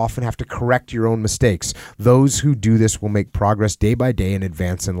that you often have to correct your own mistakes. Those who do this will make progress day by day and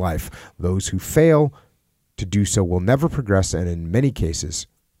advance in life. Those who fail to do so will never progress and in many cases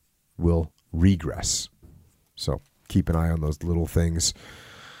will regress. So keep an eye on those little things.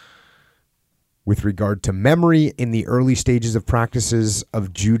 With regard to memory, in the early stages of practices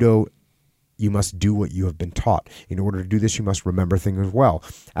of judo, you must do what you have been taught. In order to do this, you must remember things well.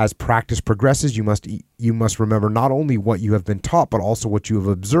 As practice progresses, you must remember not only what you have been taught, but also what you have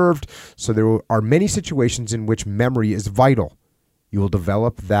observed. So there are many situations in which memory is vital. You will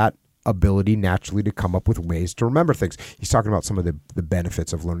develop that ability naturally to come up with ways to remember things. He's talking about some of the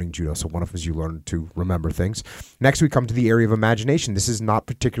benefits of learning judo. So one of them is you learn to remember things. Next, we come to the area of imagination. This is not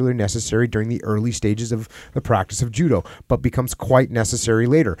particularly necessary during the early stages of the practice of judo, but becomes quite necessary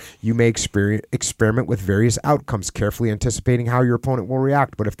later. You may experiment with various outcomes, carefully anticipating how your opponent will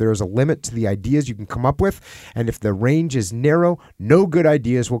react. But if there is a limit to the ideas you can come up with, and if the range is narrow, no good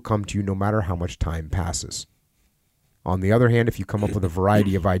ideas will come to you no matter how much time passes. On the other hand, if you come up with a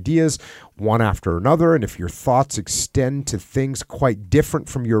variety of ideas, one after another, and if your thoughts extend to things quite different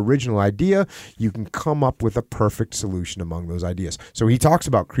from your original idea, you can come up with a perfect solution among those ideas. So he talks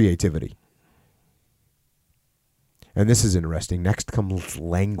about creativity. And this is interesting. Next comes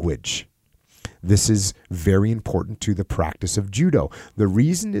language. This is very important to the practice of judo. The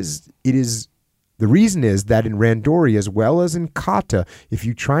reason is that in randori as well as in kata, if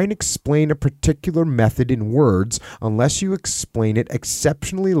you try and explain a particular method in words, unless you explain it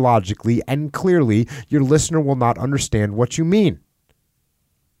exceptionally logically and clearly, your listener will not understand what you mean.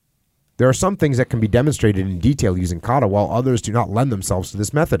 There are some things that can be demonstrated in detail using kata, while others do not lend themselves to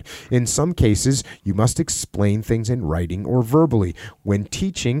this method. In some cases, you must explain things in writing or verbally. When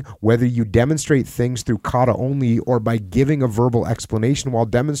teaching, whether you demonstrate things through kata only or by giving a verbal explanation while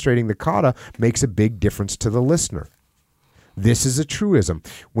demonstrating the kata, makes a big difference to the listener. This is a truism.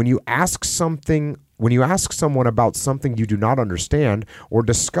 When you ask someone about something you do not understand or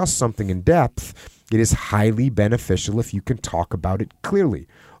discuss something in depth, it is highly beneficial if you can talk about it clearly.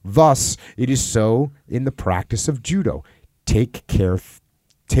 Thus, it is so in the practice of judo. Take care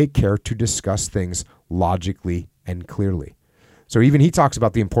to discuss things logically and clearly. So even he talks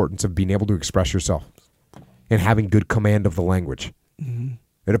about the importance of being able to express yourself and having good command of the language. Mm-hmm.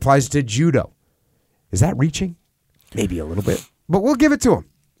 It applies to judo. Is that reaching? Maybe a little bit, but we'll give it to him.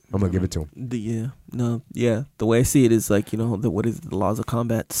 I'm going to give it to him. The way I see it is like, what is the laws of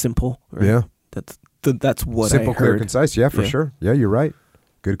combat? Simple. Right? Yeah. That's what Simple, I heard. clear, concise. Yeah, for sure. Yeah, you're right.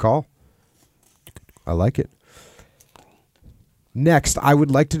 Good call. I like it. Next, I would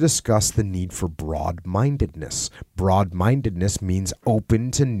like to discuss the need for broad-mindedness. Broad-mindedness means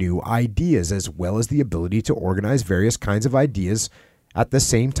open to new ideas, as well as the ability to organize various kinds of ideas at the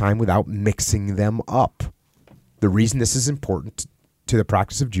same time without mixing them up. The reason this is important to the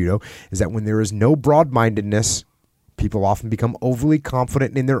practice of judo is that when there is no broad-mindedness, people often become overly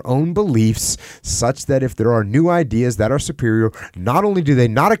confident in their own beliefs, such that if there are new ideas that are superior, not only do they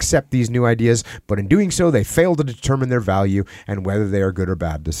not accept these new ideas, but in doing so, they fail to determine their value and whether they are good or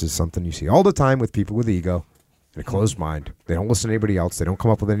bad. This is something you see all the time with people with ego and a closed mind. They don't listen to anybody else. They don't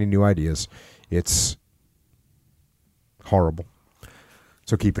come up with any new ideas. It's horrible.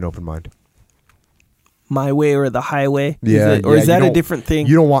 So keep an open mind. My way or the highway? Yeah. Is that a different thing?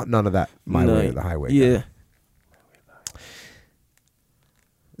 You don't want none of that. My way or the highway. Yeah.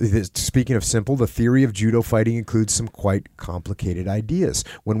 Speaking of simple, the theory of judo fighting includes some quite complicated ideas.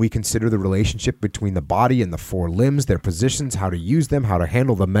 When we consider the relationship between the body and the four limbs, their positions, how to use them, how to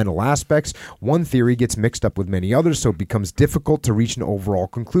handle the mental aspects, one theory gets mixed up with many others, so it becomes difficult to reach an overall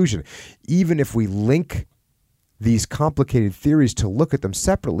conclusion. Even if we link these complicated theories to look at them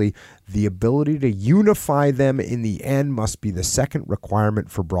separately, the ability to unify them in the end must be the second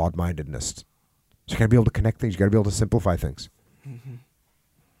requirement for broad-mindedness. So you got to be able to connect things. You got to be able to simplify things. Mm-hmm.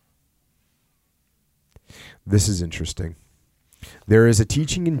 This is interesting. There is a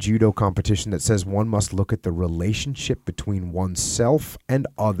teaching in judo competition that says one must look at the relationship between oneself and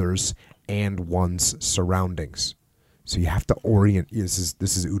others and one's surroundings. So you have to orient. This is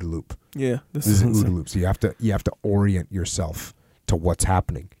OODA loop. Yeah, this is an OODA loop. So you have to orient yourself to what's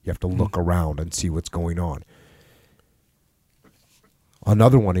happening. You have to look around and see what's going on.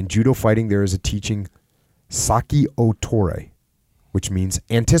 Another one in judo fighting, there is a teaching, Saki Otore, which means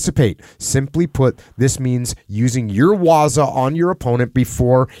anticipate. Simply put, this means using your waza on your opponent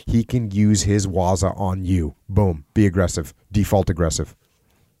before he can use his waza on you. Boom. Be aggressive. Default aggressive.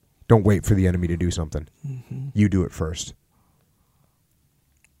 Don't wait for the enemy to do something. Mm-hmm. You do it first.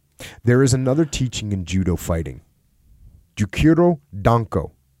 There is another teaching in judo fighting, Jigoro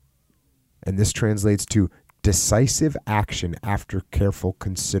Danko, and this translates to decisive action after careful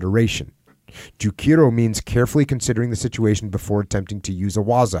consideration. Jukiro means carefully considering the situation before attempting to use a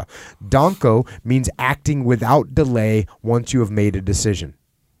waza. Danko means acting without delay once you have made a decision.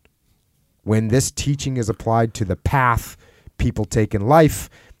 When this teaching is applied to the path people take in life,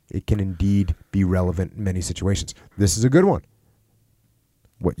 it can indeed be relevant in many situations. This is a good one.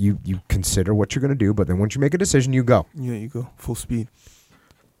 What you consider what you're going to do, but then once you make a decision, you go. Yeah, you go full speed.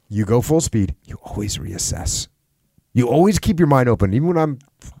 You go full speed. You always reassess. You always keep your mind open. Even when I'm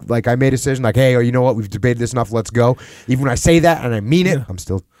like, I made a decision like, hey, you know what? We've debated this enough. Let's go. Even when I say that and I mean it, I'm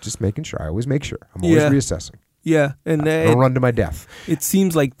still just making sure. I always make sure. I'm always reassessing. Yeah, and don't run to my death. It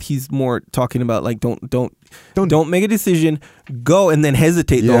seems like he's more talking about like don't make a decision, go and then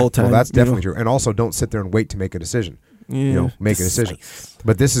hesitate the whole time. Well, that's definitely true. And also, don't sit there and wait to make a decision. Yeah, make a decision.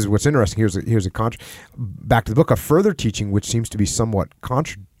 But this is what's interesting. Here's a back to the book. A further teaching, which seems to be somewhat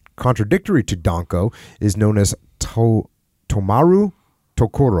contradictory to Danko, is known as Tomaru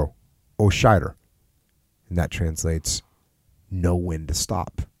Tokoro Oshider. And that translates, know when to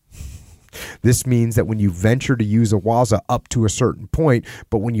stop. This means that when you venture to use a waza up to a certain point,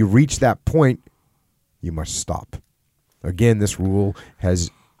 but when you reach that point, you must stop. Again, this rule has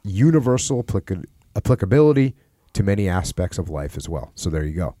universal applicability to many aspects of life as well. So there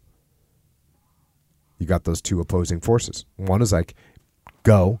you go. You got those two opposing forces. One is like,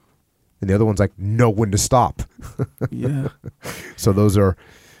 go, and the other one's like, know when to stop. Yeah. So those are,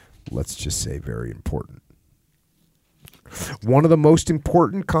 let's just say, very important. One of the most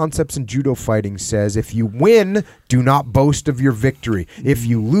important concepts in judo fighting says, if you win, do not boast of your victory. If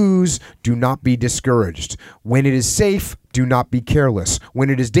you lose, do not be discouraged. When it is safe, do not be careless. When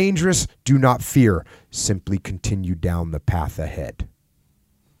it is dangerous, do not fear. Simply continue down the path ahead.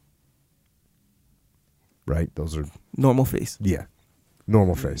 Right? Those are... Normal face. Yeah.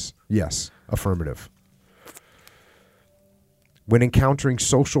 Normal face. Yes. Affirmative. When encountering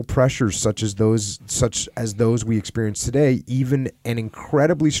social pressures such as those we experience today, even an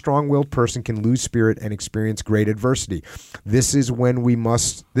incredibly strong-willed person can lose spirit and experience great adversity. This is when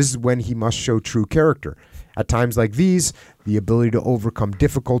he must show true character. At times like these, the ability to overcome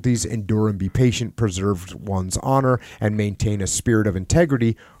difficulties, endure and be patient, preserve one's honor, and maintain a spirit of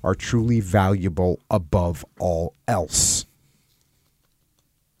integrity are truly valuable above all else.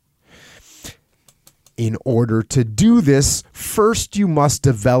 In order to do this, first you must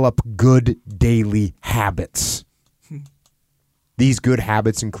develop good daily habits. These good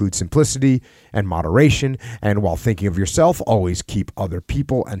habits include simplicity and moderation, and while thinking of yourself, always keep other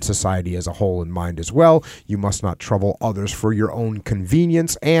people and society as a whole in mind as well. You must not trouble others for your own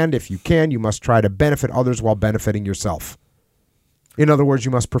convenience, and if you can, you must try to benefit others while benefiting yourself. In other words,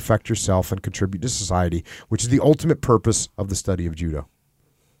 you must perfect yourself and contribute to society, which is the ultimate purpose of the study of judo.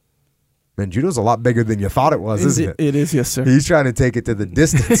 Man, judo's a lot bigger than you thought it was, isn't it? It is, yes, sir. He's trying to take it to the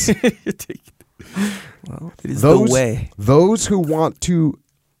distance. Well, it is the way. Those who want to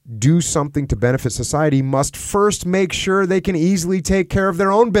do something to benefit society must first make sure they can easily take care of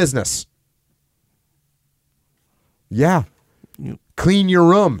their own business. Yeah. Yep. Clean your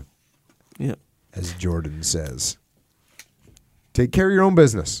room. Yep. As Jordan says. Take care of your own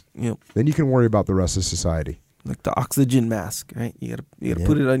business. Yep. Then you can worry about the rest of society. Like the oxygen mask, right? You gotta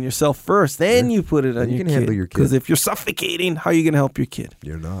put it on yourself first, then you put it on your kid. Handle your kid. Because if you're suffocating, how are you gonna help your kid?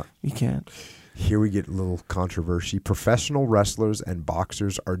 You're not. You can't. Here we get a little controversy. Professional wrestlers and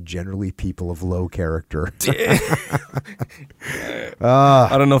boxers are generally people of low character.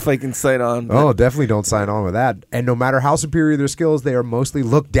 I don't know if I can sign on. Oh, definitely don't sign on with that. And no matter how superior their skills, they are mostly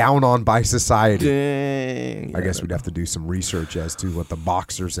looked down on by society. Dang. I guess we'd have to do some research as to what the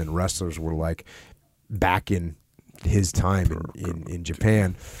boxers and wrestlers were like back in his time in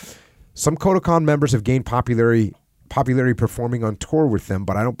Japan. Some Kodokan members have gained popularity performing on tour with them,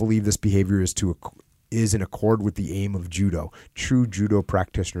 but I don't believe this behavior is in accord with the aim of judo. True judo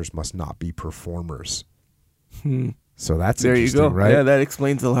practitioners must not be performers. So that's there interesting, you go. right? Yeah, that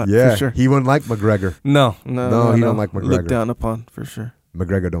explains a lot. Yeah, for sure. he wouldn't like McGregor. No, he don't like McGregor. Looked down upon for sure.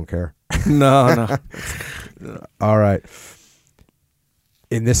 McGregor don't care. No. All right.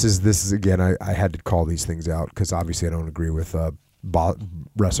 And this is again, I had to call these things out because obviously I don't agree with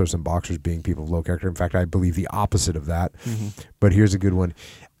wrestlers and boxers being people of low character. In fact, I believe the opposite of that. Mm-hmm. But here's a good one.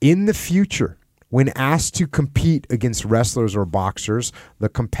 In the future, when asked to compete against wrestlers or boxers, the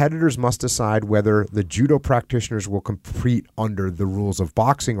competitors must decide whether the judo practitioners will compete under the rules of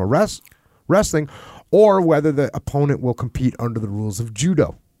boxing or wrestling, or whether the opponent will compete under the rules of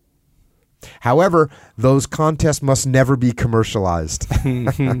judo. However, those contests must never be commercialized.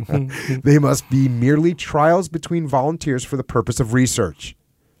 They must be merely trials between volunteers for the purpose of research.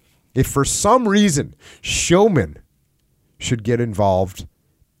 If for some reason showmen should get involved,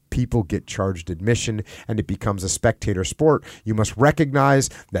 people get charged admission, and it becomes a spectator sport, you must recognize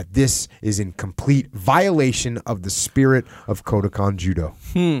that this is in complete violation of the spirit of Kodokan Judo.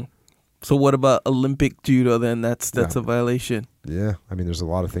 So what about Olympic judo then? That's a violation. Yeah, I mean, there's a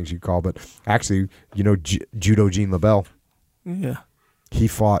lot of things you call, but actually, Judo Gene LaBelle. Yeah, he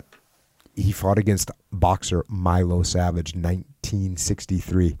fought against boxer Milo Savage,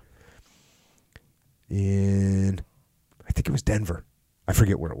 1963, in I think it was Denver. I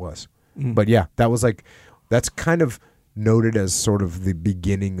forget where it was, but yeah, that's kind of noted as sort of the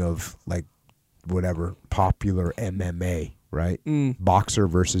beginning of like whatever popular MMA. Right? Boxer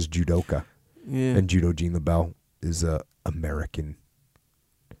versus judoka. Yeah. And Judo Gene LaBelle is a American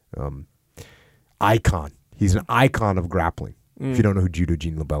icon. He's an icon of grappling. If you don't know who Judo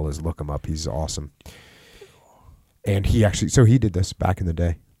Gene LaBelle is, look him up. He's awesome. And he did this back in the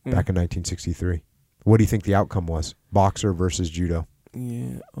day, back in 1963. What do you think the outcome was? Boxer versus judo.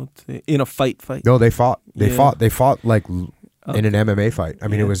 Yeah, I would say in a fight. No, they fought. They Yeah. fought like in an MMA fight. I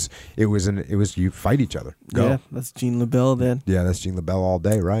mean, Yeah. it was you fight each other. Go. Yeah, that's Gene LaBelle then. Yeah, that's Gene LaBelle all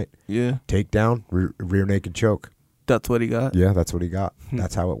day, right? Yeah, Takedown, rear naked choke. that's what he got. Yeah, that's what he got.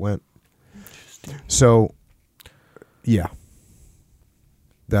 That's how it went. So, yeah.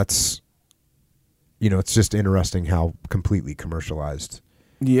 That's, it's just interesting how completely commercialized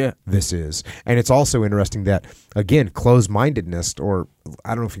Yeah, this is. And it's also interesting that, again, closed-mindedness, or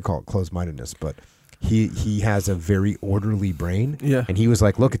I don't know if you call it closed-mindedness, but he has a very orderly brain. Yeah. And he was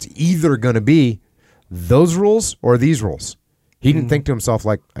like, look, it's either going to be those rules or these rules. He didn't think to himself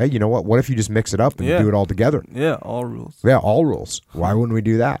like, hey, you know what? What if you just mix it up and do it all together? Yeah, all rules. Yeah, all rules. Why wouldn't we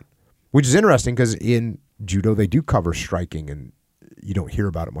do that? Which is interesting because in judo, they do cover striking, and you don't hear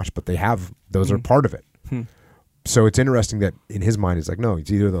about it much, but those are part of it. So it's interesting that in his mind, it's like, no,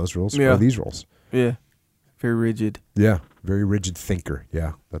 it's either those rules or these rules. Yeah, very rigid. Yeah, very rigid thinker.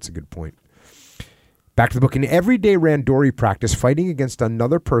 Yeah, that's a good point. Back to the book. In everyday randori practice, fighting against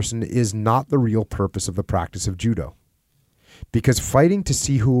another person is not the real purpose of the practice of judo. Because fighting to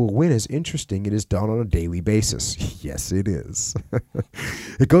see who will win is interesting, it is done on a daily basis. Yes, it is.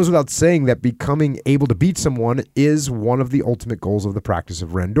 It goes without saying that becoming able to beat someone is one of the ultimate goals of the practice of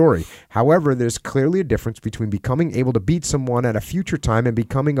randori. However, there's clearly a difference between becoming able to beat someone at a future time and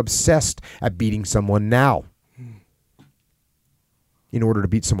becoming obsessed at beating someone now. In order to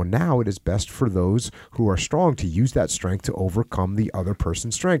beat someone now, it is best for those who are strong to use that strength to overcome the other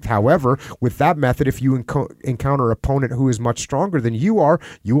person's strength. However, with that method, if you encounter an opponent who is much stronger than you are,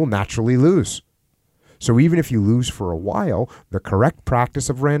 you will naturally lose. So even if you lose for a while, the correct practice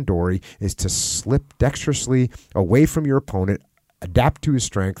of randori is to slip dexterously away from your opponent, adapt to his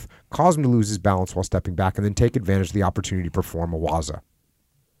strength, cause him to lose his balance while stepping back, and then take advantage of the opportunity to perform a waza.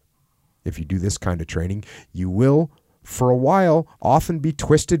 If you do this kind of training, you will, for a while, often be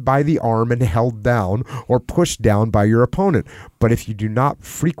twisted by the arm and held down or pushed down by your opponent. But if you do not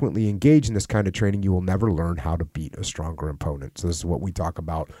frequently engage in this kind of training, you will never learn how to beat a stronger opponent. So this is what we talk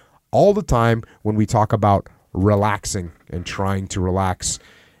about all the time when we talk about relaxing and trying to relax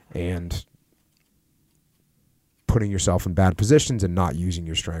and putting yourself in bad positions and not using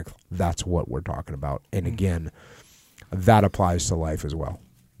your strength. That's what we're talking about. And again, that applies to life as well.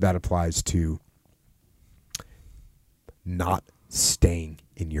 That applies to not staying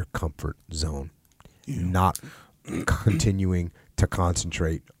in your comfort zone, not continuing to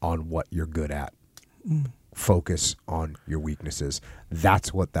concentrate on what you're good at. Focus on your weaknesses.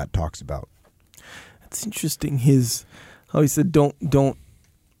 That's what that talks about. That's interesting. How he said, don't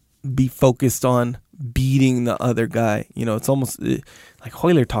be focused on beating the other guy. It's almost like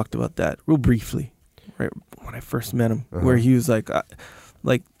Hoyler talked about that real briefly, right when I first met him, where he was like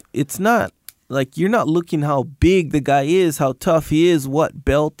it's not. Like, you're not looking how big the guy is, how tough he is, what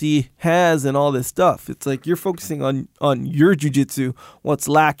belt he has, and all this stuff. It's like you're focusing on your jiu-jitsu, what's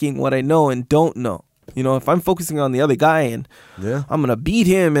lacking, what I know and don't know. If I'm focusing on the other guy and I'm going to beat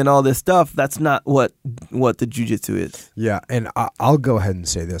him and all this stuff, that's not what the jiu-jitsu is. Yeah, and I'll go ahead and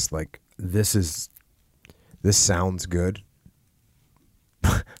say this. Like, this sounds good.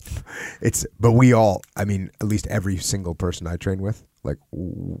 But we all, I mean, at least every single person I train with, like,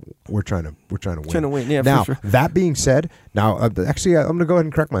 we're trying to win. Trying to win, yeah, now, for sure. That being said, actually, I'm going to go ahead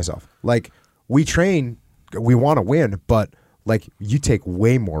and correct myself. Like, we want to win, but like, you take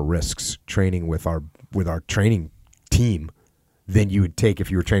way more risks training with our training team than you would take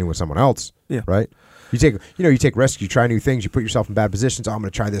if you were training with someone else. Yeah. Right? You take risks, you try new things, you put yourself in bad positions. I'm going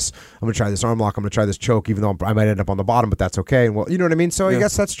to try this arm lock, I'm going to try this choke, even though I might end up on the bottom, but that's okay. And well, you know what I mean? So I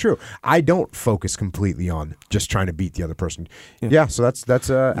guess that's true. I don't focus completely on just trying to beat the other person. Yeah, so that's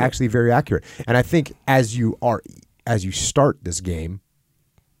actually very accurate. And I think as you start this game,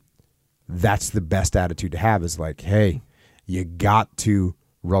 that's the best attitude to have, is like, hey, you got to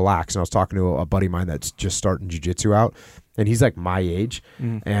relax. And I was talking to a buddy of mine that's just starting jiu-jitsu out, and he's like my age.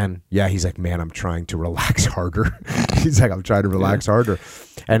 And he's like, man, I'm trying to relax harder. He's like, I'm trying to relax harder.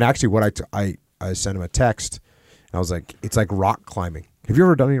 And actually what I sent him a text, and I was like, it's like rock climbing. Have you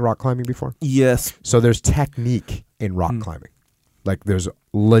ever done any rock climbing before? Yes. So there's technique in rock climbing. Like, there's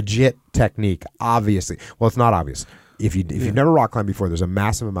legit technique, obviously. Well, it's not obvious. If you've never rock climbed before, there's a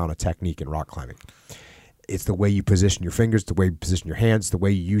massive amount of technique in rock climbing. It's the way you position your fingers, the way you position your hands, the way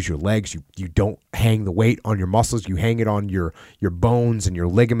you use your legs. You don't hang the weight on your muscles. You hang it on your bones and your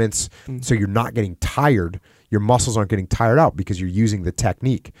ligaments, so you're not getting tired. Your muscles aren't getting tired out because you're using the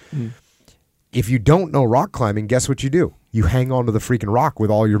technique. If you don't know rock climbing, guess what you do? You hang on to the freaking rock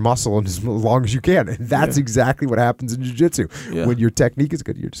with all your muscle and as long as you can. And that's exactly what happens in jiu-jitsu. When your technique is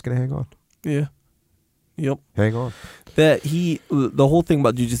good, you're just going to hang on. Yeah. Yep. Hang on. That the whole thing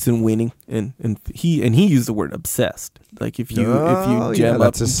about jiu-jitsu and winning, and he used the word obsessed. Like if you jam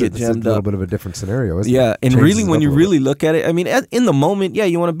up, you get jammed up. A little bit of a different scenario, isn't it? Yeah, and Changes really, it when up you a really little look at it, I mean, in the moment, yeah,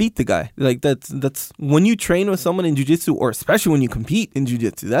 you want to beat the guy. Like that's when you train with someone in jiu-jitsu, or especially when you compete in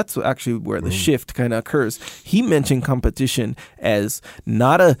jiu-jitsu, that's actually where the shift kind of occurs. He mentioned competition as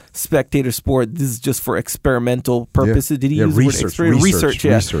not a spectator sport. This is just for experimental purposes. Did he use the word research?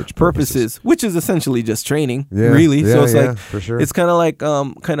 Research purposes, which is essentially just training, really. So it's like, for sure. it's kind of like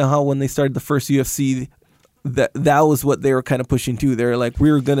kind of how when they started the first UFC, that was what they were kind of pushing too. They're like,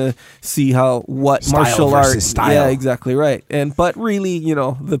 we were gonna see what style martial arts. Style. Yeah, exactly right. But really,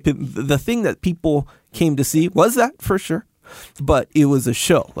 the thing that people came to see was that for sure. But it was a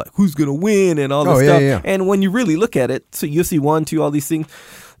show, like who's gonna win and all this stuff. Yeah. And when you really look at it, so UFC 1, 2, all these things,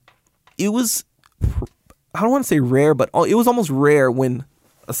 it was, I don't want to say rare, but it was almost rare when,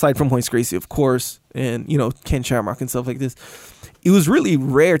 aside from Royce Gracie, of course, and Ken Shamrock and stuff like this, it was really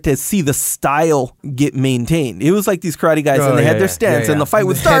rare to see the style get maintained. It was like these karate guys, and they had their stance, and the fight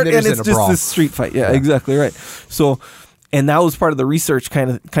would start, and it's just this street fight. Yeah, exactly right. So, and that was part of the research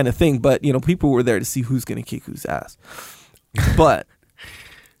kind of thing. But people were there to see who's going to kick whose ass. But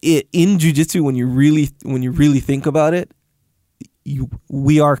in jiu-jitsu, when you really think about it,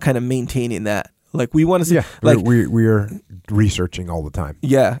 we are kind of maintaining that. Like we want to see, like we are researching all the time.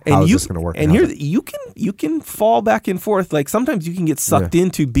 Yeah, and how is this going to work? And here you can fall back and forth. Like sometimes you can get sucked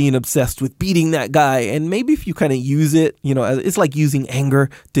into being obsessed with beating that guy, and maybe if you kind of use it, it's like using anger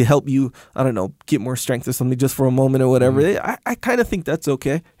to help you, I don't know, get more strength or something just for a moment or whatever. I kind of think that's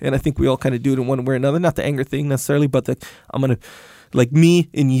okay, and I think we all kind of do it in one way or another. Not the anger thing necessarily, but I'm gonna. Like me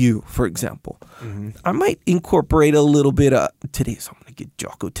and you, for example, I might incorporate a little bit of today. So I'm going to get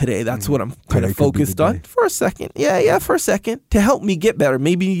Jocko today. That's what I'm kind of focused on for a second. Yeah, for a second to help me get better.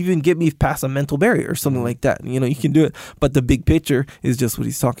 Maybe even get me past a mental barrier or something like that. You can do it. But the big picture is just what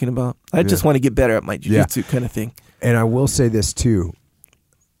he's talking about. I just want to get better at my jiu-jitsu kind of thing. And I will say this too.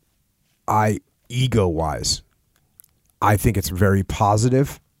 Ego-wise, I think it's very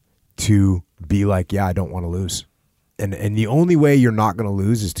positive to be like, I don't want to lose. And the only way you're not going to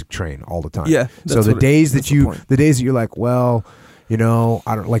lose is to train all the time. Yeah. So the days that you're like, well, I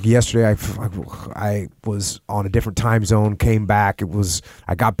don't, like yesterday I was on a different time zone, came back.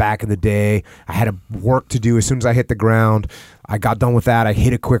 I got back in the day. I had work to do as soon as I hit the ground. I got done with that. I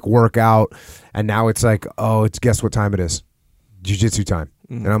hit a quick workout, and now it's like, guess what time it is? Jiu-jitsu time.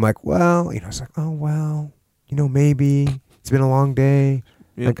 And I'm like, well, it's like, maybe it's been a long day.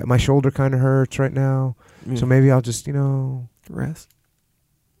 Yeah. Like my shoulder kind of hurts right now. So maybe I'll just, rest.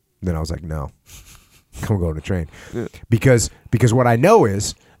 Then I was like, no, I'm going to train. Yeah. Because what I know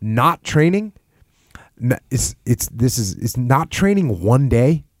is not training, it's not training one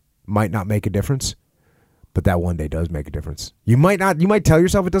day might not make a difference, but that one day does make a difference. You might tell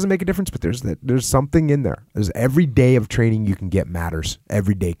yourself it doesn't make a difference, but there's something in there. There's every day of training you can get matters.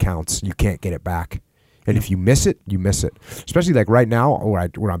 Every day counts. You can't get it back. And if you miss it, you miss it. Especially like right now, where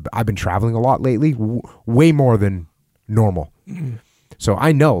I've been traveling a lot lately, way more than normal. Mm-hmm. So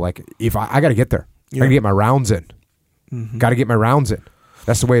I know, like, if I got to get there, I got to get my rounds in. Mm-hmm. Got to get my rounds in.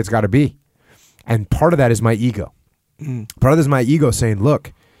 That's the way it's got to be. And part of that is my ego. Mm. Part of that is my ego saying,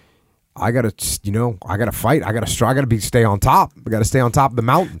 look, I got to, I got to fight. I got to stay on top. I got to stay on top of the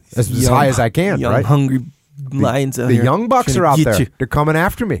mountain as high as I can. Young, right? hungry lions out here. The young bucks are out there. You. They're coming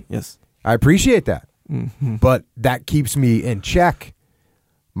after me. Yes. I appreciate that. Mm-hmm. But that keeps me in check.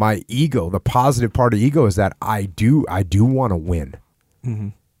 My ego, the positive part of ego is that I do want to win. Mm-hmm.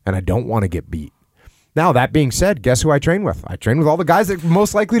 And I don't want to get beat. Now, that being said, guess who I train with? I train with all the guys that are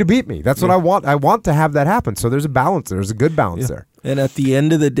most likely to beat me. That's what I want. I want to have that happen. So there's a balance. There's a good balance there. And at the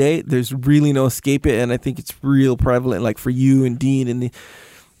end of the day, there's really no escape it. And I think it's real prevalent, like for you and Dean, and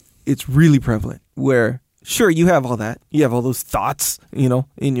it's really prevalent where, sure, you have all that. You have all those thoughts,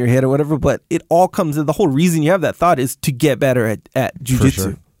 in your head or whatever, but it all comes in. The whole reason you have that thought is to get better at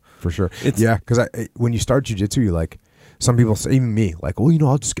jiu-jitsu. For sure. Because when you start jiu-jitsu, you're like, some people say, even me, like, well,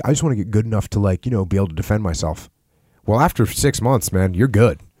 I just want to get good enough to, like, be able to defend myself. Well, after 6 months, man, you're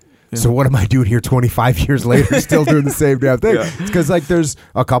good. Yeah. So what am I doing here 25 years later still doing the same damn thing? Yeah. It's because, like, there's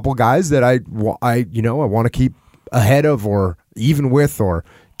a couple guys that I want to keep ahead of or even with or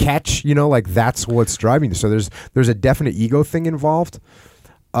catch, like that's what's driving. So there's a definite ego thing involved.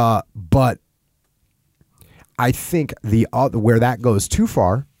 But I think where that goes too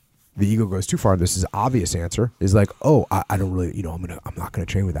far, the ego goes too far. This is obvious answer is like, I don't really, I'm not going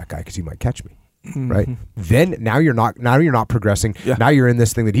to train with that guy because he might catch me. right? Then now you're not progressing. Yeah. Now you're in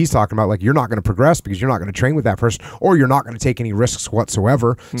this thing that he's talking about. Like, you're not going to progress because you're not going to train with that person, or you're not going to take any risks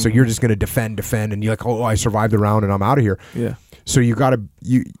whatsoever. So you're just going to defend, and you're like, oh, I survived the round and I'm out of here. Yeah. So you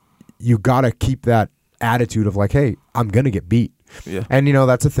gotta keep that attitude of like, hey, I'm going to get beat. Yeah. And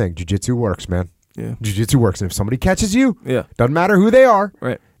that's the thing. Jiu-jitsu works, man. Yeah. Jiu-jitsu works. And if somebody catches you, Yeah. doesn't matter who they are.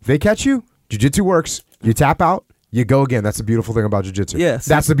 Right. If they catch you, jiu-jitsu works. You tap out, you go again. That's the beautiful thing about jiu-jitsu. Yes.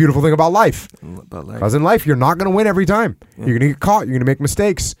 That's the beautiful thing about life. Because in life, you're not going to win every time. Yeah. You're going to get caught. You're going to make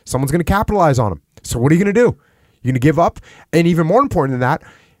mistakes. Someone's going to capitalize on them. So what are you going to do? You're going to give up? And even more important than that,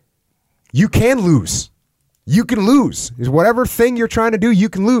 you can lose. You can lose. Is whatever thing you're trying to do, you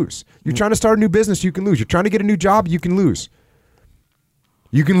can lose. You're trying to start a new business, you can lose. You're trying to get a new job, you can lose.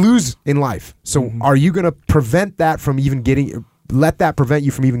 You can lose in life. So are you going to prevent that from even let that prevent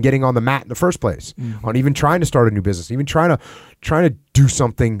you from even getting on the mat in the first place, on even trying to start a new business, even trying to do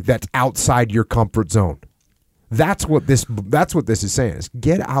something that's outside your comfort zone? That's what this is saying. Is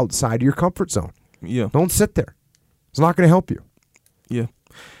get outside your comfort zone. Yeah. Don't sit there. It's not going to help you. Yeah.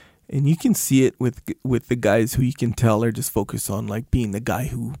 And you can see it with the guys who you can tell are just focused on like being the guy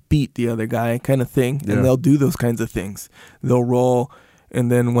who beat the other guy kind of thing. Yeah. And they'll do those kinds of things. They'll roll. And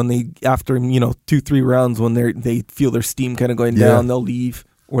then when they, after, 2-3 rounds, when they feel their steam kind of going down, they'll leave.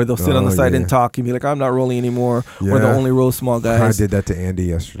 Or they'll sit on the side and talk and be like, I'm not rolling anymore. Yeah. Or they'll only roll small guys. I did that to Andy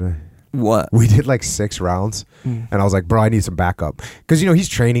yesterday. What? We did like 6 rounds. And I was like, bro, I need some backup. Because, he's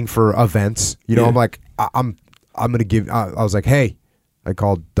training for events. I'm like, I'm going to give, I was like, hey, I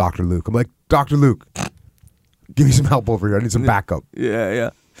called Dr. Luke. I'm like, Dr. Luke, give me some help over here. I need some backup. Yeah.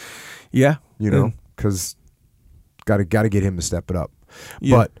 Because got to get him to step it up.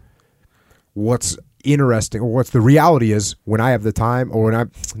 Yeah. But what's interesting, or what's the reality is, when I have the time, or not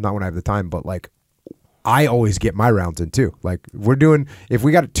when I have the time, but like, I always get my rounds in too. Like, if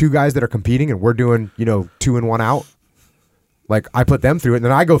we got 2 guys that are competing and we're doing, 2 in 1 out, like, I put them through it and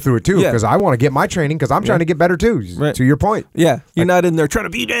then I go through it too, because I want to get my training, because I'm trying to get better too. Right. To your point. Yeah. You're not in there trying to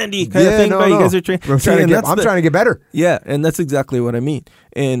beat Andy kind of thing, but you guys are training. I'm trying to get better. Yeah. And that's exactly what I mean.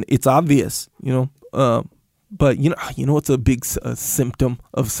 And it's obvious, but what's a big symptom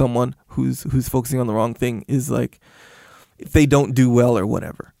of someone who's focusing on the wrong thing is like, if they don't do well or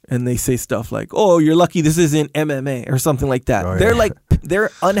whatever, and they say stuff like, "Oh, you're lucky this isn't MMA" or something like that. Oh, yeah.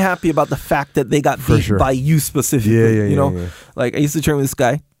 They're unhappy about the fact that they got beat by you specifically. Yeah. Like, I used to train with this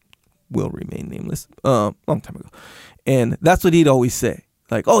guy, will remain nameless, long time ago, and that's what he'd always say.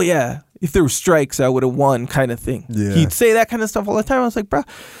 Like, "Oh yeah, if there were strikes, I would have won," kind of thing. Yeah. He'd say that kind of stuff all the time. I was like, bro,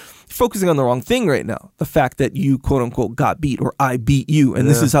 focusing on the wrong thing right now. The fact that you quote unquote got beat, or I beat you, and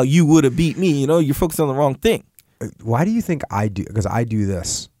this is how you would have beat me. You're focused on the wrong thing. Why do you think I do? Because I do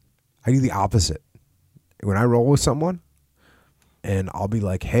this. I do the opposite. When I roll with someone, and I'll be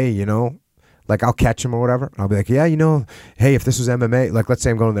like, hey, like, I'll catch him or whatever. And I'll be like, yeah, hey, if this was MMA, like, let's say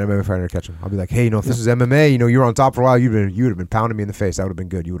I'm going to the MMA fighter to catch him. I'll be like, hey, if this was MMA, you were on top for a while, you'd have been pounding me in the face. That would have been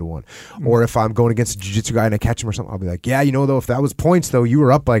good. You would have won. Or if I'm going against a jiu-jitsu guy and I catch him or something, I'll be like, yeah, though, if that was points, though, you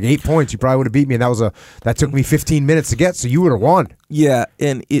were up like 8 points. You probably would have beat me. And that took me 15 minutes to get, so you would have won. Yeah,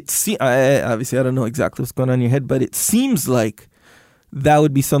 and obviously I don't know exactly what's going on in your head, but it seems like that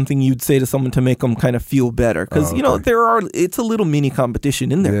would be something you'd say to someone to make them kind of feel better. Because, it's a little mini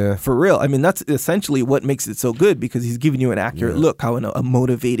competition in there, for real. I mean, that's essentially what makes it so good, because he's giving you an accurate look how a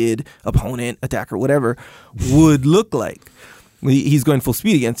motivated opponent, attacker, whatever, would look like. He's going full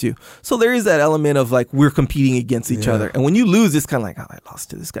speed against you. So there is that element of like, we're competing against each other. And when you lose, it's kind of like, oh, I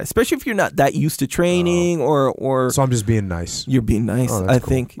lost to this guy. Especially if you're not that used to training or So I'm just being nice. You're being nice, I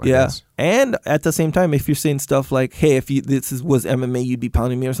think. I guess. And at the same time, if you're saying stuff like, hey, if was MMA, you'd be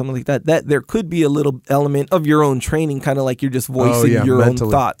pounding me or something like that, that there could be a little element of your own training, kind of like you're just voicing your mentally,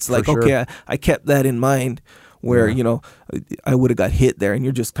 own thoughts. Like, okay, I kept that in mind. Where, I would have got hit there, and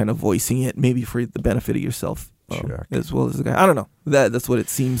you're just kind of voicing it maybe for the benefit of yourself as well as the guy. I don't know. That's what it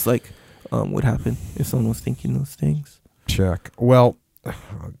seems like would happen if someone was thinking those things. Check. Well,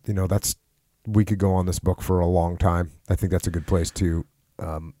 we could go on this book for a long time. I think that's a good place to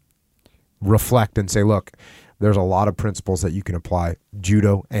reflect and say, look, there's a lot of principles that you can apply,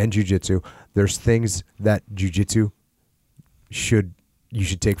 judo and jiu-jitsu. There's things that jiu-jitsu you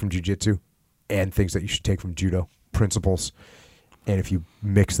should take from jiu-jitsu, and things that you should take from judo, principles. And if you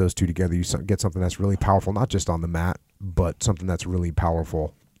mix those two together, you get something that's really powerful, not just on the mat, but something that's really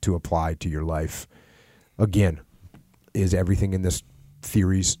powerful to apply to your life. Again, is everything in this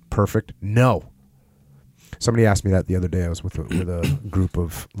theories perfect? No. Somebody asked me that the other day. I was with a group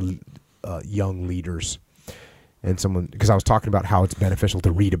of young leaders, and because I was talking about how it's beneficial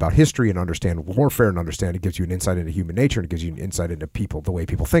to read about history and understand warfare and understand it gives you an insight into human nature and it gives you an insight into people, the way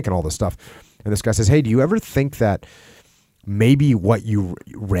people think and all this stuff. And this guy says, hey, do you ever think that maybe what you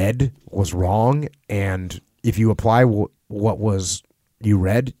read was wrong, and if you apply what was you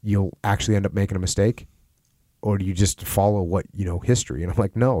read, you'll actually end up making a mistake? Or do you just follow what, history? And I'm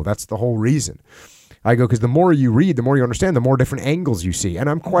like, no, that's the whole reason. I go, because the more you read, the more you understand, the more different angles you see. And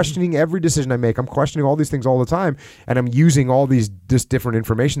I'm questioning every decision I make. I'm questioning all these things all the time. And I'm using all this different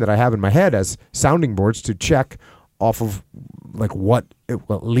information that I have in my head as sounding boards to check off of well,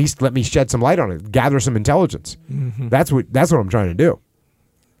 at least let me shed some light on it, gather some intelligence. Mm-hmm. That's what I'm trying to do.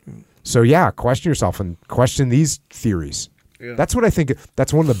 So yeah, question yourself and question these theories. Yeah. That's what I think.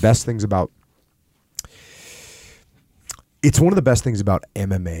 That's one of the best things about. It's one of the best things about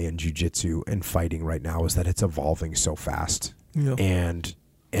MMA and jiu-jitsu and fighting right now is that it's evolving so fast, and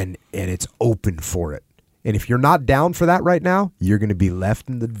it's open for it. And if you're not down for that right now, you're going to be left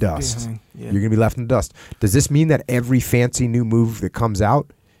in the dust. Yeah. You're going to be left in the dust. Does this mean that every fancy new move that comes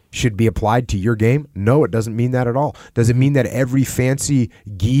out should be applied to your game? No, it doesn't mean that at all. Does it mean that every fancy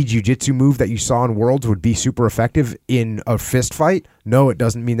gi jiu-jitsu move that you saw in Worlds would be super effective in a fist fight? No, it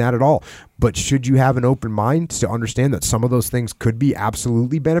doesn't mean that at all. But should you have an open mind to understand that some of those things could be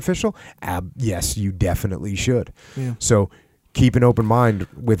absolutely beneficial? Yes, you definitely should. Yeah. So keep an open mind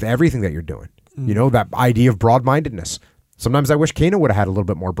with everything that you're doing. That idea of broad-mindedness. Sometimes I wish Kano would have had a little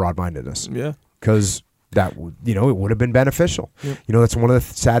bit more broad-mindedness. Yeah. Because that, it would have been beneficial. Yep. That's one of the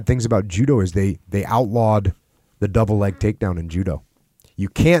sad things about judo is they outlawed the double leg takedown in judo. You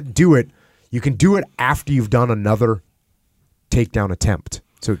can't do it. You can do it after you've done another takedown attempt.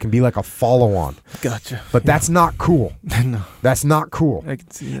 So it can be like a follow-on. Gotcha. But that's not cool. No. That's not cool. I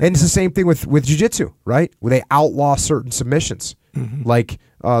can see that. And it's the same thing with jiu-jitsu, right? Where they outlaw certain submissions. Mm-hmm. Like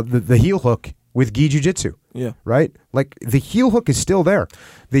the heel hook with gi jiu-jitsu. Yeah. Right? Like the heel hook is still there.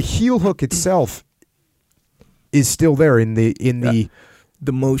 The heel hook itself is still there in the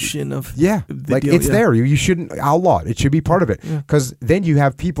motion of it's there. You shouldn't outlaw it. It should be part of it, because then you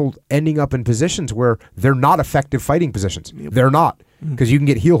have people ending up in positions where they're not effective fighting positions. Yep. They're not, because you can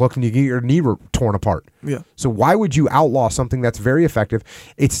get heel hooked and you get your knee torn apart. Yeah. So why would you outlaw something that's very effective?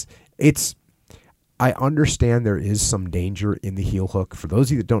 I understand there is some danger in the heel hook. For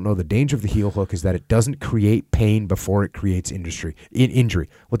those of you that don't know, the danger of the heel hook is that it doesn't create pain before it creates injury.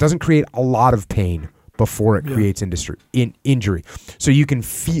 Well, it doesn't create a lot of pain before it creates injury. So you can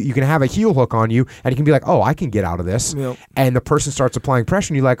have a heel hook on you, and you can be like, oh, I can get out of this. Yep. And the person starts applying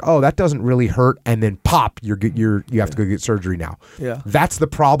pressure, and you're like, oh, that doesn't really hurt. And then pop, you have to go get surgery now. Yeah. That's the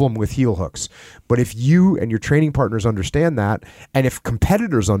problem with heel hooks. But if you and your training partners understand that, and if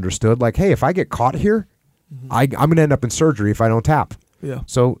competitors understood, like, hey, if I get caught here, I'm going to end up in surgery if I don't tap. Yeah.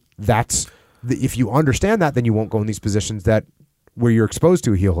 So if you understand that, then you won't go in these positions where you're exposed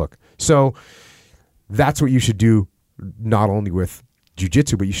to a heel hook. So that's what you should do, not only with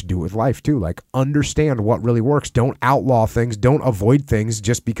jiu-jitsu, but you should do it with life too. Like, understand what really works. Don't outlaw things. Don't avoid things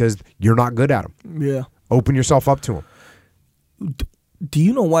just because you're not good at them. Yeah. Open yourself up to them. Do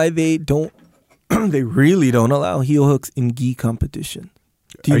you know why they don't? They really don't allow heel hooks in gi competition.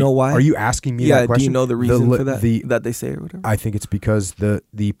 Do you know why? Are you asking me that question? Do you know the reason for that? That they say or whatever. I think it's because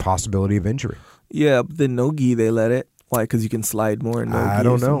the possibility of injury. Yeah, but the no gi they let it. Why? Because you can slide more. No I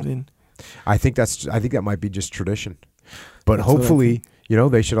don't know. I think that might be just tradition, but hopefully,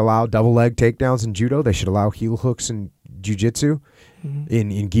 they should allow double leg takedowns in judo. They should allow heel hooks in jiu-jitsu,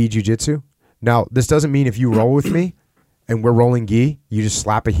 in gi jiu-jitsu. Now, this doesn't mean if you roll with me and we're rolling gi, you just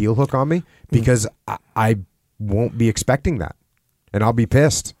slap a heel hook on me, because I won't be expecting that, and I'll be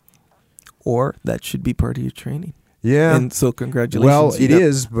pissed. Or that should be part of your training. Yeah. And so congratulations. Well, it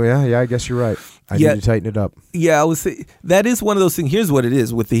is. But yeah, I guess you're right. I need to tighten it up. Yeah, I would say that is one of those things. Here's what it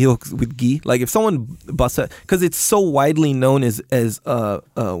is with the heel hooks with gi. Like, if someone busts out, because it's so widely known as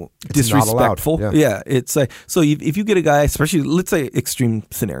disrespectful. Yeah, it's like, so if you get a guy, especially, let's say extreme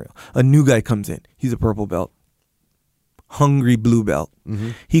scenario, a new guy comes in, he's a purple belt, hungry blue belt.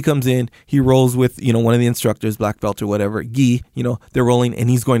 Mm-hmm. He comes in, he rolls with, one of the instructors, black belt or whatever, gi, they're rolling, and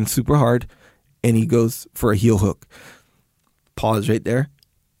he's going super hard. And he goes for a heel hook. Pause right there.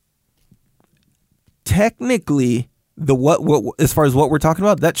 Technically, what as far as what we're talking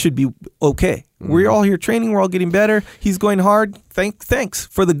about, that should be okay. Mm-hmm. We're all here training. We're all getting better. He's going hard. Thanks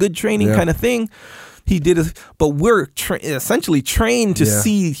for the good training kind of thing. He did it, but we're essentially trained to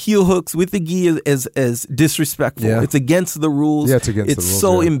see heel hooks with the gi as disrespectful. Yeah. It's against the rules. Yeah, it's against the rules. It's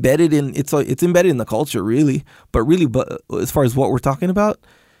so embedded in it's embedded in the culture, really. But as far as what we're talking about,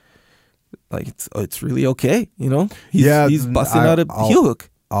 like, it's really okay, He's busting out a heel hook.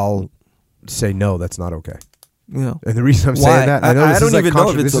 I'll say no, that's not okay. Yeah. And the reason I'm saying that, I know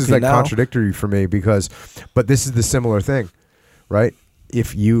this is contradictory for me, but this is the similar thing, right?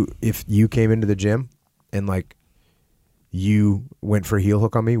 if you came into the gym and like you went for a heel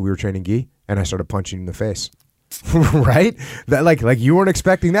hook on me, we were training gi, and I started punching you in the face. Right? That like you weren't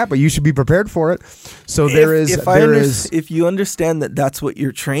expecting that, but you should be prepared for it. So if you understand that that's what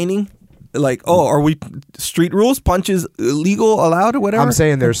you're training, like, oh, are we street rules, punches illegal, allowed, or whatever? I'm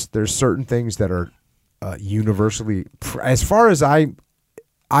saying there's certain things that are universally, as far as I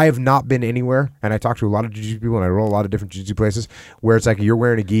have not been anywhere, and I talk to a lot of jiu-jitsu people, and I roll a lot of different jiu-jitsu places where it's like you're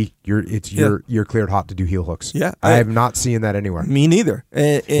wearing a gi, you're cleared hot to do heel hooks. Yeah, I have not seen that anywhere. Me neither.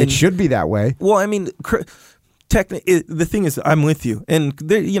 And it should be that way. Well, I mean, the thing is, I'm with you, and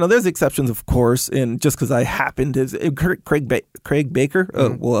there, there's exceptions, of course. And just because I happened to, Craig Baker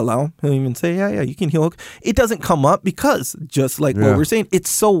will allow him. He'll even say, yeah, you can heel hook. It doesn't come up because, just like what we're saying, it's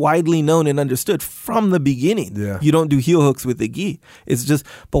so widely known and understood from the beginning. Yeah. You don't do heel hooks with the gi. It's just,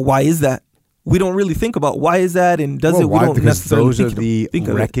 but why is that? We don't really think about why is that, and does it? We don't because necessarily those are the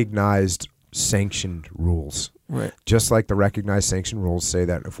recognized sanctioned rules. Right. Just like the recognized sanctioned rules say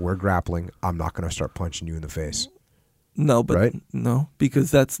that if we're grappling, I'm not going to start punching you in the face. No, but right? No,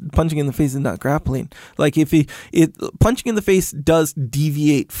 because that's punching in the face is not grappling. Like if punching in the face does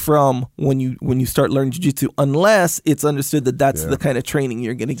deviate from when you start learning jiu-jitsu, unless it's understood that that's the kind of training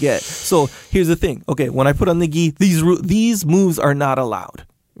you're going to get. So here's the thing. Okay, when I put on the gi, these moves are not allowed,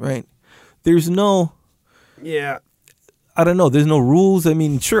 right? There's no, I don't know. There's no rules. I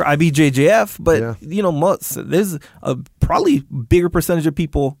mean, sure, IBJJF, but there's a probably bigger percentage of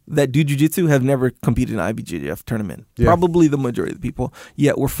people that do jiu-jitsu have never competed in an IBJJF tournament. Yeah. Probably the majority of the people.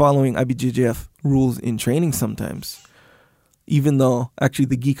 Yet we're following IBJJF rules in training sometimes. Even though actually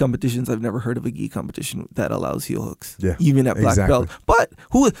the gi competitions, I've never heard of a gi competition that allows heel hooks. Yeah, even at black belt. But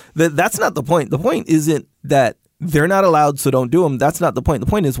that's not the point. The point isn't that they're not allowed, so don't do them. That's not the point. The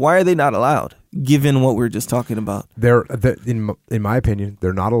point is, why are they not allowed, given what we're just talking about? In my opinion,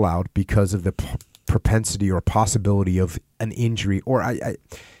 they're not allowed because of the propensity or possibility of an injury. Or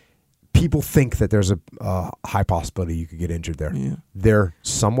people think that there's a high possibility you could get injured there. Yeah. They're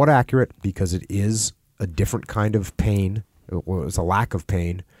somewhat accurate because it is a different kind of pain. It's a lack of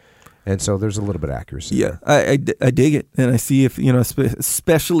pain. And so there's a little bit of accuracy. Yeah, I dig it. And I see if,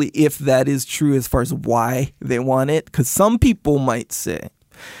 especially if that is true as far as why they want it. Because some people might say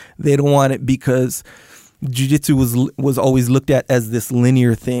they don't want it because jiu-jitsu was always looked at as this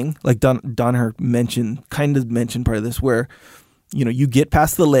linear thing. Like Donner mentioned part of this where, you get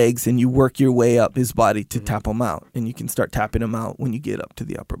past the legs and you work your way up his body to tap him out. And you can start tapping him out when you get up to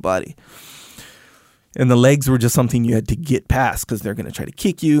the upper body. And the legs were just something you had to get past because they're going to try to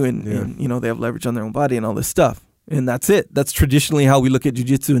kick you and they have leverage on their own body and all this stuff. And that's it. That's traditionally how we look at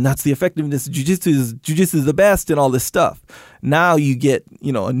jiu-jitsu, and that's the effectiveness. Jiu-jitsu is the best and all this stuff. Now you get,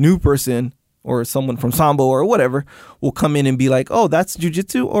 a new person or someone from Sambo or whatever will come in and be like, oh, that's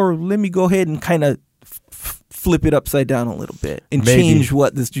jiu-jitsu, or let me go ahead and kind of flip it upside down a little bit and change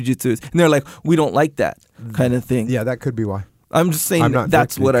what this jiu-jitsu is. And they're like, we don't like that kind of thing. Yeah, that could be why. I'm just saying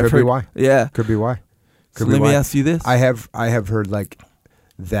that's what I've heard. Could be why. Yeah. Could be why. So let me ask you this. I have heard like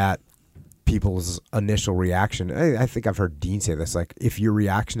that people's initial reaction. I think I've heard Dean say this. Like, if your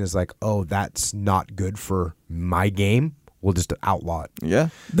reaction is like, "Oh, that's not good for my game," we'll just outlaw it. Yeah.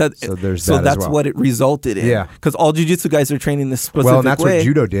 So that's what it resulted in. Yeah. Because all jiu-jitsu guys are training this specific way. Well, and that's what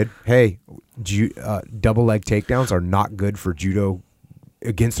judo did. Hey, double leg takedowns are not good for judo.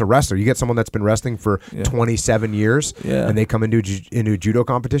 Against a wrestler, you get someone that's been wrestling for 27 years, and they come into a judo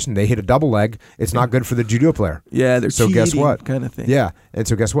competition. They hit a double leg. It's not good for the judo player. Yeah, they're so cheating, guess what? Kind of thing. Yeah, and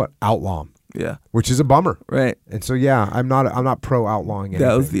so guess what? Outlaw them. Yeah, which is a bummer. Right. And so I'm not pro outlawing anything.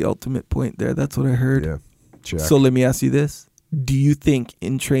 That was the ultimate point there. That's what I heard. Yeah. Check. So let me ask you this: do you think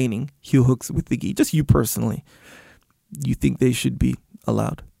in training heel hooks with the gi, just you personally, you think they should be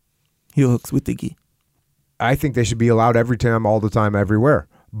allowed heel hooks with the gi? I think they should be allowed every time, all the time, everywhere.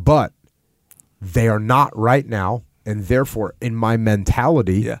 But they are not right now, and therefore, in my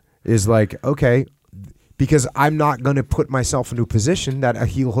mentality, is like, okay, because I'm not going to put myself into a position that a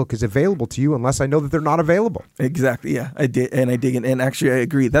heel hook is available to you unless I know that they're not available. Exactly, yeah. I dig it, and actually I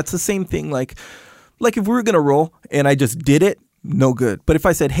agree. That's the same thing, like if we were going to roll, and I just did it, no good. But if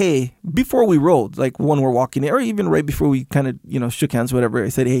I said, hey, before we rolled, like when we're walking in, or even right before we kind of, shook hands, whatever, I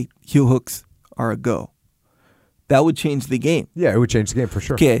said, hey, heel hooks are a go. That would change the game. Yeah, it would change the game for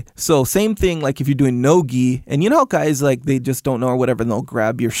sure. Okay, so same thing like if you're doing no gi, and how guys like they just don't know or whatever, and they'll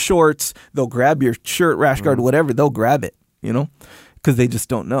grab your shorts, they'll grab your shirt, rash guard, whatever, they'll grab it, because they just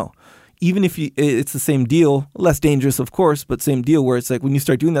don't know. Even if it's the same deal, less dangerous of course, but same deal where it's like when you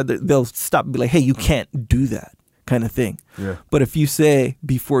start doing that, they'll stop and be like, hey, you can't do that kind of thing. Yeah. But if you say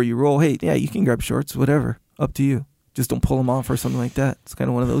before you roll, hey, yeah, you can grab shorts, whatever, up to you. Just don't pull them off or something like that. It's kind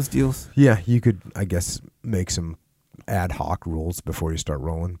of one of those deals. Yeah, you could, I guess, make some ad hoc rules before you start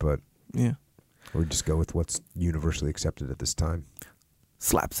rolling, but Yeah. or just go with what's universally accepted at this time.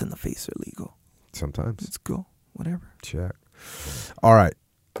 Slaps in the face are legal. Sometimes. Let's go. Whatever. Check. All right.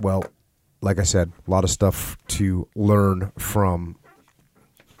 Well, like I said, a lot of stuff to learn from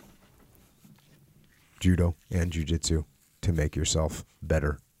judo and jiu-jitsu to make yourself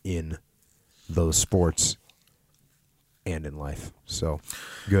better in those sports and in life. So,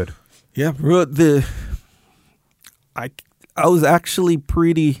 good. Yeah, bro, I was actually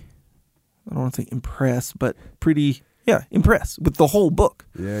pretty, I don't want to say impressed, but pretty, impressed with the whole book.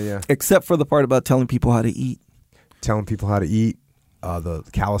 Yeah. Except for the part about telling people how to eat. Telling people how to eat. The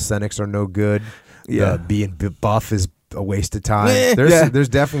calisthenics are no good. Yeah. Being buff is a waste of time. There's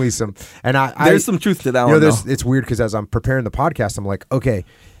definitely some, and there's some truth to that you one. know, it's weird because as I'm preparing the podcast, I'm like, okay,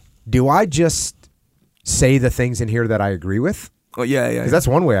 do I just say the things in here that I agree with? Oh yeah. Because that's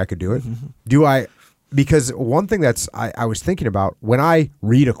one way I could do it. Do I? Because one thing that's I was thinking about when I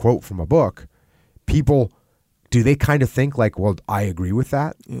read a quote from a book, people, do they kind of think like, well, I agree with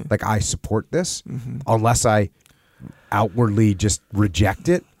that, like I support this, unless I outwardly just reject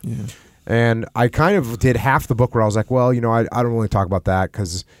it. Yeah. And I kind of did half the book where I was like, well, you know, I don't really talk about that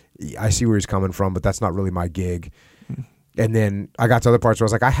because I see where he's coming from, but that's not really my gig. And then I got to other parts where I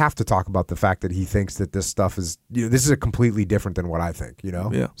was like, I have to talk about the fact that he thinks that this stuff is, you know, this is a completely different than what I think, you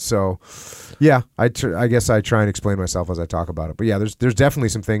know? Yeah. So, yeah, I guess I try and explain myself as I talk about it. But yeah, there's definitely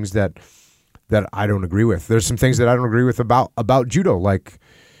some things that I don't agree with. There's some things that I don't agree with about judo, like,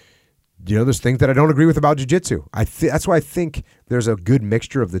 you know, there's things that I don't agree with about jiu-jitsu. That's why I think there's a good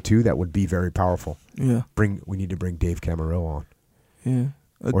mixture of the two that would be very powerful. Yeah. We need to bring Dave Camaro on. Yeah.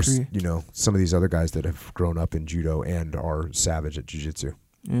 Or, Agree. you know, some of these other guys that have grown up in judo and are savage at jiu-jitsu.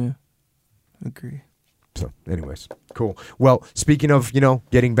 Yeah. Agree. So, anyways, cool. Well, speaking of, you know,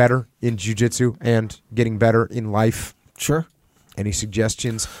 getting better in jiu-jitsu and getting better in life. Sure. Any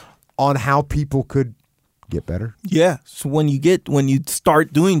suggestions on how people could get better? Yeah. So when you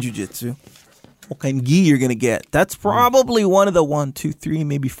start doing jiu-jitsu, what kind of gi you're going to get? That's probably one of the 1, 2, 3,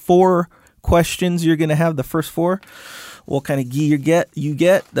 maybe 4 questions you're going to have. The first 4. What kind of gi you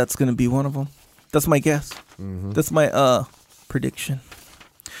get? That's going to be one of them. That's my guess. That's my prediction.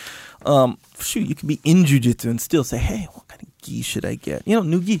 Shoot, you could be in jiu-jitsu and still say, hey, what kind of gi should I get? You know,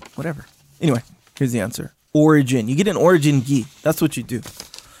 new gi, whatever. Anyway, here's the answer. Origin. You get an origin gi. That's what you do.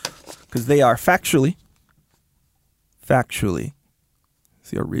 Because they are factually,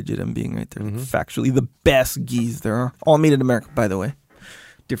 see how rigid I'm being right there. Factually the best gis there are. All made in America, by the way.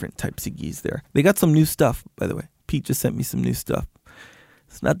 Different types of gis there. They got some new stuff, by the way. Pete just sent me some new stuff.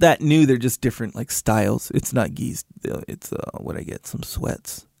 It's not that new. They're just different, like, styles. It's not gis. It's what I get, some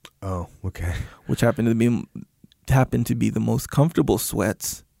sweats. Oh, okay. Which happen to be the most comfortable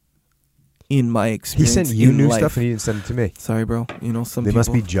sweats in my He experience. sent you new life. stuff and he didn't send it to me. Sorry, bro. You know, some They people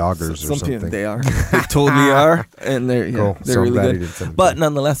must be joggers or some something. People, they are. They totally are. And they're, Cool. they're So really glad he good. didn't send them But to me.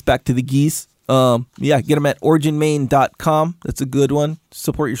 nonetheless, back to the gis. Get them at originmain.com. That's a good one.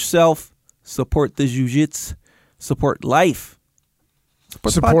 Support yourself. Support the jiu-jitsu. Support life.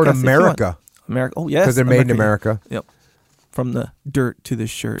 Support the podcast if you America. want. America. Oh, yes. Because they're made in America. Yep. From the dirt to the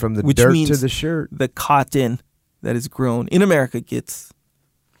shirt. From the which dirt means to the shirt. the cotton that is grown in America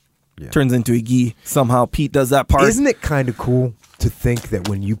turns into a gi. Somehow Pete does that part. Isn't it kind of cool to think that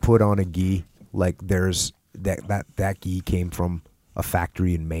when you put on a gi, like there's that gi came from a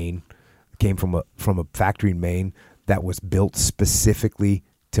factory in Maine, came from a factory in Maine that was built specifically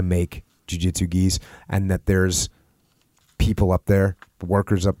to make jiu-jitsu gis, and that there's people up there,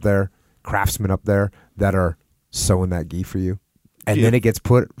 workers up there, craftsmen up there that are sewing that gi for you. And then it gets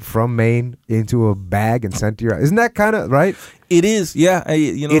put from Maine into a bag and sent to your. Isn't that kind of right? It is, yeah.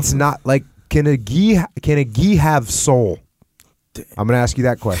 It's not like can a gi have soul? I'm going to ask you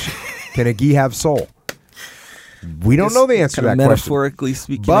that question. Can a gi have soul? We don't know the answer to that question. Metaphorically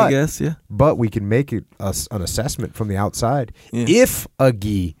speaking, I guess, yeah. But we can make it an assessment from the outside. Yeah. If a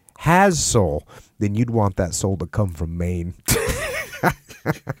gi has soul, then you'd want that soul to come from Maine.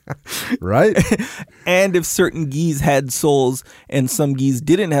 Right? And if certain gis had souls and some gis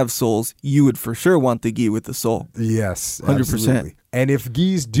didn't have souls, you would for sure want the gi with the soul. Yes, 100%. absolutely. And if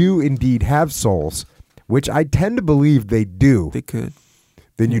gis do indeed have souls, which I tend to believe they do, They could.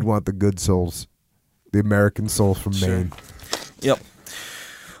 then you'd want the good souls, the American souls from Maine. Yep.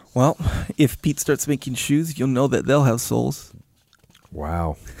 Well, if Pete starts making shoes, you'll know that they'll have souls.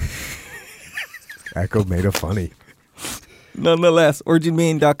 Wow. Echo made it funny. Nonetheless,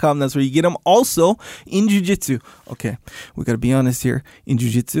 originmain.com, that's where you get them. Also, in jiu-jitsu. Okay, we got to be honest here. In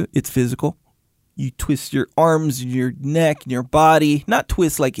jiu-jitsu, it's physical. You twist your arms, your neck, and your body. Not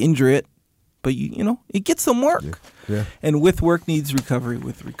twist like injure it, but it gets some work. Yeah. And with work needs recovery.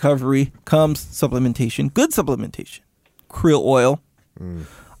 With recovery comes supplementation. Good supplementation. Krill oil.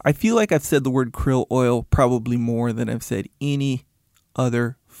 I feel like I've said the word krill oil probably more than I've said any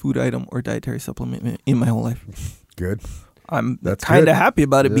other food item or dietary supplement in my whole life. Good. I'm kind of happy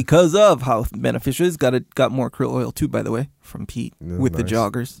about it because of how beneficial it is. Got more krill oil too, by the way, from Pete with the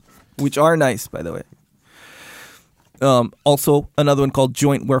joggers, which are nice, by the way. Also, another one called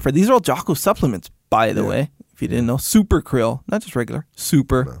Joint Warfare. These are all Jocko supplements, by the way. If you didn't know, Super Krill, not just regular,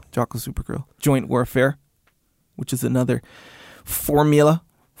 Jocko Super Krill. Joint Warfare, which is another formula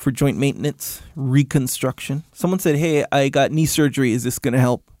for joint maintenance, reconstruction. Someone said, hey, I got knee surgery. Is this going to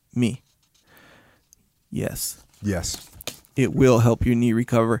help me? Yes. Yes. It will help your knee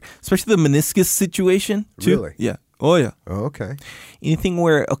recover, especially the meniscus situation, too. Really? Yeah. Oh, yeah. Oh, okay. Anything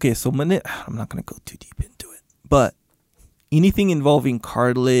where, so I'm not going to go too deep into it, but anything involving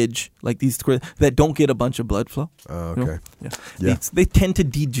cartilage, like these that don't get a bunch of blood flow. Oh, okay. Yeah. They tend to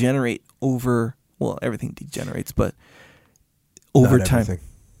degenerate over, everything degenerates, but over time. Everything.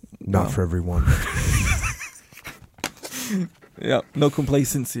 Not for everyone. Yeah, no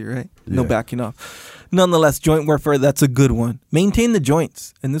complacency, right? Yeah. No backing off. Nonetheless, joint warfare, that's a good one. Maintain the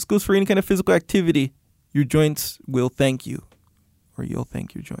joints. And this goes for any kind of physical activity. Your joints will thank you. Or you'll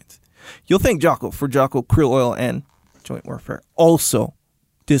thank your joints. You'll thank Jocko for Jocko krill oil and joint warfare. Also,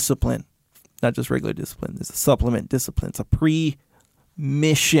 discipline. Not just regular discipline. It's a supplement discipline. It's a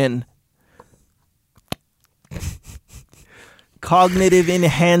pre-mission cognitive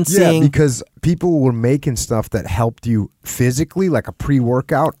enhancing. Yeah, because people were making stuff that helped you physically, like a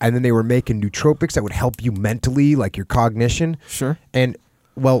pre-workout, and then they were making nootropics that would help you mentally, like your cognition. Sure. And,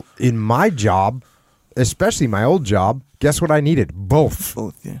 in my job, especially my old job, guess what I needed? Both.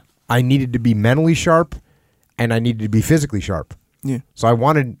 Both, yeah. I needed to be mentally sharp, and I needed to be physically sharp. Yeah. So I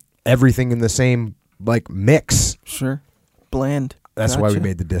wanted everything in the same, mix. Sure. Bland. That's why we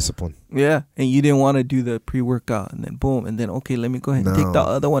made the discipline. Yeah, and you didn't want to do the pre-workout and then boom, and then, okay, let me go ahead and take the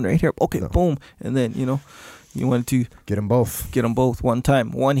other one right here. Okay, boom. And then, you wanted to get them both. Get them both one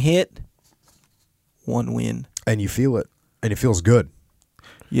time. One hit, one win. And you feel it. And it feels good.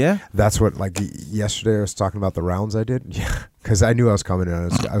 Yeah. That's what, yesterday I was talking about the rounds I did. Yeah. Because I knew I was coming in.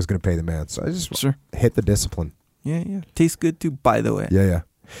 I was going to pay the man. So I just hit the discipline. Yeah. Tastes good too, by the way. Yeah.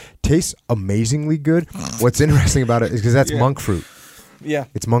 Tastes amazingly good. What's interesting about it is because that's monk fruit. Yeah.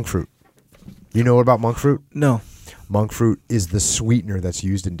 It's monk fruit. You know about monk fruit? No. Monk fruit is the sweetener that's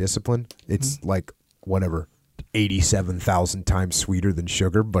used in discipline. It's 87,000 times sweeter than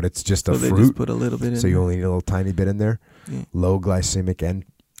sugar, but it's just a fruit. They just put a little bit in. So you only need a little tiny bit in there. Yeah. Low glycemic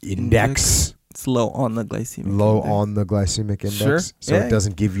index. It's low on the glycemic index. On the glycemic index. Sure. So it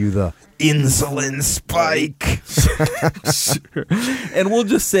doesn't give you the insulin spike. Sure. And we'll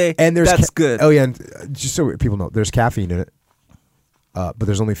just say that's good. Oh, yeah. And just so people know, there's caffeine in it. But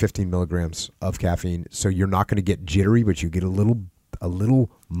there's only 15 milligrams of caffeine, so you're not going to get jittery, but you get a little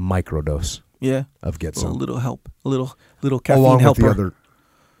microdose. Yeah, of get some. A little help, a little caffeine along helper. With the other.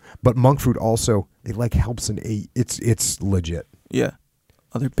 But monk fruit also helps in it's legit. Yeah,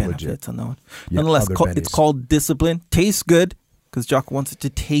 other benefits on that one. Yeah, nonetheless, it's called discipline. Tastes good because Jock wants it to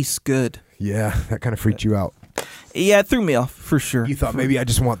taste good. Yeah, that kind of freaked you out. Yeah, it threw me off for sure. You thought maybe I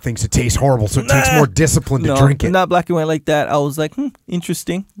just want things to taste horrible, so it takes more discipline to drink it. Not black and white like that. I was like,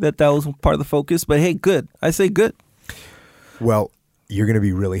 interesting that was part of the focus. But hey, good. I say good. Well, you're going to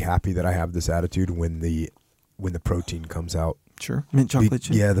be really happy that I have this attitude when the protein comes out. Sure, mint chocolate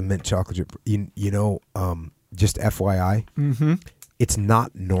chip. Yeah, the mint chocolate chip. Just FYI, it's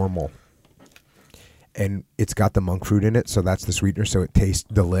not normal, and it's got the monk fruit in it, so that's the sweetener. So it tastes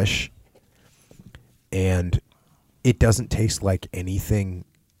delish, and it doesn't taste like anything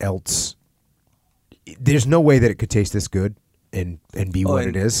else. There's no way that it could taste this good and be what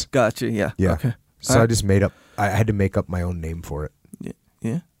it is. Gotcha. Yeah. Okay. So I just I had to make up my own name for it.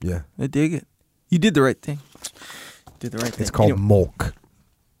 Yeah. I dig it. You did the right thing. It's called Molk.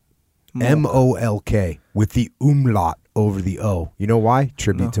 MOLK with the umlaut over the O. You know why?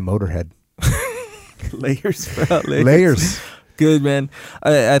 Tribute to Motorhead. Layers, bro. Layers. Good, man.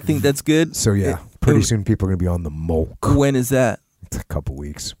 I think that's good. So pretty soon people are going to be on the Molk. When is that? It's a couple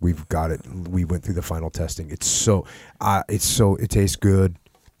weeks. We've got it. We went through the final testing. It tastes good.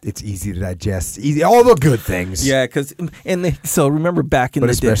 It's easy to digest. Easy, all the good things. Yeah, so remember back in the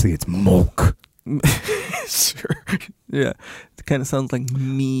day. But especially it's Molk. Sure. Yeah. It kind of sounds like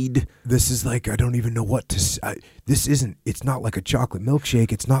mead. This is I don't even know what to say. It's not like a chocolate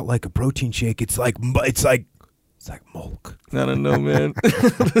milkshake. It's not like a protein shake. It's like It's like Mulk. I don't know, man. I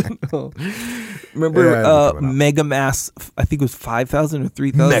don't know. Remember Mega Mass, I think it was 5,000 or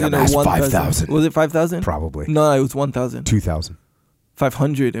 3,000 Mega Mass or 1,000. 5,000. Was it 5,000? Probably. No, it was 1,000. 2,000.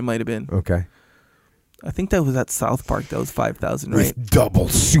 500 it might have been. Okay. I think that was at South Park. That was 5,000, right? With double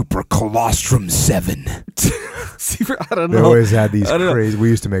super colostrum 7. I don't They know. always had these crazy. We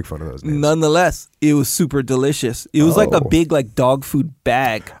used to make fun of those names. Nonetheless, it was super delicious. It was like a big like dog food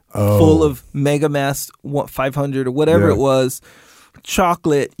bag full of Mega Mass 500 or whatever it was.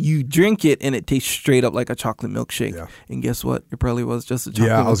 Chocolate, you drink it and it tastes straight up like a chocolate milkshake. Yeah. And guess what? It probably was just a chocolate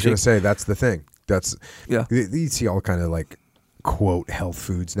milkshake. Yeah, I was going to say, that's the thing. You see all kind of like quote health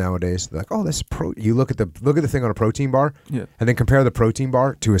foods nowadays. They're like, oh, this you look at the thing on a protein bar and then compare the protein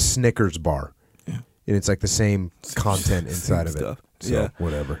bar to a Snickers bar. Yeah. And it's like the same content inside of it. So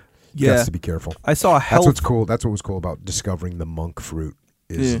whatever. Yeah. Has to be careful. I saw a health. That's what's cool. That's what was cool about discovering the monk fruit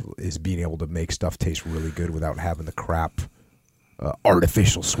is being able to make stuff taste really good without having the crap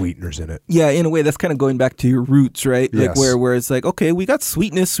artificial sweeteners in it. Yeah, in a way, that's kind of going back to your roots, right? Yes. Like where it's like, okay, we got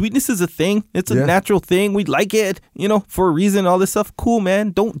sweetness. Sweetness is a thing. It's a natural thing. We like it, for a reason. All this stuff, cool,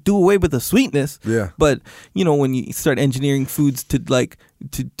 man. Don't do away with the sweetness. Yeah. But when you start engineering foods to like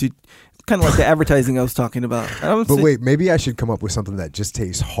to kind of like the advertising I was talking about. Wait, maybe I should come up with something that just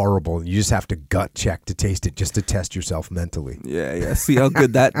tastes horrible, and you just have to gut check to taste it just to test yourself mentally. Yeah. See how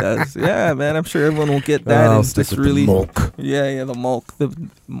good that does. Yeah, man. I'm sure everyone will get that. I'll stick with the Mulk. Yeah, the Mulk.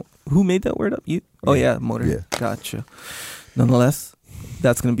 Who made that word up? You? Oh yeah, Motor. Yeah. Gotcha. Nonetheless,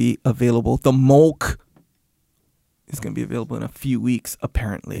 that's going to be available. The Mulk is going to be available in a few weeks,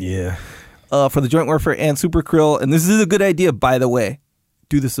 apparently. Yeah. For the Joint Warfare and Super Krill, and this is a good idea, by the way.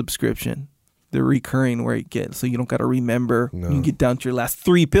 Do the subscription, the recurring where you get, so you don't got to remember. No. You can get down to your last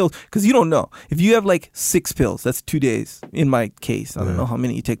 3 pills because you don't know. If you have like 6 pills, that's 2 days. In my case, I don't know how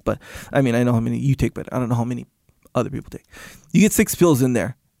many you take, but I know how many you take, but I don't know how many other people take. You get 6 pills in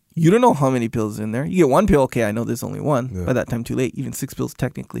there. You don't know how many pills in there. You get 1 pill. Okay, I know there's only 1. Yeah. By that time, too late. Even 6 pills,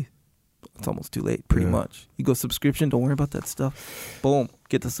 technically, it's almost too late. Pretty much. You go subscription. Don't worry about that stuff. Boom.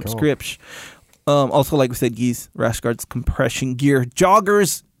 Get the subscription. Also, like we said, geese, rash guards, compression gear,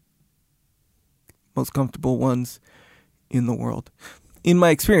 joggers, most comfortable ones in the world. In my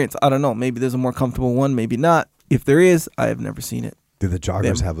experience, I don't know. Maybe there's a more comfortable one, maybe not. If there is, I have never seen it. Do the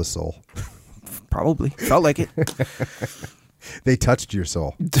joggers have a soul? Probably. Felt like it. They touched your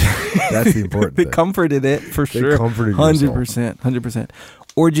soul. That's the important thing. They comforted it, for sure. They comforted your soul. 100%.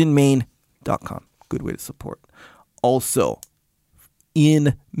 OriginMaine.com. Good way to support. Also,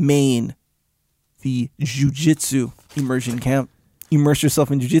 in Maine, the Jiu-Jitsu immersion camp. Immerse yourself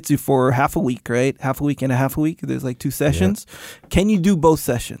in Jiu-Jitsu for half a week, right? Half a week and a half a week. There's like 2 sessions. Yeah. Can you do both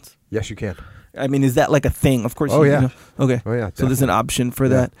sessions? Yes, you can. I mean, is that like a thing? Of course. Oh, yeah. Okay. Oh, yeah. So there's an option for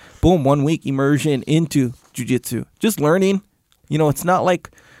that. Boom. 1 week immersion into Jiu-Jitsu. Just learning. It's not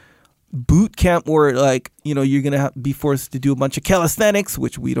like boot camp where like, you're going to be forced to do a bunch of calisthenics,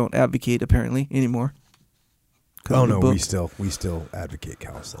 which we don't advocate apparently anymore. Oh no, we still advocate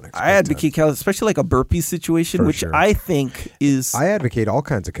calisthenics. I advocate calisthenics, especially like a burpee situation, which I think is. I advocate all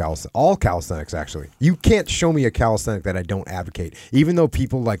kinds of all calisthenics. Actually, you can't show me a calisthenic that I don't advocate. Even though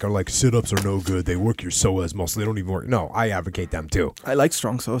people are like sit-ups are no good, they work your psoas muscles. They don't even work. No, I advocate them too. I like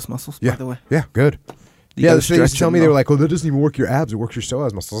strong psoas muscles. By the way, yeah, good. They used to tell me, they were like, "Well, that doesn't even work your abs; it works your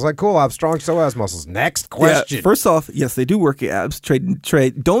psoas muscles." I was like, "Cool, I have strong psoas muscles." Next question. Yeah, first off, yes, they do work your abs. Trade.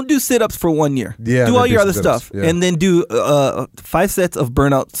 Don't do sit-ups for 1 year. Yeah, do all your other stuff, and then do 5 sets of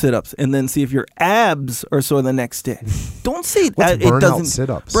burnout sit-ups, and then see if your abs are sore the next day. Don't say What's it burnout doesn't.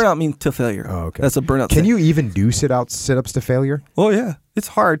 Sit-ups? Burnout means to failure. Oh, okay. That's a burnout. Can you even do sit-ups to failure? Oh yeah, it's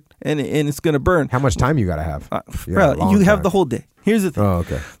hard, and it's gonna burn. How much time you gotta have? You have the whole day. Here's the thing. Oh,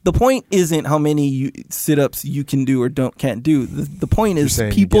 okay. The point isn't how many sit-ups you can do or can't do. The point is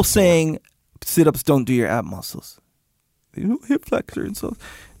people saying sit-ups don't do your ab muscles. They do hip flexor and so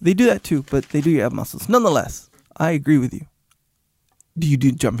they do that too, but they do your ab muscles. Nonetheless, I agree with you. Do you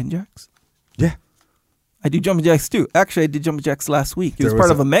do jumping jacks? Yeah. I do jumping jacks too. Actually, I did jumping jacks last week. It was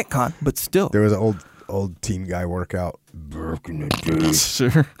part of a Metcon, but still. There was an old team guy workout.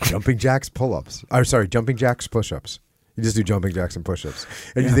 Sure. Jumping jacks, pull-ups. Jumping jacks, push-ups. You just do jumping jacks and push-ups.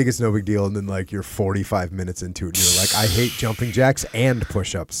 And you think it's no big deal, and then like you're 45 minutes into it, and you're like, I hate jumping jacks and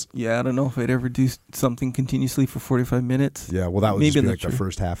push-ups. Yeah, I don't know if I'd ever do something continuously for 45 minutes. Yeah, well, that would just be like the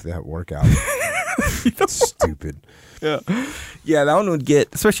first half of that workout. Stupid. Yeah, that one would get,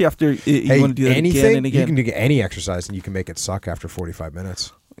 especially after you want to do that again and again. You can do any exercise, and you can make it suck after 45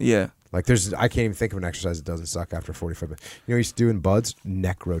 minutes. Yeah. Like I can't even think of an exercise that doesn't suck after 45 minutes. You know, you used to do in buds,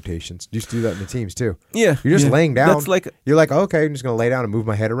 neck rotations. You used to do that in the teams too. Yeah. You're just laying down. That's like, you're like, okay, I'm just going to lay down and move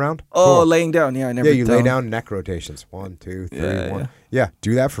my head around. oh, Cool. laying down. Yeah, I never Yeah, you lay done. down, neck rotations. 1, 2, 3, Yeah, 1. Yeah,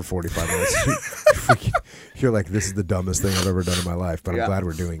 do that for 45 minutes. You're like, this is the dumbest thing I've ever done in my life, but I'm glad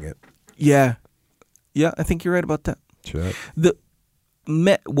we're doing it. Yeah. Yeah, I think you're right about that. Shit.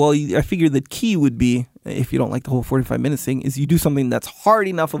 I figure the key would be, if you don't like the whole 45 minutes thing, is you do something that's hard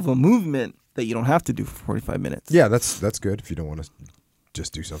enough of a movement that you don't have to do for 45 minutes. Yeah, that's good if you don't want to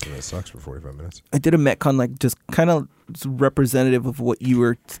just do something that sucks for 45 minutes. I did a Metcon, like, just kind of representative of what you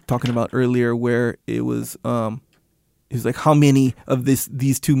were talking about earlier, where it was like how many of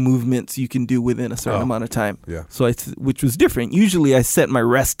these two movements you can do within a certain amount of time. Yeah. So which was different. Usually I set my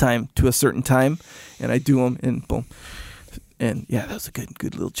rest time to a certain time, and I do them, and boom. And yeah, that was a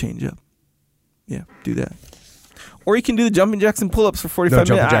good little change up. Yeah, do that. Or you can do the jumping jacks and pull-ups for 45 minutes.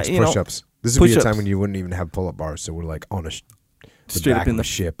 Jumping jacks, push-ups. This would be a push-ups. time when you wouldn't even have pull-up bars, so we're like on the Straight back up in of the a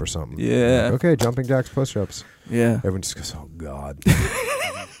ship or something. Yeah. Like, okay, jumping jacks, push-ups. Yeah. Everyone just goes, oh, God.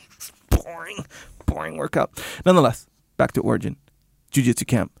 Boring workout. Nonetheless, back to origin. Jiu-jitsu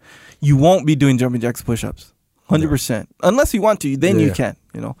camp. You won't be doing jumping jacks, push-ups. 100%. Unless you want to, then you can,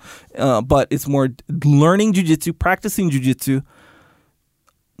 you know. But it's more learning jiu-jitsu, practicing jiu-jitsu.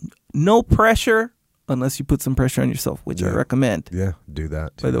 No pressure unless you put some pressure on yourself, which I recommend. Yeah, do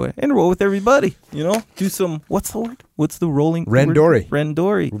that too. By the way. And roll with everybody, you know. Do some, what's the word? What's the rolling? Randori.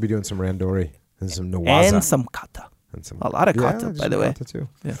 Randori. We'll be doing some randori and some nawaza. And some kata. A lot of kata, by the way. Kata too.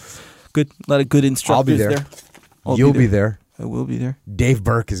 Yeah. Good. A lot of good instructors I'll be there. You'll be there. I will be there. Dave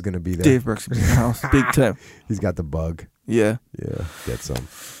Burke is going to be there. Dave Burke's going to be in the house. Big time. He's got the bug. Yeah. Yeah, get some.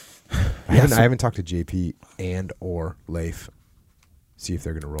 I haven't talked to JP and or Leif. See if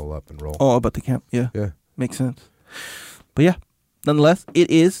they're going to roll up and roll. Oh, about the camp. Yeah. Yeah. Makes sense. But yeah, nonetheless, it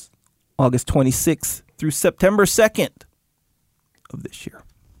is August 26th through September 2nd of this year.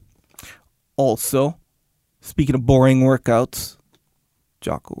 Also, speaking of boring workouts,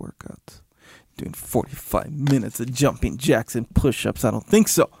 Jocko workouts. Doing 45 minutes of jumping jacks and push-ups. I don't think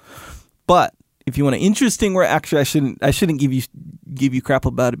so. But if you want an interesting work, actually, I shouldn't give you crap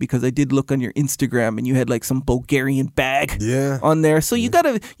about it, because I did look on your Instagram and you had like some Bulgarian bag on there. So you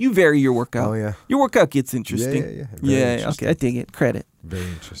vary your workout. Oh yeah, your workout gets interesting. Yeah. Okay, I dig it. Credit. Very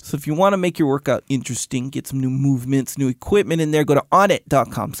interesting. So if you want to make your workout interesting, get some new movements, new equipment in there. Go to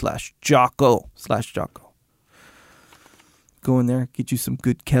onit.com/Jocko. Go in there, get you some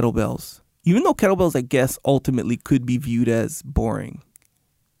good kettlebells. Even though kettlebells, I guess, ultimately could be viewed as boring.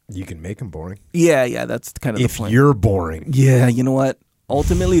 You can make them boring. Yeah, that's kind of the point. If you're boring. Yeah, you know what?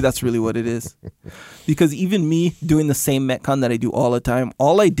 Ultimately, that's really what it is. Because even me doing the same Metcon that I do all the time,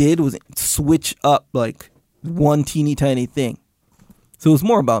 all I did was switch up like one teeny tiny thing. So it was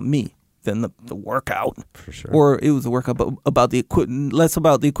more about me than the workout. For sure. Or it was a workout about the equipment, less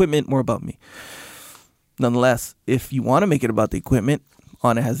about the equipment, more about me. Nonetheless, if you want to make it about the equipment,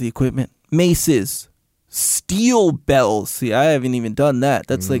 Anna has the equipment. Maces, steel bells. See, I haven't even done that.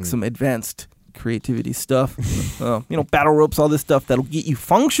 That's like some advanced creativity stuff. Battle ropes, all this stuff that'll get you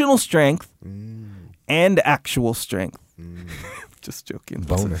functional strength and actual strength. Just joking.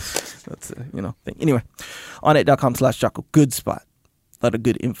 Bonus. That's a thing. Anyway, onit.com/Jocko. Good spot. A lot of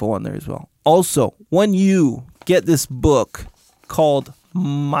good info on there as well. Also, when you get this book called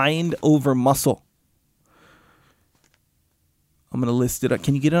Mind Over Muscle, I'm going to list it.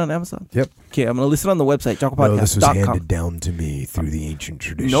 Can you get it on Amazon? Yep. Okay, I'm going to list it on the website, JockoPodcast.com. No, this was handed down to me through the ancient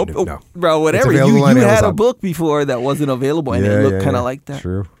tradition. Nope. No. Bro, whatever. You had a book before that wasn't available, and it looked kind of like that.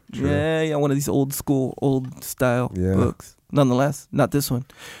 True. Yeah, one of these old school, old style books. Nonetheless, not this one.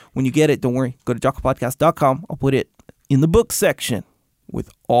 When you get it, don't worry. Go to JockoPodcast.com. I'll put it in the book section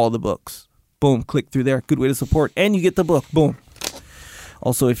with all the books. Boom. Click through there. Good way to support. And you get the book. Boom.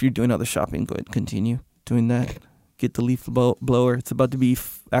 Also, if you're doing other shopping, go ahead and continue doing that. Get the leaf blower. It's about to be,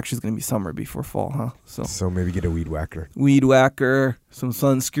 actually it's going to be summer before fall, huh? So maybe get a weed whacker. Weed whacker, some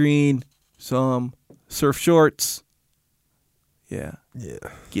sunscreen, some surf shorts. Yeah.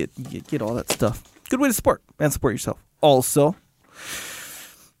 Get all that stuff. Good way to support yourself. Also,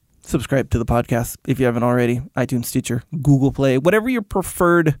 subscribe to the podcast if you haven't already. iTunes, Stitcher, Google Play, whatever your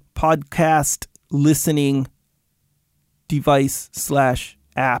preferred podcast listening device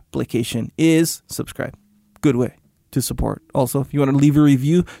 / application is, subscribe. Good way to support. Also, if you want to leave a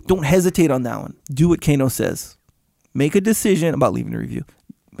review, don't hesitate on that one. Do what Kano says. Make a decision about leaving a review.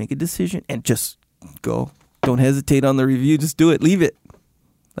 Make a decision and just go. Don't hesitate on the review. Just do it. Leave it.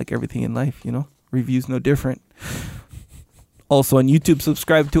 Like everything in life, Review's no different. Also on YouTube,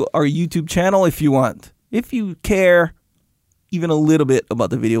 subscribe to our YouTube channel if you want. If you care, even a little bit about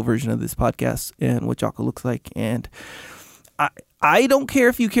the video version of this podcast and what Jocko looks like. And I don't care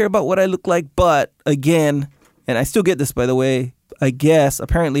if you care about what I look like, but again, and I still get this, by the way, I guess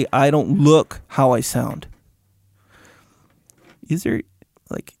apparently I don't look how I sound. Is there,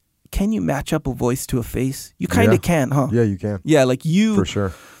 like, can you match up a voice to a face? You kind of can, huh? Yeah, you can. Yeah, like you. For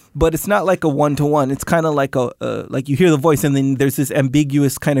sure. But it's not like a one-to-one. It's kind of like like you hear the voice and then there's this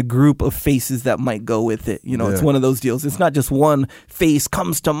ambiguous kind of group of faces that might go with it. You know, It's one of those deals. It's not just one face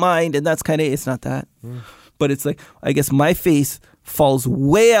comes to mind and that's kind of, it's not that. But it's like, I guess my face falls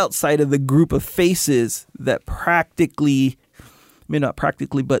way outside of the group of faces that practically, I mean, not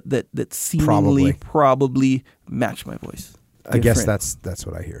practically, but that seemingly probably match my voice. I guess that's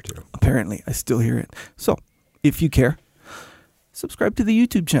what I hear too. Apparently, I still hear it. So, if you care, subscribe to the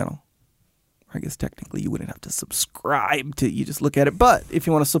YouTube channel. I guess technically you wouldn't have to subscribe to, you just look at it. But if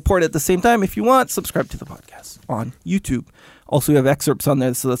you want to support it at the same time, if you want, subscribe to the podcast on YouTube. Also, we have excerpts on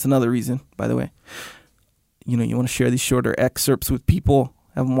there, so that's another reason, by the way. You know, you want to share these shorter excerpts with people,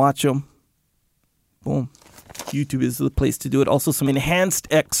 have them watch them. Boom. YouTube is the place to do it. Also, some enhanced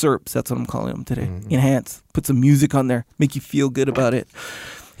excerpts. That's what I'm calling them today. Enhance. Put some music on there. Make you feel good about it.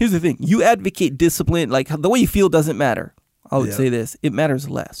 Here's the thing. You advocate discipline. Like, the way you feel doesn't matter. I would say this. It matters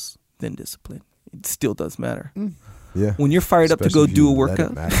less than discipline. It still does matter. Yeah. When you're fired up to go do a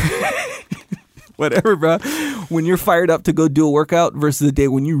workout. Whatever, bro. When you're fired up to go do a workout versus the day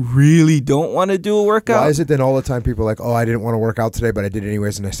when you really don't want to do a workout. Why is it then all the time people are like, oh, I didn't want to work out today, but I did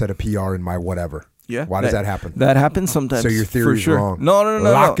anyways, and I set a PR in my whatever. Yeah. Why does that happen? That happens sometimes. So your theory's wrong. No.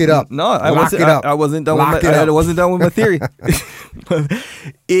 Lock it up. No, I wasn't done with my theory.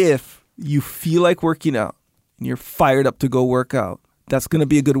 If you feel like working out and you're fired up to go work out, that's going to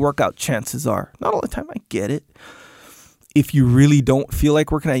be a good workout, chances are. Not all the time, I get it. If you really don't feel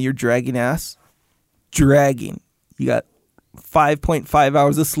like working out, you're dragging ass. You got 5.5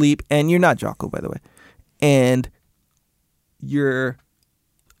 hours of sleep, and you're not Jocko, by the way. And you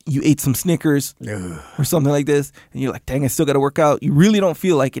ate some Snickers or something like this, and you're like, dang, I still got to work out. You really don't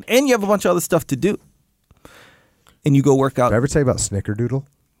feel like it, and you have a bunch of other stuff to do. And you go work out. Did I ever tell you about Snickerdoodle?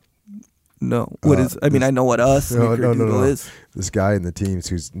 No. What is? I mean, I know what Snickerdoodle is. This guy in the teams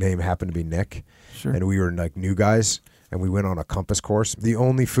whose name happened to be Nick, and we were like new guys, and we went on a compass course. The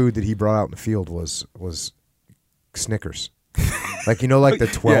only food that he brought out in the field was Snickers. Like, you know, like the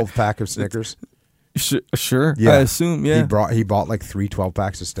 12-pack of Snickers? Sure. Yeah. I assume, yeah. He bought like 3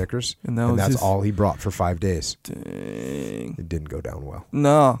 12-packs of Snickers, and that's all he brought for 5 days. Dang. It didn't go down well.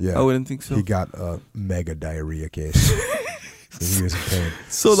 No, yeah. I wouldn't think so. He got a mega diarrhea case. He was in pain.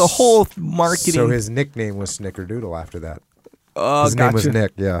 So the whole marketing. So his nickname was Snickerdoodle after that. Oh, his name was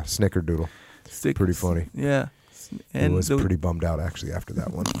Nick. Yeah, Snickerdoodle. Pretty funny. Yeah. And he was pretty bummed out actually after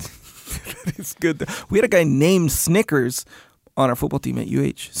that one. It's good. We had a guy named Snickers on our football team at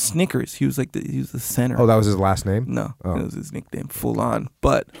UH. Snickers. He was like he was the center. Oh, that was his last name? No, that was his nickname, full on.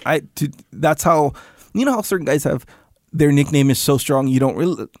 But that's how, you know how certain guys have their nickname is so strong you don't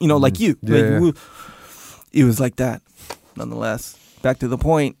really, like you. Yeah. It was like that. Nonetheless, back to the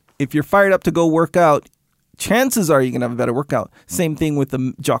point. If you're fired up to go work out, chances are you're going to have a better workout. Same thing with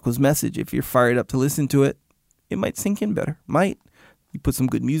the Jocko's message. If you're fired up to listen to it, it might sink in better. Might. You put some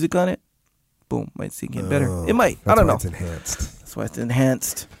good music on it, boom, might sink in better. It might. I don't know. That's why it's enhanced. That's why it's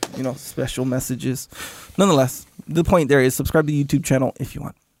enhanced. Special messages. Nonetheless, the point there is subscribe to the YouTube channel if you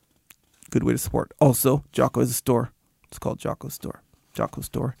want. Good way to support. Also, Jocko has a store. It's called Jocko Store.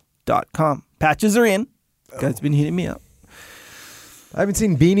 JockoStore.com. Patches are in. Guys been hitting me up. I haven't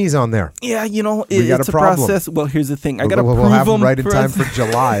seen beanies on there. Yeah, we got it's a problem. process. Well, here's the thing. I got to prove we'll have them right in time for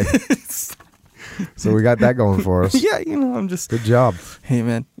July. So we got that going for us. Yeah, I'm just... Good job. Hey,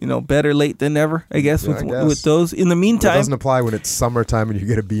 man, better late than never, I guess, with those. In the meantime... It doesn't apply when it's summertime and you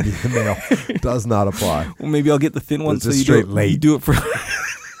get a beanie in the mail. It does not apply. Well, maybe I'll get the thin one it's so you do it for...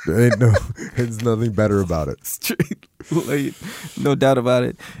 There's nothing better about it. Straight late. No doubt about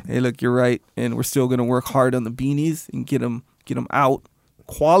it. Hey, look, you're right. And we're still going to work hard on the beanies and get them out.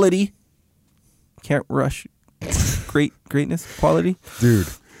 Quality. Can't rush. Greatness. Quality. Dude.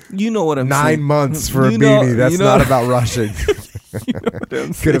 You know what I'm 9 saying. months for a beanie. That's not about rushing.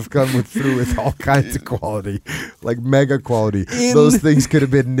 Could have come through with all kinds of quality, like mega quality. Those things could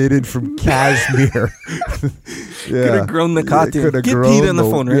have been knitted from cashmere. Could have grown the cotton. Get Pete on the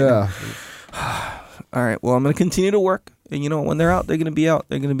phone right now. All right. Well, I'm going to continue to work. And when they're out, they're going to be out.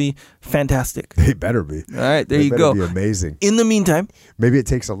 They're going to be fantastic. They better be. All right. There you go. Be amazing. In the meantime. Maybe it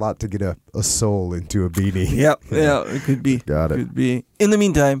takes a lot to get a soul into a beanie. Yep. Yeah, it could be. Got it. Could be. In the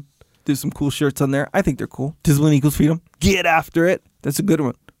meantime, there's some cool shirts on there. I think they're cool. Discipline equals freedom. Get after it. That's a good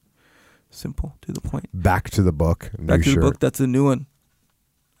one. Simple, to the point. Back to the book. Back to the book. That's a new one.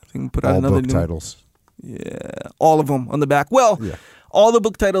 I think we put out another book new titles. Yeah, all of them on the back. Well, Yeah. all the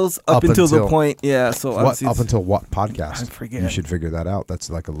book titles up until the point. Yeah, so what up until what podcast? I forget. You should figure that out. That's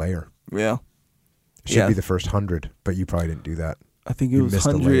like a layer. Yeah, Should be the first 100, but you probably didn't do that. I think it was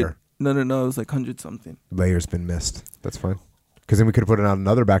 100. No, it was like 100 something. Layer's been missed. That's fine. Because then we could have put out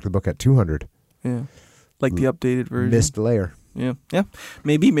another Back to the Book at 200. Yeah, like the updated version. Missed layer. Yeah.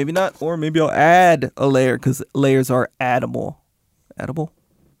 Maybe not, or maybe I'll add a layer because layers are addable. Addable.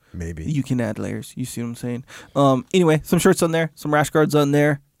 Maybe. You can add layers. You see what I'm saying? Anyway, some shirts on there, some rash guards on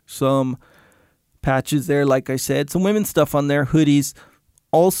there, some patches there, like I said, some women's stuff on there, hoodies,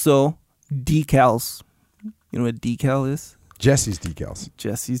 also decals. You know what a decal is? Jesse's decals.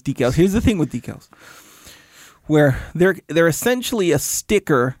 Here's the thing with decals, where they're essentially a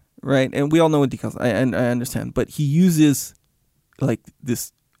sticker, right? And we all know what decals. I understand, but he uses like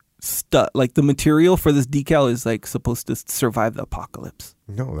this stuff, like the material for this decal is like supposed to survive the apocalypse.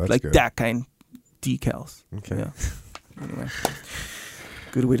 No, that's like good. that kind decals. Okay. Yeah. Anyway,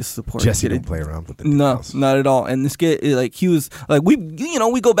 good way to support. Jesse didn't play around with the decals. No, not at all. And this guy, like, he was like, we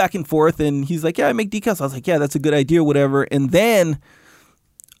go back and forth, and he's like, yeah, I make decals. I was like, yeah, that's a good idea, whatever. And then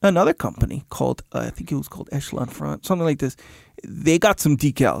another company called, I think it was called Echelon Front, something like this. They got some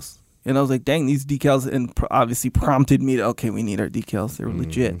decals. And I was like, dang, these decals, and obviously prompted me to, okay, we need our decals. They're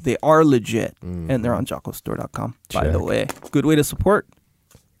legit. They are legit. And they're on JockoStore.com, by the way. Good way to support.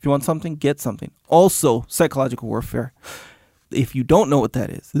 If you want something, get something. Also, psychological warfare. If you don't know what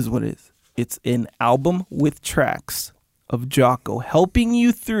that is, this is what it is. It's an album with tracks of Jocko helping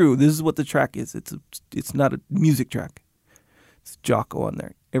you through. This is what the track is. It's not a music track. It's Jocko on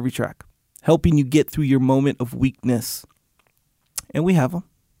there, every track. Helping you get through your moment of weakness. And we have them.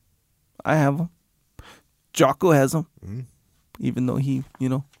 I have them. Jocko has them, even though he,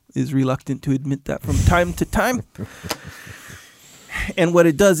 is reluctant to admit that from time to time. And what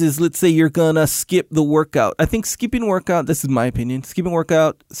it does is, let's say you're going to skip the workout. I think skipping workout, this is my opinion, skipping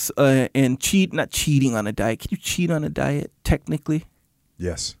workout and not cheating on a diet. Can you cheat on a diet, technically?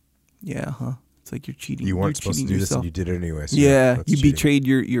 Yes. Yeah, huh? It's like you're cheating. You weren't supposed to do this and you did it anyway. So yeah, you cheating. betrayed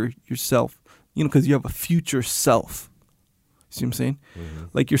yourself, because you have a future self. See what I'm saying? Mm-hmm.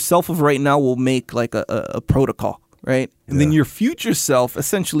 Like your self of right now will make like a protocol, right? And then your future self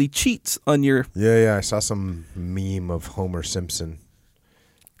essentially cheats on your... Yeah. I saw some meme of Homer Simpson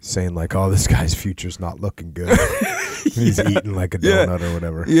saying like, oh, this guy's future's not looking good. He's eating like a donut or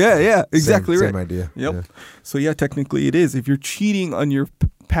whatever. Yeah, exactly right. Same idea. Yep. Yeah. So yeah, technically it is. If you're cheating on your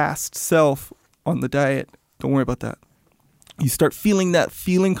past self on the diet, don't worry about that. You start feeling that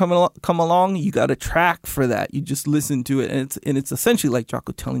feeling come along. You got a track for that. You just listen to it, and it's essentially like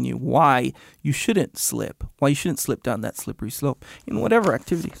Jocko telling you why you shouldn't slip, down that slippery slope in whatever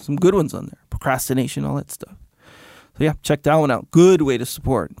activity. Some good ones on there, procrastination, all that stuff. So yeah, check that one out. Good way to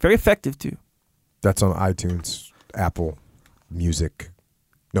support. Very effective too. That's on iTunes, Apple Music,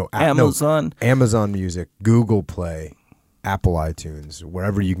 Amazon Music, Google Play, Apple iTunes,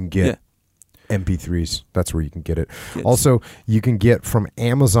 wherever you can get. MP3s, that's where you can get it. Yes. Also, you can get from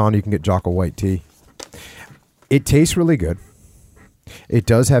Amazon, you can get Jocko White Tea. It tastes really good. It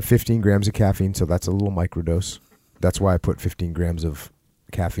does have 15 grams of caffeine, so that's a little microdose. That's why I put 15 grams of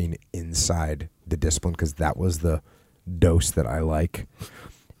caffeine inside the Discipline, because that was the dose that I like.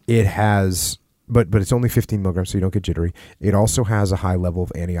 It has, but it's only 15 milligrams, so you don't get jittery. It also has a high level of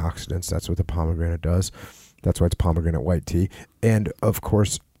antioxidants. That's what the pomegranate does. That's why it's pomegranate white tea. And, of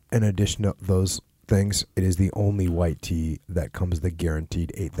course, in addition to those things, it is the only white tea that comes the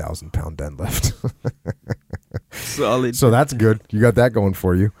guaranteed 8,000-pound deadlift. Solid. So that's good. You got that going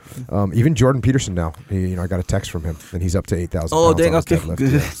for you. Even Jordan Peterson now, I got a text from him, and he's up to 8,000 pounds. Oh, dang, on his okay.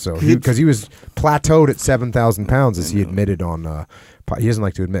 deadlift. Yeah. So because he was plateaued at 7,000 pounds, as he admitted on. He doesn't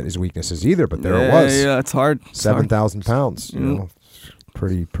like to admit his weaknesses either, but there it was. Yeah, it's hard. 7,000 pounds.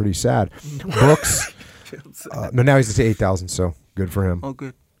 Pretty sad. Books. No, now he's at 8,000. So good for him. Oh,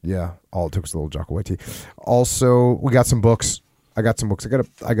 good. Yeah, all it took was a little Jocko White tea. Also, we got some books. I got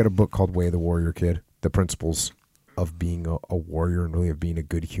a book called Way of the Warrior Kid, The Principles of Being a Warrior and really of being a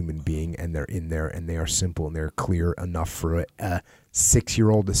good human being, and they're in there, and they are simple, and they're clear enough for a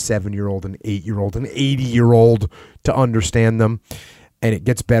 6-year-old, a 7-year-old, an 8-year-old, an 80-year-old to understand them. And it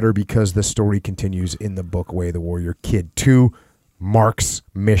gets better because the story continues in the book Way of the Warrior Kid 2, Mark's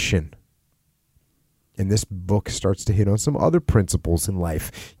Mission. And this book starts to hit on some other principles in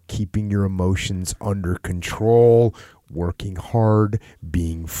life. Keeping your emotions under control, working hard,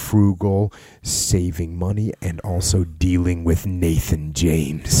 being frugal, saving money, and also dealing with Nathan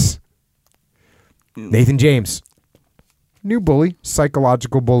James. Nathan James, new bully,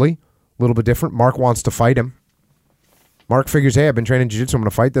 psychological bully, A little bit different. Mark wants to fight him. Mark figures, hey, I've been training jiu-jitsu, I'm going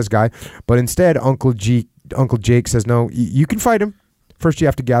to fight this guy. But instead, Uncle Jake says, no, you can fight him. First, you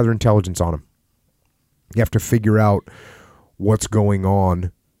have to gather intelligence on him. You have to figure out what's going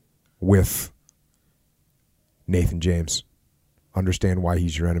on with Nathan James. Understand why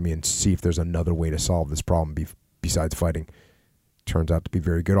he's your enemy and see if there's another way to solve this problem besides fighting. Turns out to be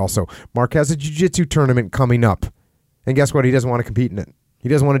very good. Also, Mark has a jiu-jitsu tournament coming up. And guess what? He doesn't want to compete in it. He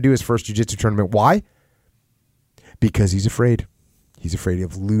doesn't want to do his first jiu-jitsu tournament. Why? Because he's afraid. He's afraid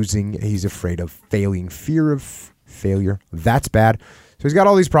of losing. He's afraid of failing. Fear of failure. That's bad. So he's got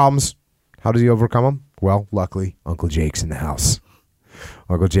all these problems. How does he overcome them? Well, luckily, Uncle Jake's in the house.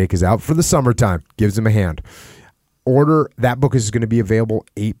 Uncle Jake is out for the summertime. Gives him a hand. That book is going to be available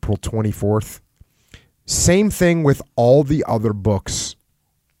April 24th. Same thing with all the other books.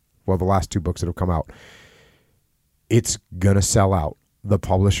 Well, the last 2 books that have come out. It's going to sell out. The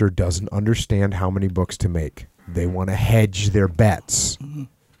publisher doesn't understand how many books to make. They want to hedge their bets.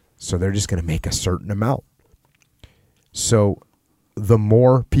 So they're just going to make a certain amount. So the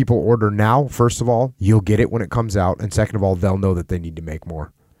more people order now, first of all, you'll get it when it comes out. And second of all, they'll know that they need to make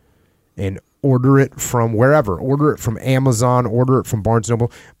more. And order it from wherever. Order it from Amazon. Order it from Barnes &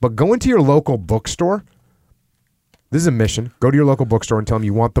 Noble. But go into your local bookstore. This is a mission. Go to your local bookstore and tell them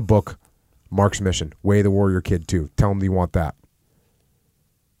you want the book, Mark's Mission, Way the Warrior Kid 2. Tell them you want that.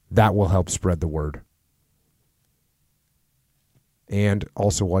 That will help spread the word. And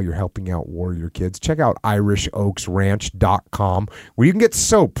also, while you're helping out Warrior Kids, check out IrishOaksRanch.com, where you can get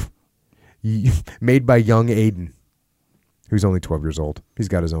soap made by young Aiden, who's only 12 years old. He's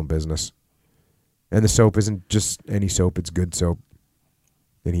got his own business. And the soap isn't just any soap, it's good soap.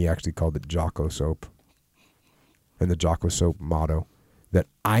 And he actually called it Jocko Soap. And the Jocko Soap motto that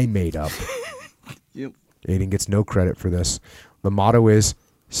I made up. Yep. Aiden gets no credit for this. The motto is,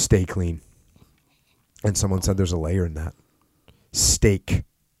 stay clean. And someone said there's a layer in that. Steak,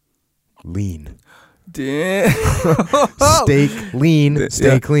 lean. Damn. Steak, lean,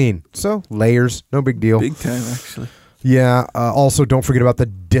 stay clean. So, layers, no big deal. Big time, actually. Yeah. Also, don't forget about the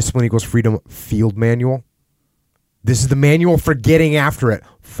Discipline Equals Freedom Field Manual. This is the manual for getting after it.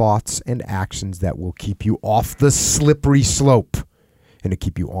 Thoughts and actions that will keep you off the slippery slope and to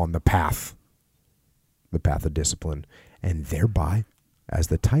keep you on the path of discipline. And thereby, as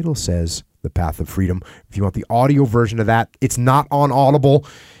the title says, the path of freedom. If you want the audio version of that, it's not on Audible.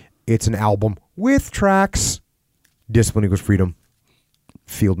 It's an album with tracks. Discipline Equals Freedom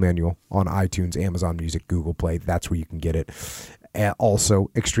Field Manual on iTunes, Amazon Music, Google Play. That's where you can get it.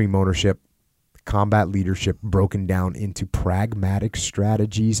 Also, Extreme Ownership, Combat Leadership, broken down into pragmatic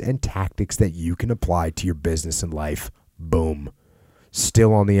strategies and tactics that you can apply to your business and life. Boom.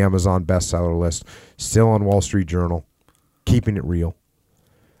 Still on the Amazon bestseller list. Still on Wall Street Journal. Keeping it real.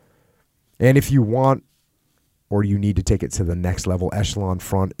 And if you want or you need to take it to the next level, Echelon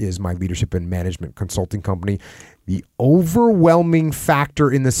Front is my leadership and management consulting company. The overwhelming factor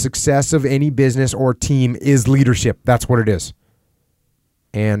in the success of any business or team is leadership. That's what it is.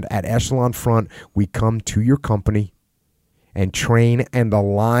 And at Echelon Front, we come to your company and train and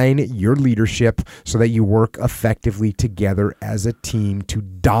align your leadership so that you work effectively together as a team to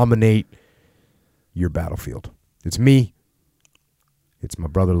dominate your battlefield. It's me. It's my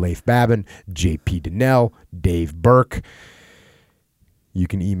brother Leif Babin, JP Donnell, Dave Burke. You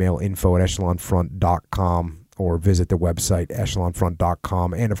can email info@echelonfront.com or visit the website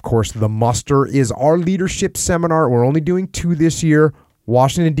echelonfront.com. And of course, the Muster is our leadership seminar. We're only doing 2 this year.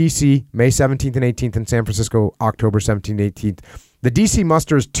 Washington, D.C., May 17th and 18th, and San Francisco, October 17th and 18th. The D.C.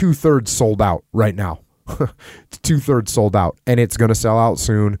 Muster is 2/3 sold out right now. It's 2/3 sold out, and it's going to sell out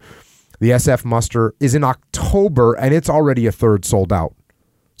soon. The SF Muster is in October, and it's already 1/3 sold out.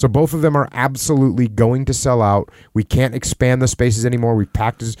 So both of them are absolutely going to sell out. We can't expand the spaces anymore. We've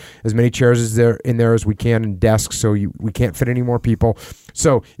packed as many chairs in there as we can and desks, so we can't fit any more people.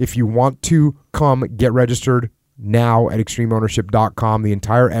 So if you want to come, get registered now at extremeownership.com. The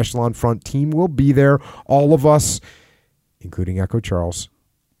entire Echelon Front team will be there. All of us, including Echo Charles.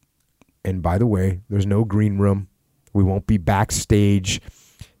 And by the way, there's no green room. We won't be backstage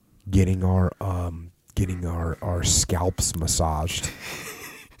getting our scalps massaged.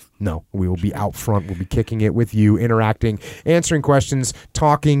 No, we will be out front. We'll be kicking it with you, interacting, answering questions,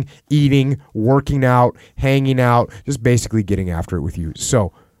 talking, eating, working out, hanging out, just basically getting after it with you.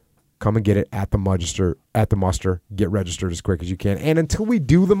 So come and get it at the muster. Get registered as quick as you can. And until we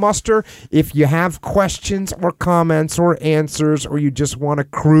do the muster, if you have questions or comments or answers, or you just want to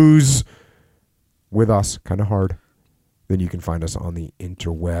cruise with us, kind of hard, then you can find us on the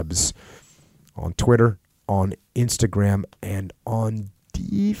interwebs, on Twitter, on Instagram, and on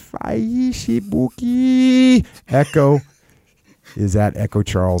Shibuki. Echo is at Echo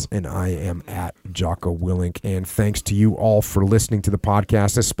Charles, and I am at Jocko Willink. And thanks to you all for listening to the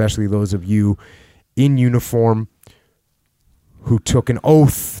podcast, especially those of you in uniform who took an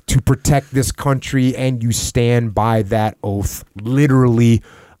oath to protect this country, and you stand by that oath literally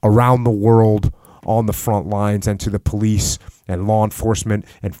around the world on the front lines, and to the police and law enforcement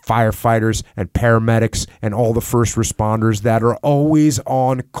and firefighters and paramedics and all the first responders that are always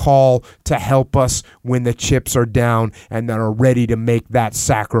on call to help us when the chips are down and that are ready to make that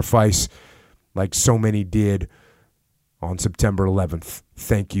sacrifice like so many did on September 11th.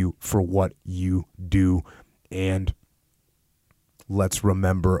 Thank you for what you do, and let's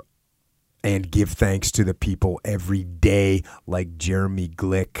remember and give thanks to the people every day like Jeremy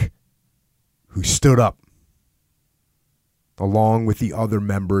Glick, who stood up along with the other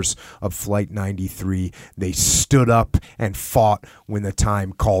members of Flight 93. They stood up and fought when the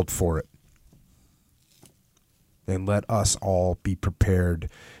time called for it. And let us all be prepared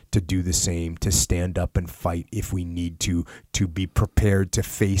to do the same, to stand up and fight if we need to be prepared to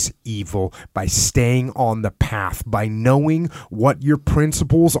face evil by staying on the path, by knowing what your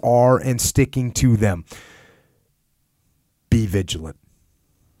principles are and sticking to them. Be vigilant.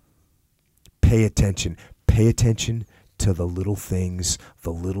 Pay attention. Pay attention to the little things,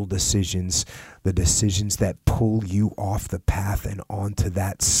 the little decisions, the decisions that pull you off the path and onto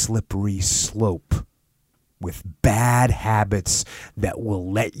that slippery slope with bad habits that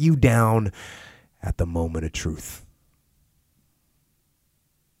will let you down at the moment of truth.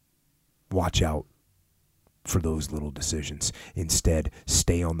 Watch out for those little decisions. Instead,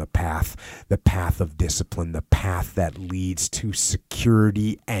 stay on the path of discipline, the path that leads to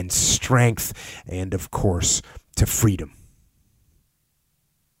security and strength, and of course, to freedom.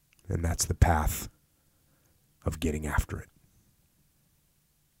 And that's the path of getting after it.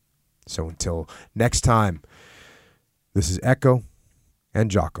 So until next time, this is Echo and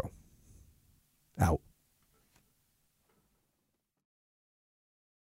Jocko out.